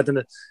side,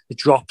 and it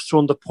drops to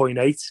under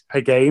 0.8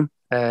 per game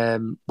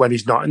when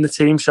he's not in the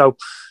team. So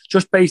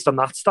just based on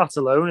that stat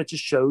alone, it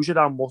just shows you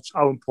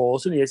how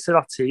important he is to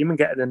that team and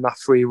getting in that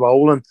free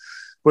role. And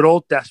we're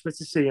all desperate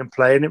to see him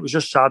play, and it was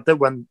just sad that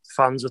when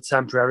fans were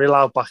temporarily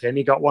allowed back in,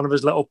 he got one of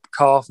his little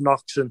calf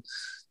knocks, and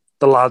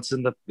the lads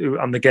and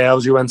the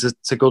girls who went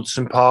to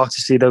Goodison Park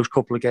to see those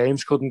couple of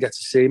games couldn't get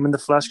to see him in the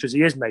flesh because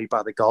he is made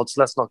by the gods.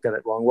 Let's not get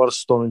it wrong. What a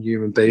stunning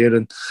human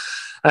being.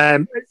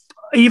 And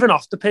even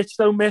off the pitch,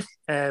 though, Mick,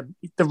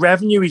 the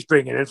revenue he's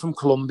bringing in from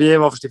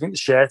Colombia, obviously, I think the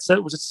shirt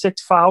sale was at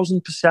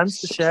 6,000%.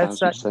 The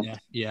shirt sale,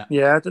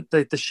 yeah.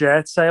 The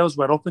shirt sales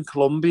went up in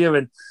Colombia,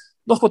 and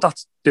look what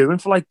that's doing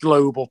for like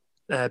global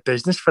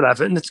business for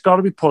Everton. It's got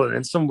to be pulling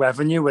in some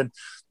revenue. And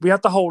we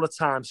had the whole of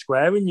Times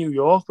Square in New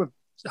York with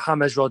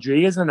James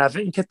Rodriguez and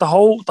Everton kit. The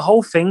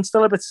whole thing's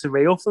still a bit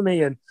surreal for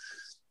me. And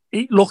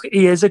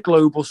he is a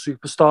global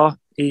superstar.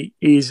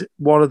 He's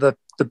one of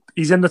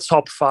he's in the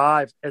top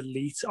 5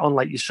 elite on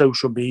like your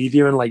social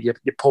media and like your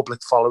public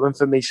following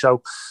for me.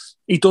 So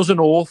he does an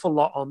awful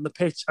lot on the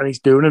pitch, and he's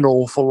doing an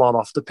awful lot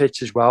off the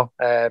pitch as well.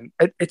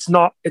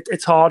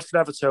 It's hard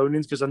for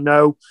Evertonians because I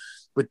know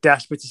we're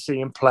desperate to see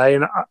him play.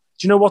 And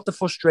do you know what the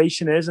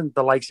frustration is? And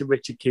the likes of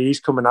Richard Keys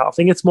coming out, I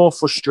think it's more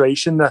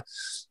frustration that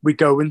we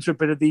go into a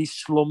bit of these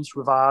slumps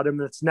with Adam,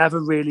 and it's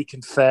never really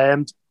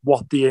confirmed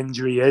what the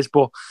injury is.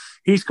 But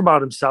he's come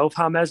out himself,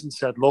 James, and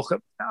said, look,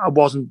 I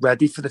wasn't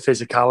ready for the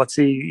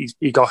physicality.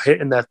 He got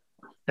hit in the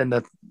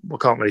we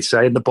can't really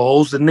say, in the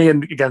balls, didn't he,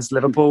 against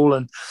Liverpool,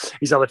 and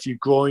he's had a few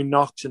groin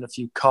knocks and a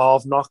few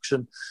calf knocks,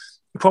 and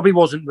he probably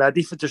wasn't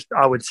ready for just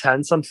how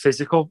intense and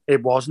physical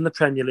it was in the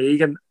Premier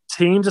League. And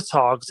teams are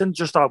targeting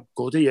just how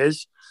good he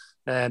is.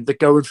 They're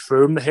going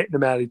through him, they're hitting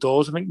him early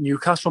doors. I think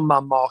Newcastle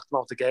man-marked him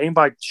out the game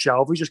by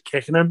Shelby just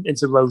kicking him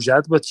into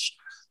Rosette, which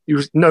he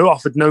was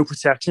offered no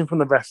protection from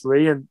the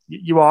referee. And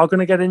you are going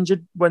to get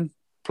injured when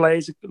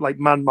players like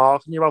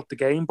man-marking you out the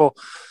game. But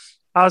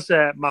as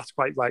Matt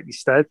quite rightly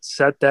said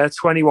there,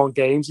 21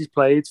 games he's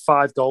played,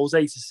 5 goals,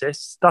 8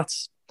 assists.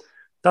 That's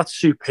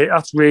super.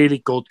 That's really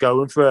good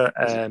going for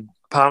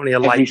apparently a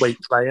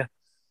lightweight player.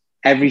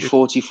 Every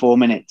 44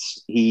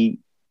 minutes, he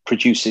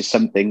produces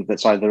something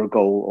that's either a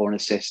goal or an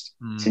assist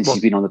since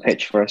he's been on the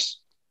pitch for us.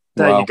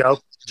 There you go.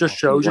 Just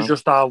shows you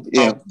just how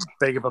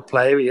big of a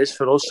player he is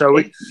for us. So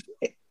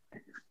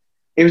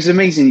it was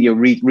amazing.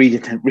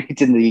 Reading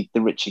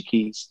the Richard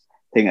Keys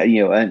thing,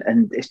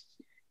 and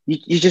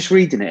you're just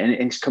reading it, and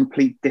it's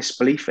complete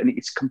disbelief, and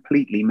it's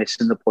completely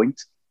missing the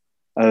point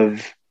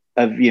of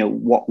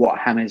what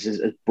James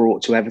has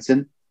brought to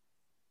Everton.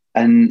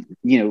 And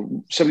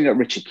something like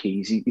Richard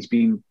Keys, he's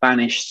been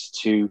banished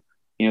to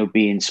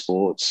be in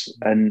sports,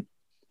 and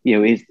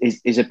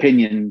his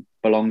opinion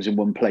belongs in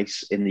one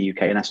place in the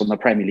UK, and that's on the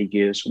Premier League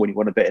years when you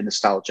want a bit of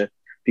nostalgia,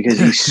 because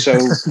he's so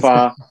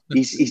far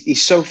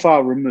he's so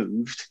far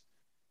removed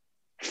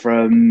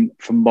from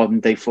modern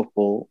day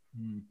football.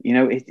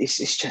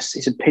 It's just,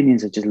 his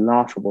opinions are just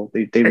laughable.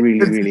 They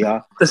really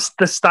are. The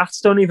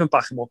stats don't even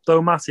back him up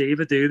though, Matt,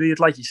 either, do they?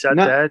 Like you said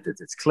there,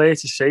 it's clear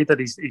to see that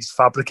he's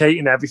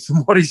fabricating everything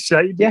what he's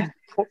saying. Yeah.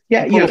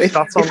 If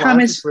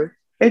James,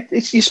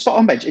 it's your spot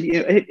on bench.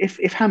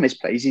 If James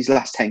plays his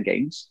last 10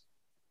 games,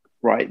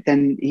 right,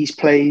 then he's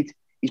played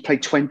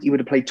 20. He would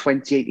have played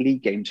 28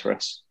 league games for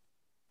us.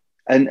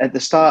 And at the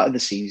start of the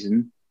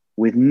season,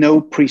 with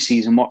no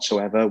preseason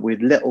whatsoever,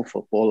 with little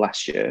football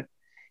last year,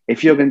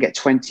 if you're going to get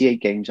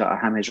 28 games out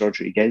of James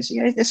Rodriguez,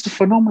 it's a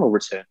phenomenal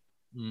return.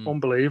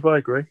 Unbelievable, I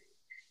agree.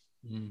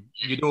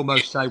 You'd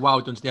almost say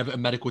well done to the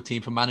Everton medical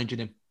team for managing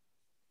him.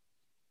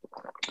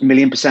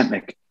 1,000,000%,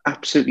 Mick.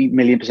 Absolutely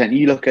 1,000,000%.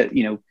 You look at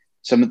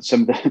some of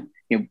the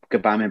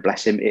Gabam,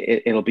 bless him,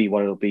 it'll be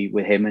what it'll be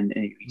with him, and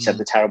he's had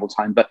the terrible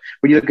time. But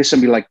when you look at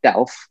somebody like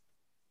Delph,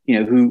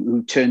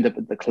 who turned up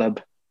at the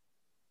club,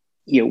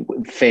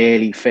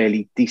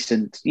 fairly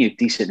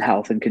decent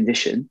health and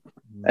condition,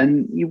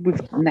 and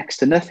we've next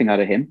to nothing out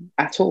of him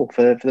at all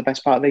for the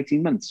best part of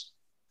 18 months.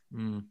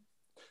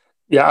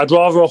 Yeah, I'd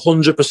rather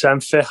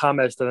 100% fit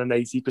James than an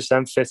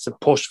 80% fit to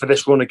push for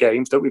this run of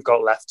games that we've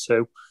got left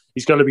too.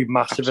 He's going to be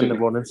massive in the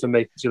running for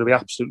me. He's going to be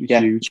absolutely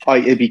huge.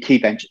 It'd be key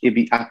bench. It'd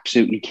be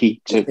absolutely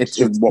key to what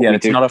we do.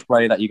 It's not a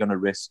player that you're going to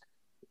risk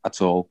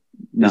at all.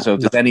 No, so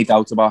if there's any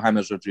doubt about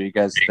James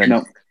Rodriguez,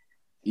 then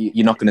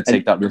you're not going to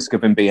take that risk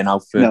of him being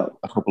out for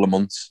a couple of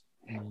months.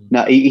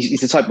 No,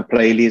 he's the type of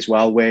player, Lee, as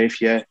well, where if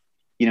you're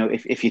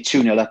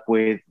 2-0 up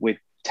with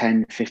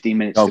 10, 15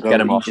 minutes to go,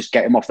 you just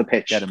get him off the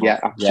pitch. Absolutely.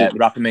 Yeah,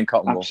 wrap him in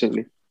cotton wool.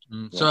 Absolutely.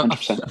 So a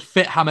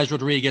fit James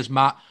Rodriguez,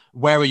 Matt,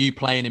 where are you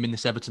playing him in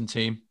this Everton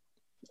team?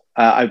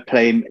 I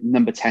play him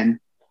number 10.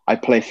 I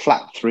play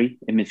flat 3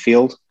 in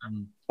midfield.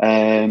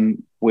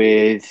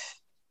 With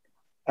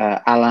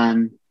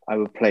Alan, I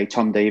would play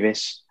Tom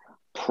Davis.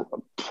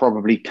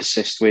 Probably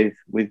persist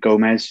with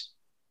Gomez.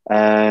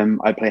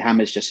 I'd play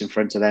James just in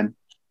front of them,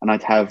 and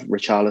I'd have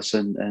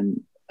Richarlison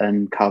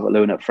and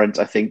Calvert-Lewin up front.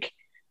 I think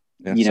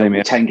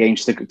 10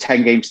 games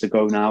to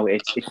go now.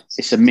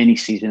 It's a mini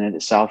season in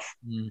itself,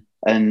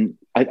 and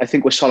I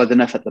think we're solid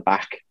enough at the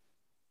back.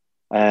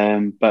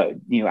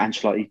 But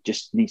Ancelotti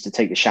just needs to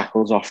take the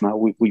shackles off now.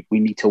 We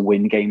need to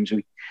win games.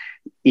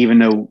 Even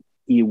though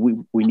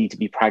we need to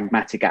be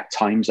pragmatic at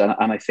times, and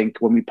I think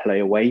when we play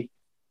away,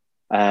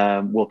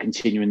 we'll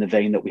continue in the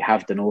vein that we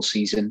have done all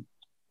season,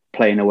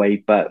 playing away.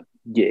 But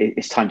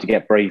it's time to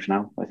get brave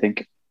now, I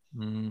think.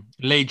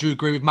 Lee, do you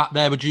agree with Matt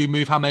there? Would you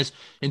move James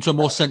into a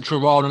more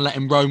central role and let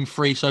him roam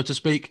free, so to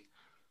speak?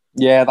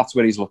 Yeah, that's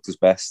where he's looked his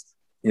best.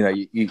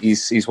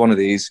 He's one of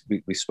these.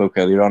 We spoke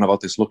earlier on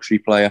about this luxury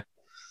player.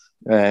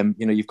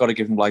 You've got to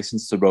give him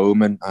license to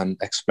roam and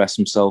express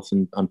himself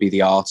and be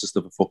the artist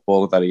of a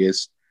footballer that he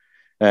is.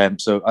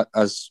 So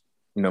as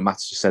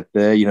Matt's just said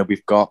there,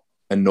 we've got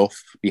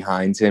enough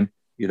behind him,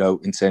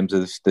 in terms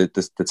of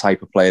the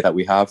type of player that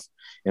we have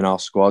in our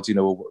squad.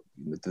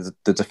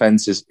 The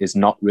defence is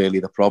not really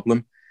the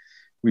problem.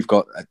 We've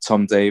got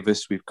Tom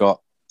Davis, we've got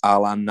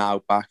Alan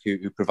now back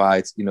who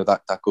provides,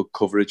 that good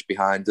coverage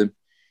behind him.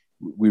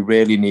 We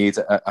really need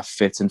a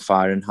fit and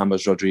firing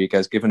James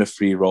Rodriguez, given a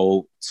free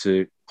role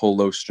to pull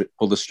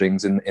the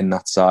strings in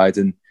that side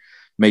and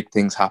make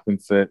things happen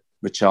for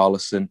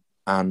Richarlison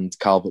and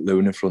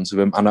Calvert-Lewin in front of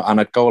him. And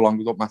I'd go along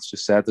with what Matt's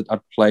just said. I'd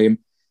play him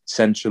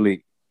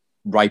centrally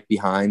right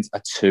behind a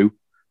 2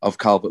 of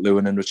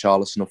Calvert-Lewin and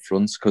Richarlison up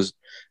front, because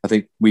I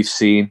think we've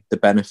seen the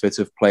benefit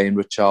of playing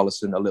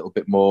Richarlison a little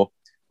bit more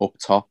up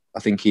top. I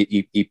think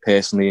he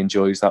personally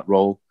enjoys that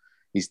role.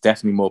 He's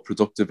definitely more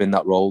productive in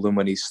that role than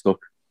when he's stuck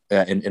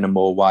in a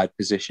more wide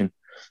position.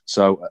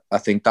 So I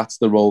think that's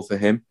the role for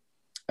him.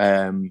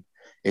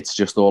 It's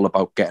just all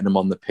about getting him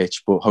on the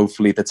pitch. But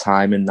hopefully the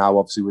timing now,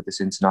 obviously with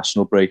this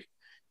international break,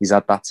 he's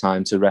had that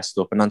time to rest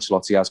up. And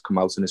Ancelotti has come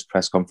out in his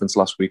press conference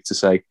last week to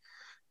say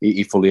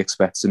he fully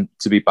expects him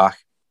to be back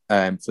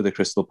for the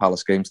Crystal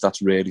Palace games.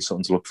 That's really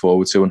something to look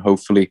forward to, and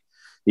hopefully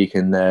he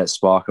can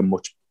spark a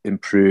much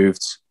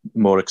improved,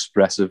 more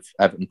expressive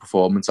Everton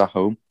performance at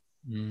home.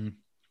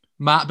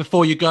 Matt,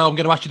 before you go, I'm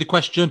going to ask you the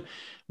question: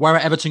 where are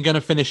Everton going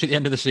to finish at the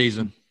end of the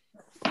season?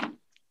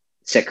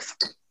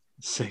 Sixth.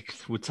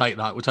 We'll take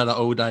that. We'll take that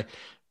all day.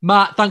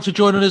 Matt, thanks for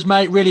joining us,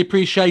 mate. Really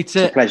appreciate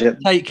it. It's a pleasure.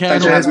 Take care.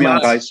 Thanks for having me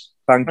on, guys.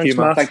 Thank you,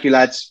 Matt. Thank you,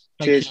 lads.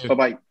 Cheers.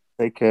 Bye-bye.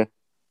 Take care.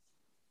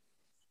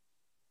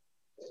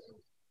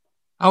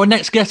 Our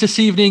next guest this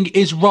evening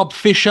is Rob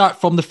Fisher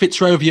from the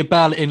Fitzrovia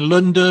Bell in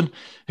London,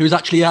 who's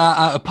actually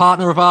a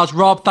partner of ours.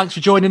 Rob, thanks for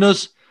joining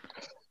us.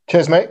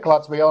 Cheers, mate.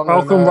 Glad to be on.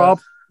 Welcome, Rob.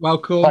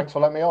 Welcome. Thanks for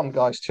letting me on,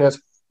 guys. Cheers.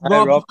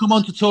 Rob, we've come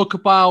on to talk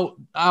about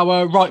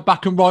our right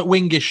back and right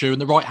wing issue and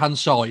the right-hand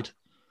side.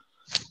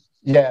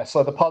 Yeah,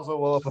 so the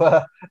puzzle of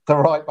the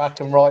right back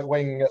and right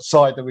wing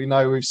side that we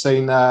know we've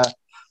seen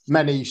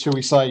many, shall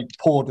we say,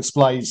 poor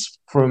displays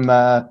from,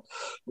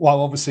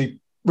 obviously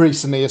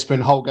recently it's been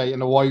Holgate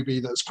and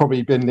Iwobi that's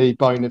probably been the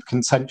bone of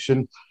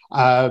contention.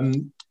 But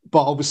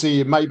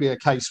obviously it may be a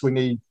case we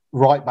need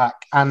right back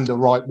and a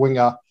right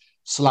winger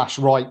 /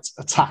 right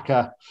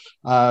attacker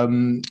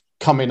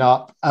coming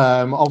up.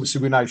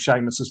 Obviously we know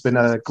Seamus has been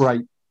a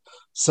great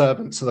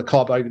servant to the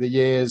club over the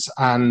years,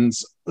 and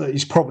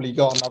he's probably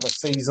got another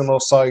season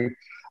or so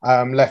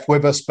left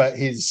with us, but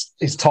his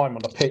time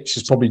on the pitch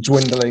is probably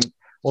dwindling,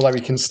 although he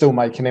can still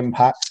make an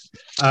impact.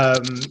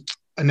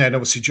 And then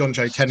obviously John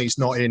Joe Kenny's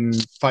not in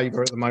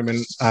favour at the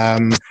moment.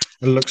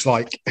 It looks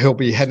like he'll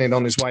be heading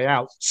on his way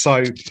out.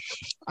 So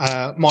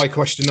my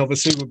question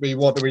obviously would be,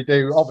 what do we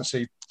do?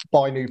 Obviously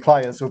buy new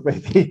players would be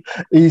the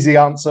easy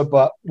answer,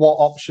 but what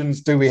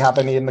options do we have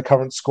any in the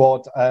current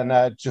squad?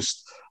 And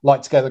just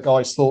like to get the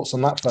guys' thoughts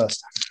on that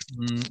first.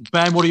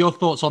 Ben, what are your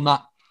thoughts on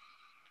that?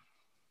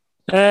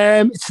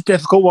 It's a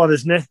difficult one,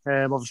 isn't it?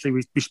 Obviously,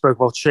 we spoke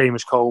about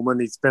Seamus Coleman.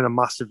 He's been a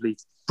massively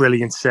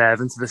brilliant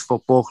servant to this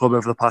football club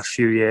over the past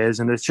few years,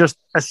 and it's just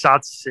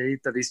sad to see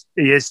that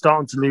he is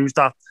starting to lose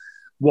that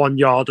 1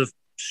 yard of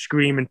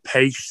screaming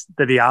pace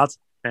that he had.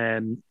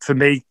 For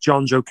me,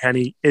 John Joe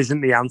Kenny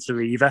isn't the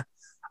answer either.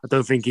 I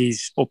don't think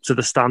he's up to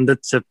the standard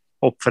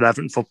up for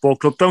Everton Football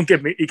Club. Don't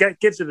give me, he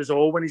gives it his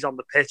all when he's on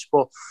the pitch,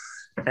 but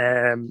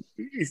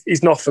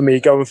he's not for me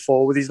going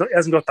forward. He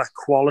hasn't got that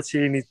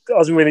quality, and he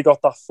hasn't really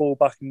got that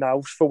full-back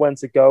nous for when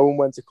to go and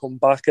when to come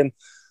back. And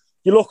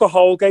you look at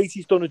Holgate,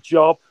 he's done a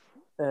job.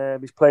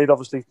 He's played,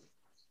 obviously,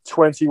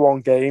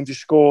 21 games. He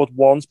scored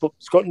once, but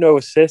he's got no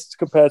assists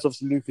compared to,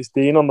 obviously, Lucas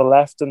Dean on the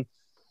left. And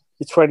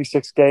the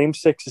 26 games,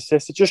 6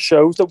 assists. It just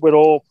shows that we're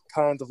all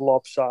kind of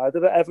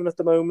lopsided at Everton at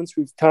the moment.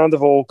 We've kind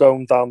of all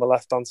gone down the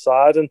left-hand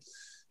side, and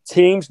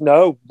teams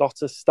know not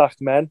to stack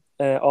men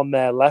on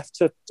their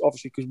left,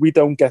 obviously, because we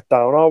don't get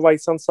down our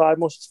right-hand side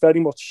much. It's very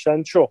much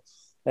central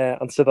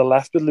and to the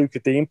left with Luca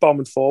Dean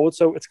bombing forward.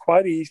 So it's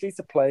quite easy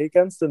to play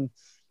against and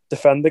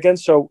defend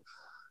against. So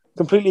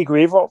completely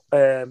agree with what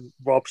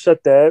Rob said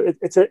there.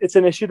 It's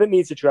an issue that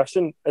needs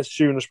addressing as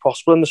soon as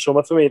possible in the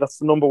summer for me. That's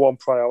the number one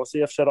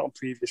priority. I've said it on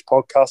previous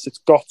podcasts. It's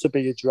got to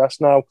be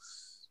addressed now.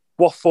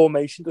 What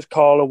formation does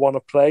Carlo want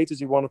to play? Does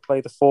he want to play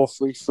the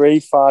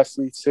 4-3-3,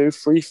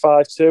 5-3-2,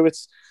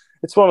 3-5-2?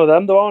 It's one of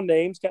them. There are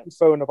names getting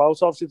thrown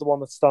about. Obviously, the one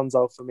that stands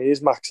out for me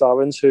is Max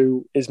Aarons,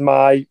 who is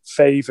my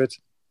favoured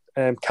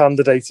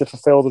candidate to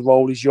fulfil the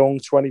role. He's young,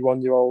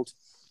 21-year-old,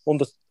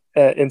 under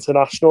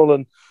international,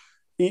 and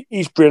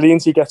he's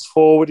brilliant. He gets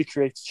forward, he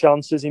creates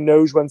chances, he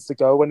knows when to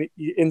go, and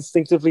he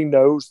instinctively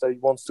knows that he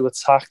wants to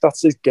attack.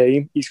 That's his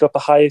game. He's got the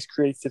highest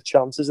creative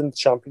chances in the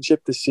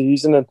Championship this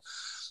season, and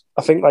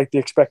I think the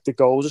expected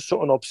goals are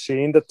something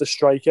obscene that the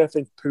striker, I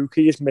think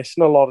Pukki, is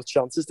missing a lot of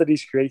chances that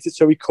he's created,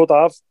 so he could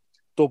have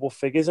double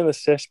figures in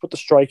assists, but the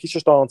strikers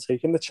just aren't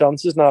taking the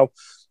chances. Now,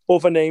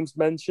 other names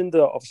mentioned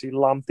are obviously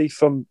Lamptey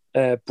from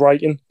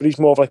Brighton, but he's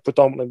more of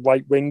predominantly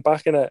right wing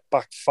back in a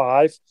back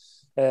five.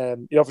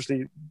 He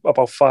obviously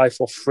about 5'3",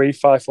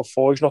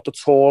 5'4". He's not the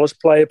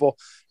tallest player, but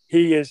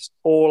he is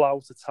all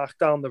out attack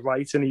down the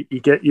right, and he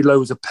get you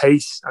loads of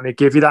pace, and he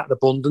give you that in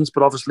abundance.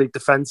 But obviously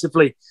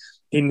defensively,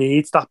 he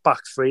needs that back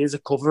three as a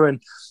cover.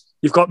 And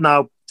you've got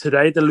now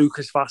today the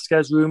Lucas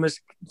Vazquez rumours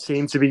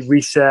seem to be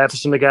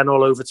resurfacing again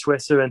all over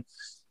Twitter, and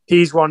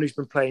he's one who's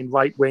been playing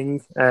right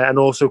wing and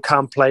also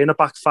can play in a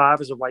back five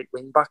as a right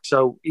wing back.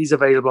 So he's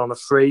available on a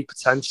free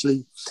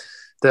potentially.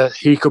 That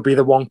he could be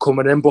the one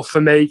coming in. But for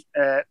me,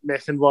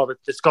 Mick and Robert,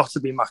 it's got to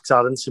be Max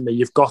Aarons for me.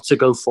 You've got to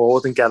go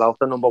forward and get out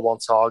the number one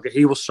target.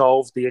 He will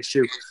solve the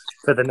issue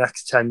for the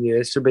next 10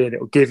 years for me, and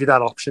it will give you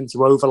that option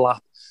to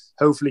overlap,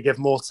 hopefully give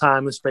more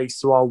time and space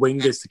to our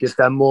wingers to give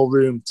them more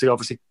room to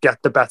obviously get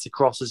the better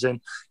crosses in,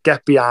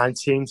 get behind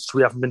teams, which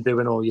we haven't been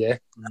doing all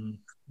year.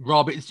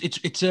 Rob,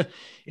 it's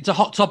a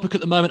hot topic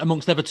at the moment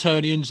amongst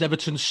Evertonians,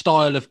 Everton's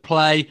style of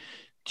play.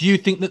 Do you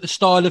think that the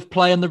style of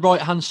play on the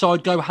right-hand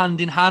side go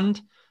hand in hand?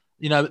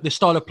 You know, the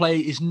style of play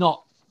is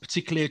not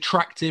particularly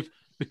attractive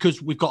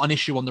because we've got an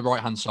issue on the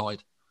right-hand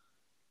side.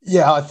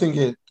 Yeah, I think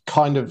it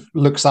kind of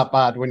looks that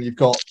bad when you've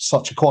got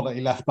such a quality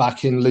left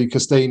back in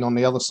Lucas Dean on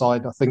the other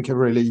side. I think it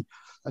really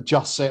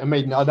adjusts it. I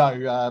mean, I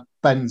know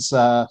Ben's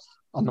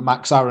on the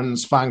Max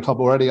Aaron's fan club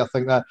already, I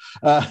think that.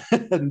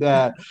 And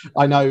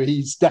I know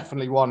he's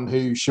definitely one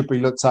who should be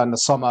looked at in the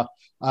summer.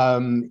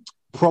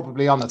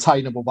 Probably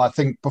unattainable, but I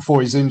think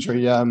before his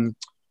injury,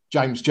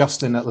 James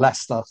Justin at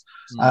Leicester,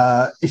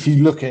 if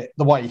you look at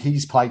the way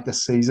he's played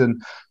this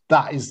season,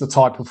 that is the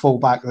type of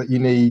fullback that you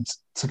need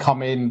to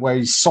come in where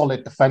he's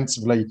solid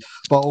defensively,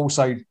 but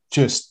also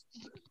just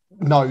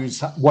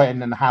knows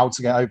when and how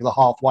to get over the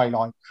halfway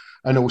line.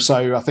 And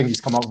also, I think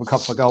he's come up with a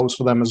couple of goals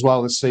for them as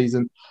well this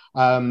season.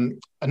 And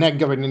then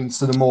going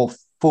into the more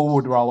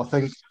forward role, I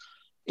think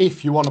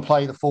if you want to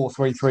play the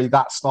 4-3-3,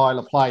 that style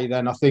of play,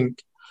 then I think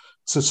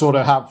to sort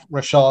of have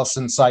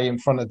Richarlison, say, in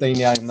front of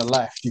Digne on the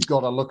left, you've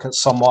got to look at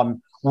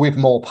someone with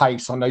more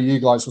pace. I know you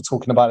guys were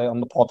talking about it on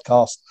the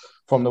podcast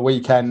from the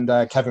weekend.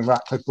 Kevin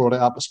Ratcliffe brought it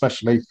up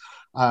especially.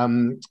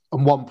 And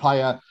one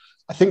player,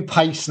 I think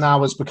pace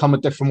now has become a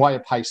different way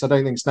of pace. I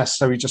don't think it's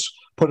necessarily just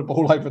put a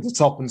ball over the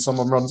top and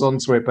someone runs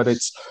onto it, but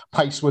it's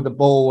pace with the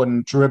ball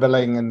and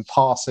dribbling and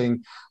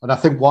passing. And I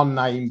think one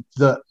name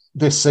that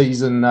this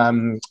season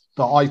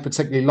that I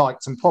particularly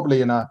liked, and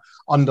probably in a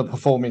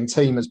underperforming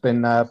team, has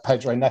been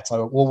Pedro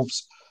Neto at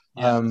Wolves.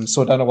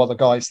 So I don't know what the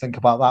guys think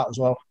about that as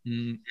well.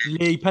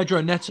 Lee,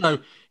 Pedro Neto,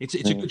 it's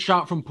a good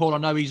shout from Paul. I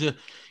know he's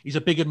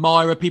a big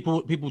admirer.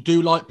 People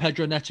do like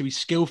Pedro Neto. He's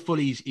skillful,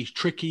 he's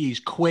tricky, he's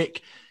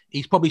quick.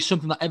 He's probably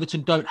something that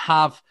Everton don't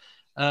have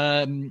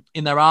in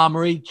their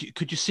armoury.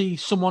 Could you see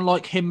someone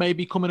like him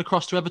maybe coming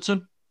across to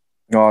Everton?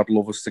 No, I'd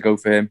love us to go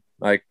for him.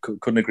 I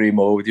couldn't agree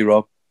more with you,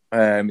 Rob.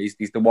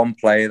 He's the one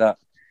player that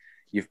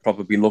you've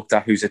probably looked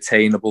at who's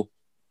attainable,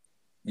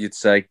 you'd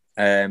say,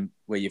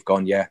 where you've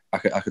gone, yeah, I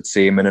could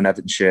see him in an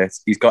Everton shirt.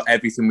 He's got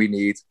everything we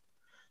need.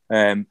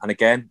 And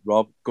again,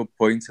 Rob, good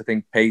point. I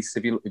think pace,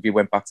 if you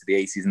went back to the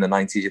 80s and the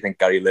 90s, you think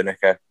Gary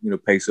Lineker,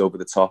 pace over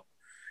the top.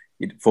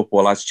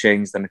 Football has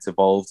changed and it's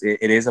evolved.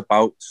 It is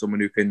about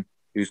someone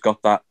who's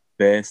got that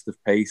burst of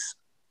pace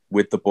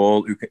with the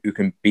ball, who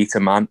can beat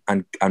a man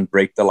and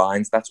break the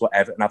lines. That's what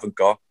Everton haven't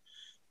got.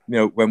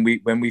 When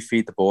we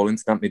feed the ball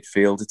into that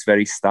midfield, it's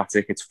very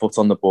static. It's foot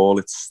on the ball.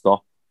 It's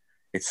stop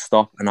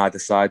and either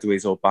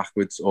sideways or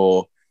backwards,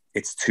 or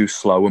it's too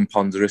slow and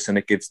ponderous, and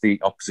it gives the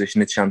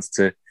opposition a chance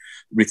to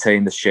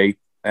retain the shape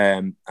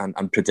and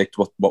predict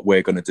what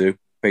we're going to do,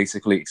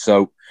 basically.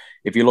 So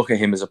if you look at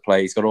him as a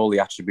player, he's got all the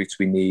attributes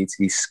we need.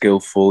 He's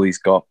skillful. He's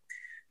got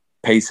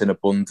pace in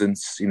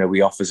abundance.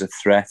 He offers a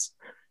threat.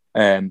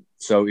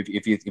 So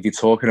if you're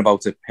talking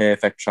about a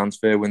perfect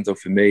transfer window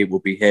for me, it will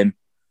be him,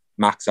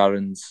 Max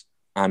Aarons,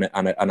 and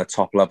a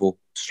top level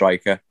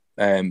striker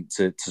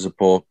to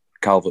support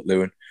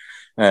Calvert-Lewin.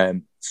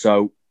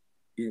 So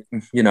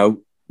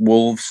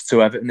Wolves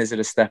to Everton, is it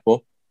a step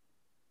up?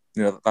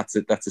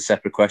 That's a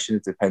separate question.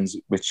 It depends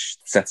which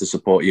set of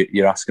support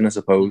you're asking, I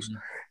suppose.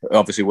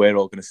 Obviously, we're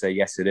all going to say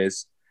yes, it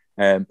is.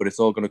 But it's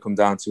all going to come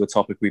down to a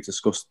topic we've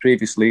discussed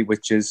previously,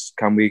 which is,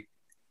 can we,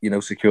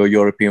 secure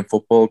European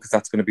football? Because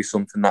that's going to be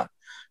something that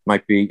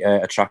might be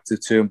attractive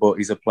to him. But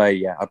he's a player,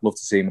 yeah, I'd love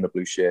to see him in a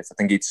blue shirt. I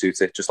think he'd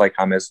suit it, just like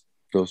James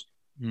does.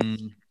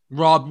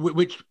 Rob,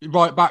 which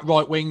right back,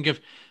 right wing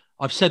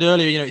I've said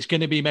earlier, it's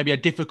going to be maybe a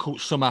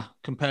difficult summer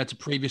compared to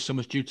previous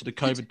summers due to the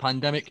COVID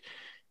pandemic.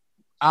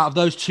 Out of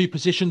those two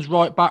positions,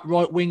 right back,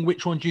 right wing,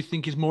 which one do you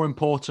think is more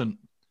important?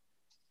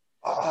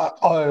 I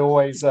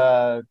always,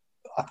 I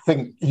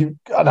think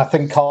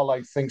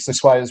Carlo thinks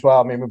this way as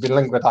well. I mean, we've been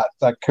linked with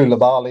that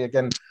Koulibaly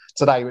again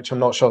today, which I'm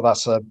not sure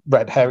that's a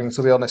red herring,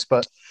 to be honest.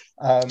 But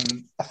I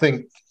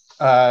think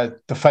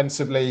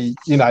defensively,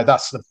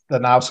 that's the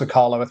nous for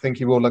Carlo. I think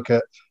he will look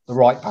at the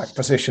right back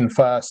position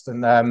first.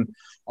 And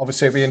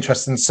obviously, it'll be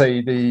interesting to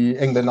see the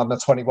England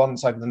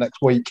under-21s over the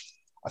next week.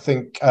 I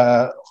think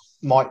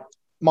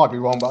might be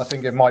wrong, but I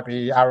think it might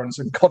be Aarons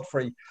and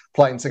Godfrey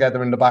playing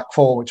together in the back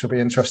four, which will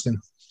be interesting.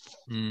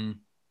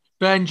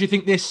 Ben, do you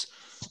think this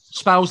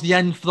spells the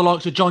end for the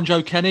likes of John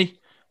Joe Kenny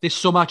this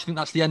summer? Do you think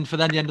that's the end for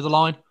them, the end of the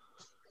line?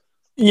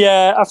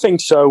 Yeah, I think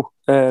so.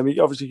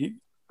 Obviously,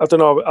 I don't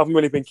know. I haven't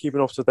really been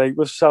keeping up to date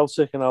with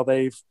Celtic and how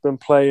they've been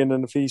playing,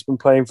 and if he's been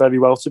playing very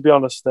well, to be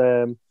honest.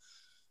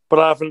 But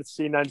I haven't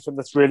seen anything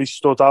that's really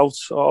stood out.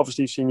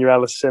 Obviously, you've seen your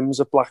Ellis Sims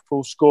at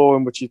Blackpool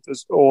scoring, which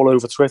is all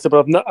over Twitter.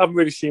 But I haven't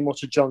really seen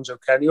much of John Joe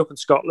Kenny up in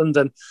Scotland.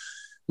 And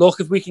look,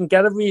 if we can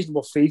get a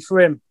reasonable fee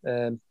for him,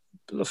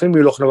 I think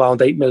we were looking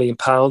around £8 million,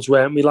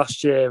 weren't we,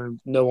 last year?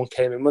 And no one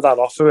came in with that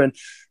offer. And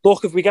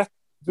look, if we get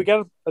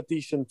a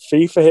decent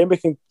fee for him, we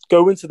can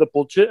go into the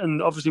budget.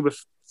 And obviously,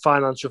 with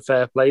financial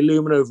fair play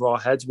looming over our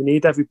heads, we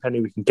need every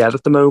penny we can get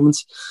at the moment.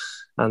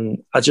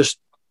 And it's just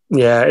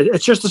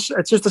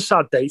a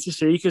sad day to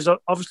see, because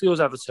obviously us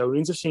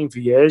Evertonians have seen for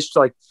years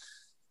like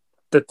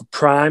that the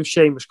prime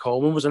Seamus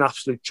Coleman was an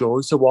absolute joy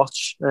to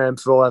watch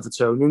for all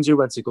Evertonians who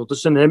went to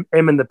Goodison.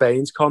 Him and the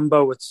Baines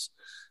combo, it's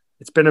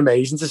been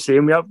amazing to see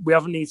him. We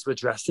haven't needed to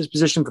address this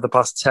position for the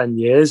past 10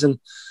 years, and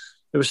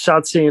it was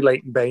sad seeing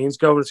Leighton Baines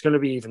go, and it's going to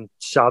be even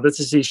sadder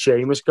to see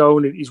Seamus go.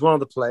 And he's one of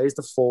the players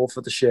to fall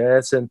for the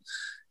shirt, and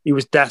he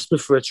was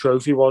desperate for a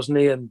trophy, wasn't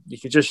he? And you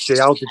could just see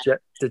how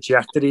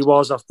dejected he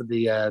was after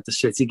the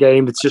City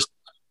game. It just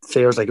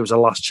feels like it was a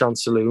last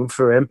chance saloon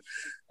for him.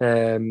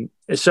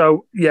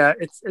 So yeah,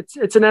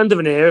 it's an end of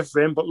an era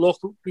for him. But look,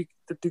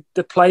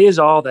 the players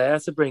are there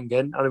to bring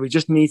in, and we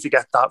just need to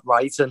get that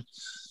right. And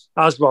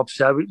as Rob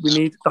said, we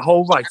need the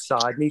whole right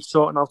side needs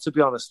sorting out. To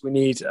be honest, we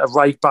need a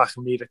right back,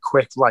 and we need a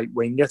quick right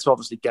winger to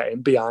obviously get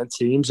in behind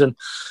teams. And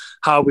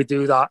how we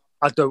do that,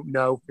 I don't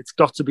know. It's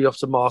got to be up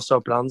to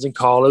Marcel Brands and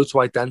Carlo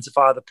to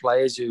identify the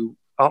players who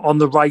are on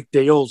the right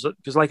deals.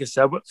 Because like I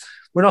said,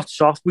 we're not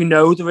soft. We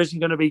know there isn't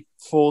going to be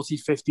 40,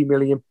 50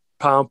 million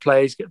pound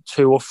players, get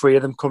 2 or 3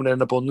 of them coming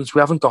in abundance. We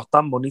haven't got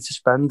that money to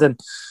spend, and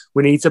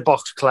we need to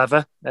box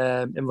clever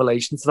in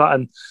relation to that.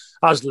 And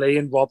as Lee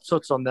and Rob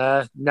touched on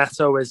there,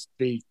 Neto is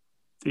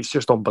he's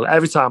just unbelievable.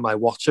 Every time I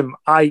watch him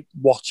and I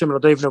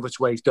don't even know which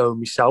way he's going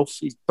myself.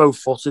 He's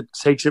both-footed,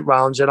 takes it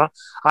round, and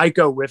I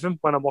go with him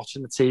when I'm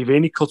watching the TV,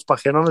 and he cuts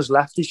back in on his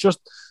left. He's just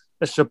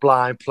a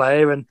sublime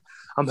player, and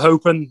I'm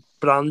hoping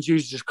Brands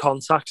uses his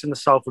contacts in the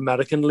South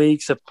American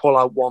leagues to pull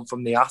out one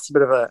from the hat, a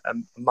bit of a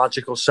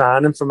magical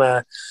signing from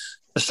a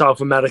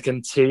South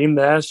American team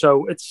there.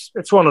 So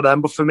it's one of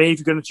them. But for me, if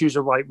you're going to choose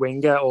a right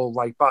winger or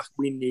right back,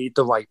 we need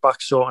the right back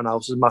sorting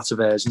out as a matter of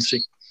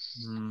urgency.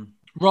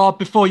 Rob,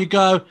 before you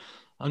go,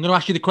 I'm going to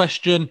ask you the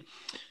question: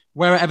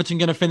 where are Everton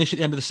going to finish at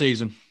the end of the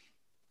season?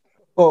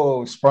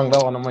 Oh, sprung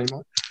that one on me,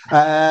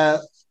 mate.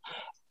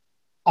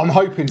 I'm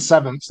hoping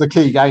 7th. The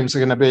key games are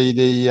going to be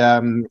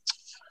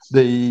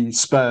the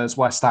Spurs,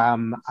 West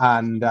Ham,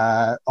 and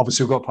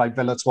obviously we've got to play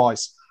Villa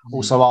twice.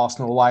 Also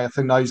Arsenal away. I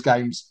think those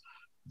games.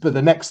 But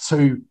the next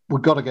 2,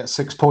 we've got to get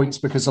 6 points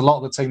because a lot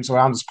of the teams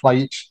around us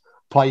play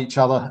each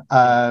other.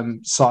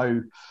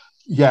 So,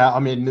 yeah, I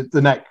mean,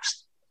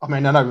 I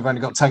know we've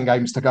only got 10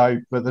 games to go,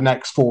 but the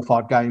next 4 or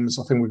 5 games,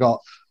 I think we've got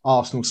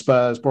Arsenal,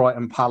 Spurs,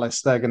 Brighton,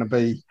 Palace. They're going to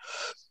be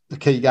the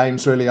key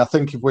games, really. I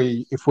think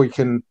if we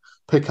can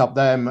pick up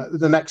them,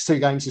 the next 2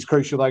 games is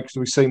crucial, though, because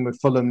we've seen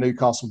with Fulham,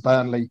 Newcastle,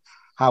 Burnley,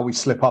 how we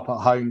slip up at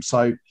home.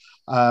 So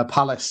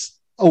Palace,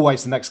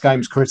 always the next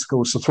game's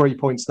critical. So 3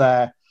 points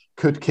there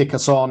could kick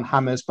us on.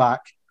 Hammers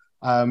back,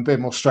 a bit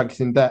more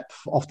strength in depth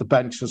off the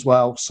bench as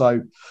well.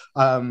 So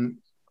I'm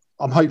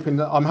hoping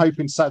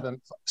 7th.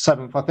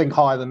 I think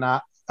higher than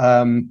that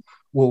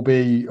will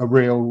be a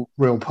real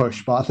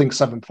push, but I think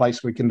 7th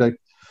place we can do.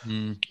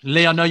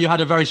 Lee, I know you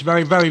had a very,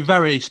 very, very,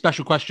 very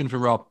special question for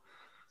Rob.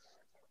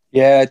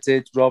 Yeah, I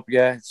did, Rob.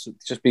 Yeah, it's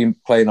just been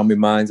playing on my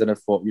mind, and I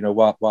thought,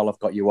 while I've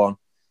got you on,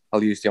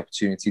 I'll use the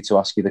opportunity to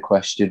ask you the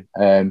question.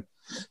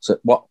 So,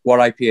 what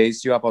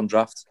IPAs do you have on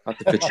draft at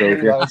the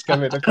Petrovia? That's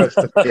going to be the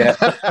question. Yeah.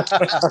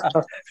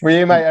 Will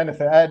you make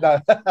anything? No.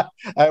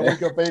 We've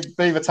got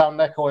Beavertown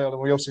Neck Oil, and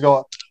we also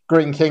got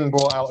Green King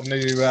brought out a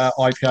new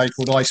IPA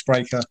called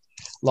Icebreaker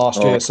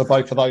last year. So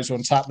both of those are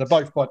on tap. They're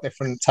both quite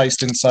different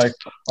tasting. So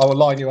I will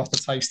line you up a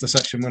taster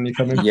session when you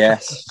come in.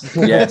 Yes.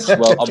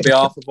 Well, on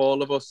behalf of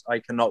all of us, I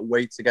cannot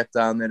wait to get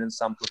down there and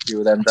sample a few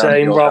of them.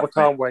 Same, Rob. I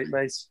can't wait,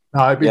 mate.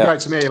 No, it'd be great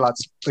to meet you,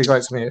 lads. It'd be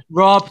great to meet you.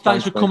 Rob,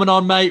 thanks for coming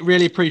on, mate.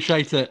 Really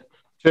appreciate it.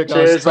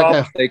 Cheers,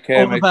 Rob. Take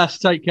care, all the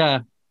best. Take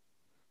care.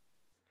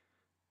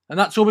 And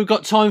that's all we've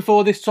got time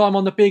for this time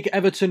on the Big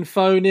Everton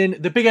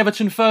Phone-In. The Big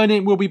Everton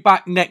Phone-In will be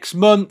back next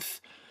month.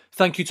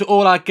 Thank you to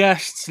all our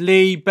guests.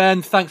 Lee,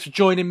 Ben, thanks for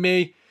joining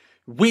me.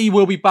 We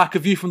will be back, A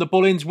View from the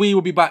Bullins. We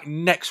will be back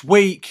next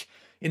week.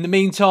 In the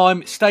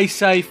meantime, stay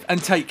safe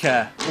and take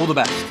care. All the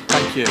best.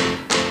 Thank you.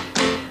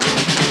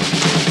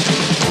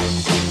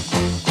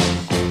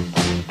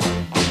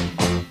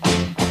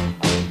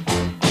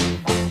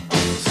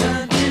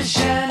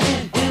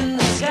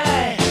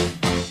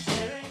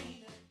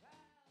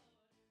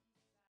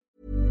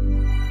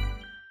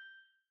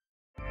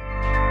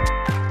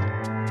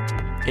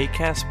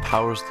 Acast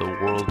powers the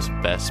world's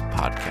best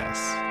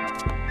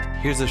podcasts.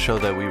 Here's a show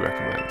that we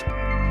recommend.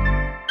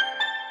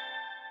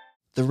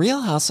 The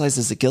Real Housewives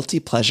is a guilty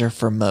pleasure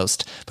for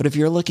most, but if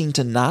you're looking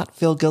to not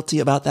feel guilty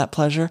about that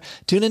pleasure,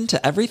 tune in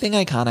to Everything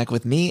Iconic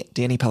with me,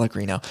 Danny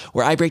Pellegrino,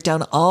 where I break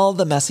down all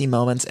the messy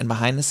moments and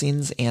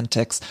behind-the-scenes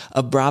antics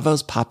of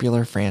Bravo's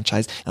popular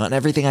franchise. And on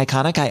Everything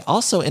Iconic, I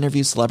also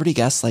interview celebrity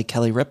guests like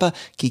Kelly Ripa,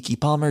 Keke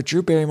Palmer,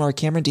 Drew Barrymore,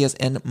 Cameron Diaz,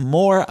 and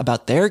more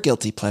about their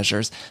guilty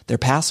pleasures, their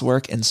past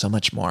work, and so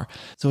much more.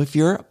 So if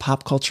you're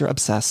pop culture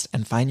obsessed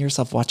and find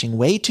yourself watching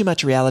way too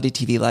much reality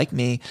TV like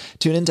me,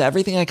 tune into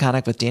Everything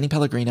Iconic with Danny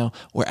Pellegrino,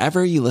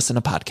 wherever you listen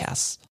to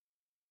podcasts.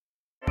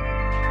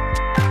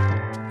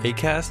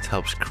 Acast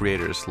helps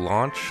creators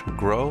launch,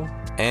 grow,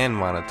 and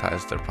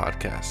monetize their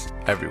podcasts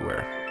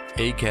everywhere.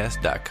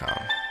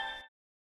 Acast.com.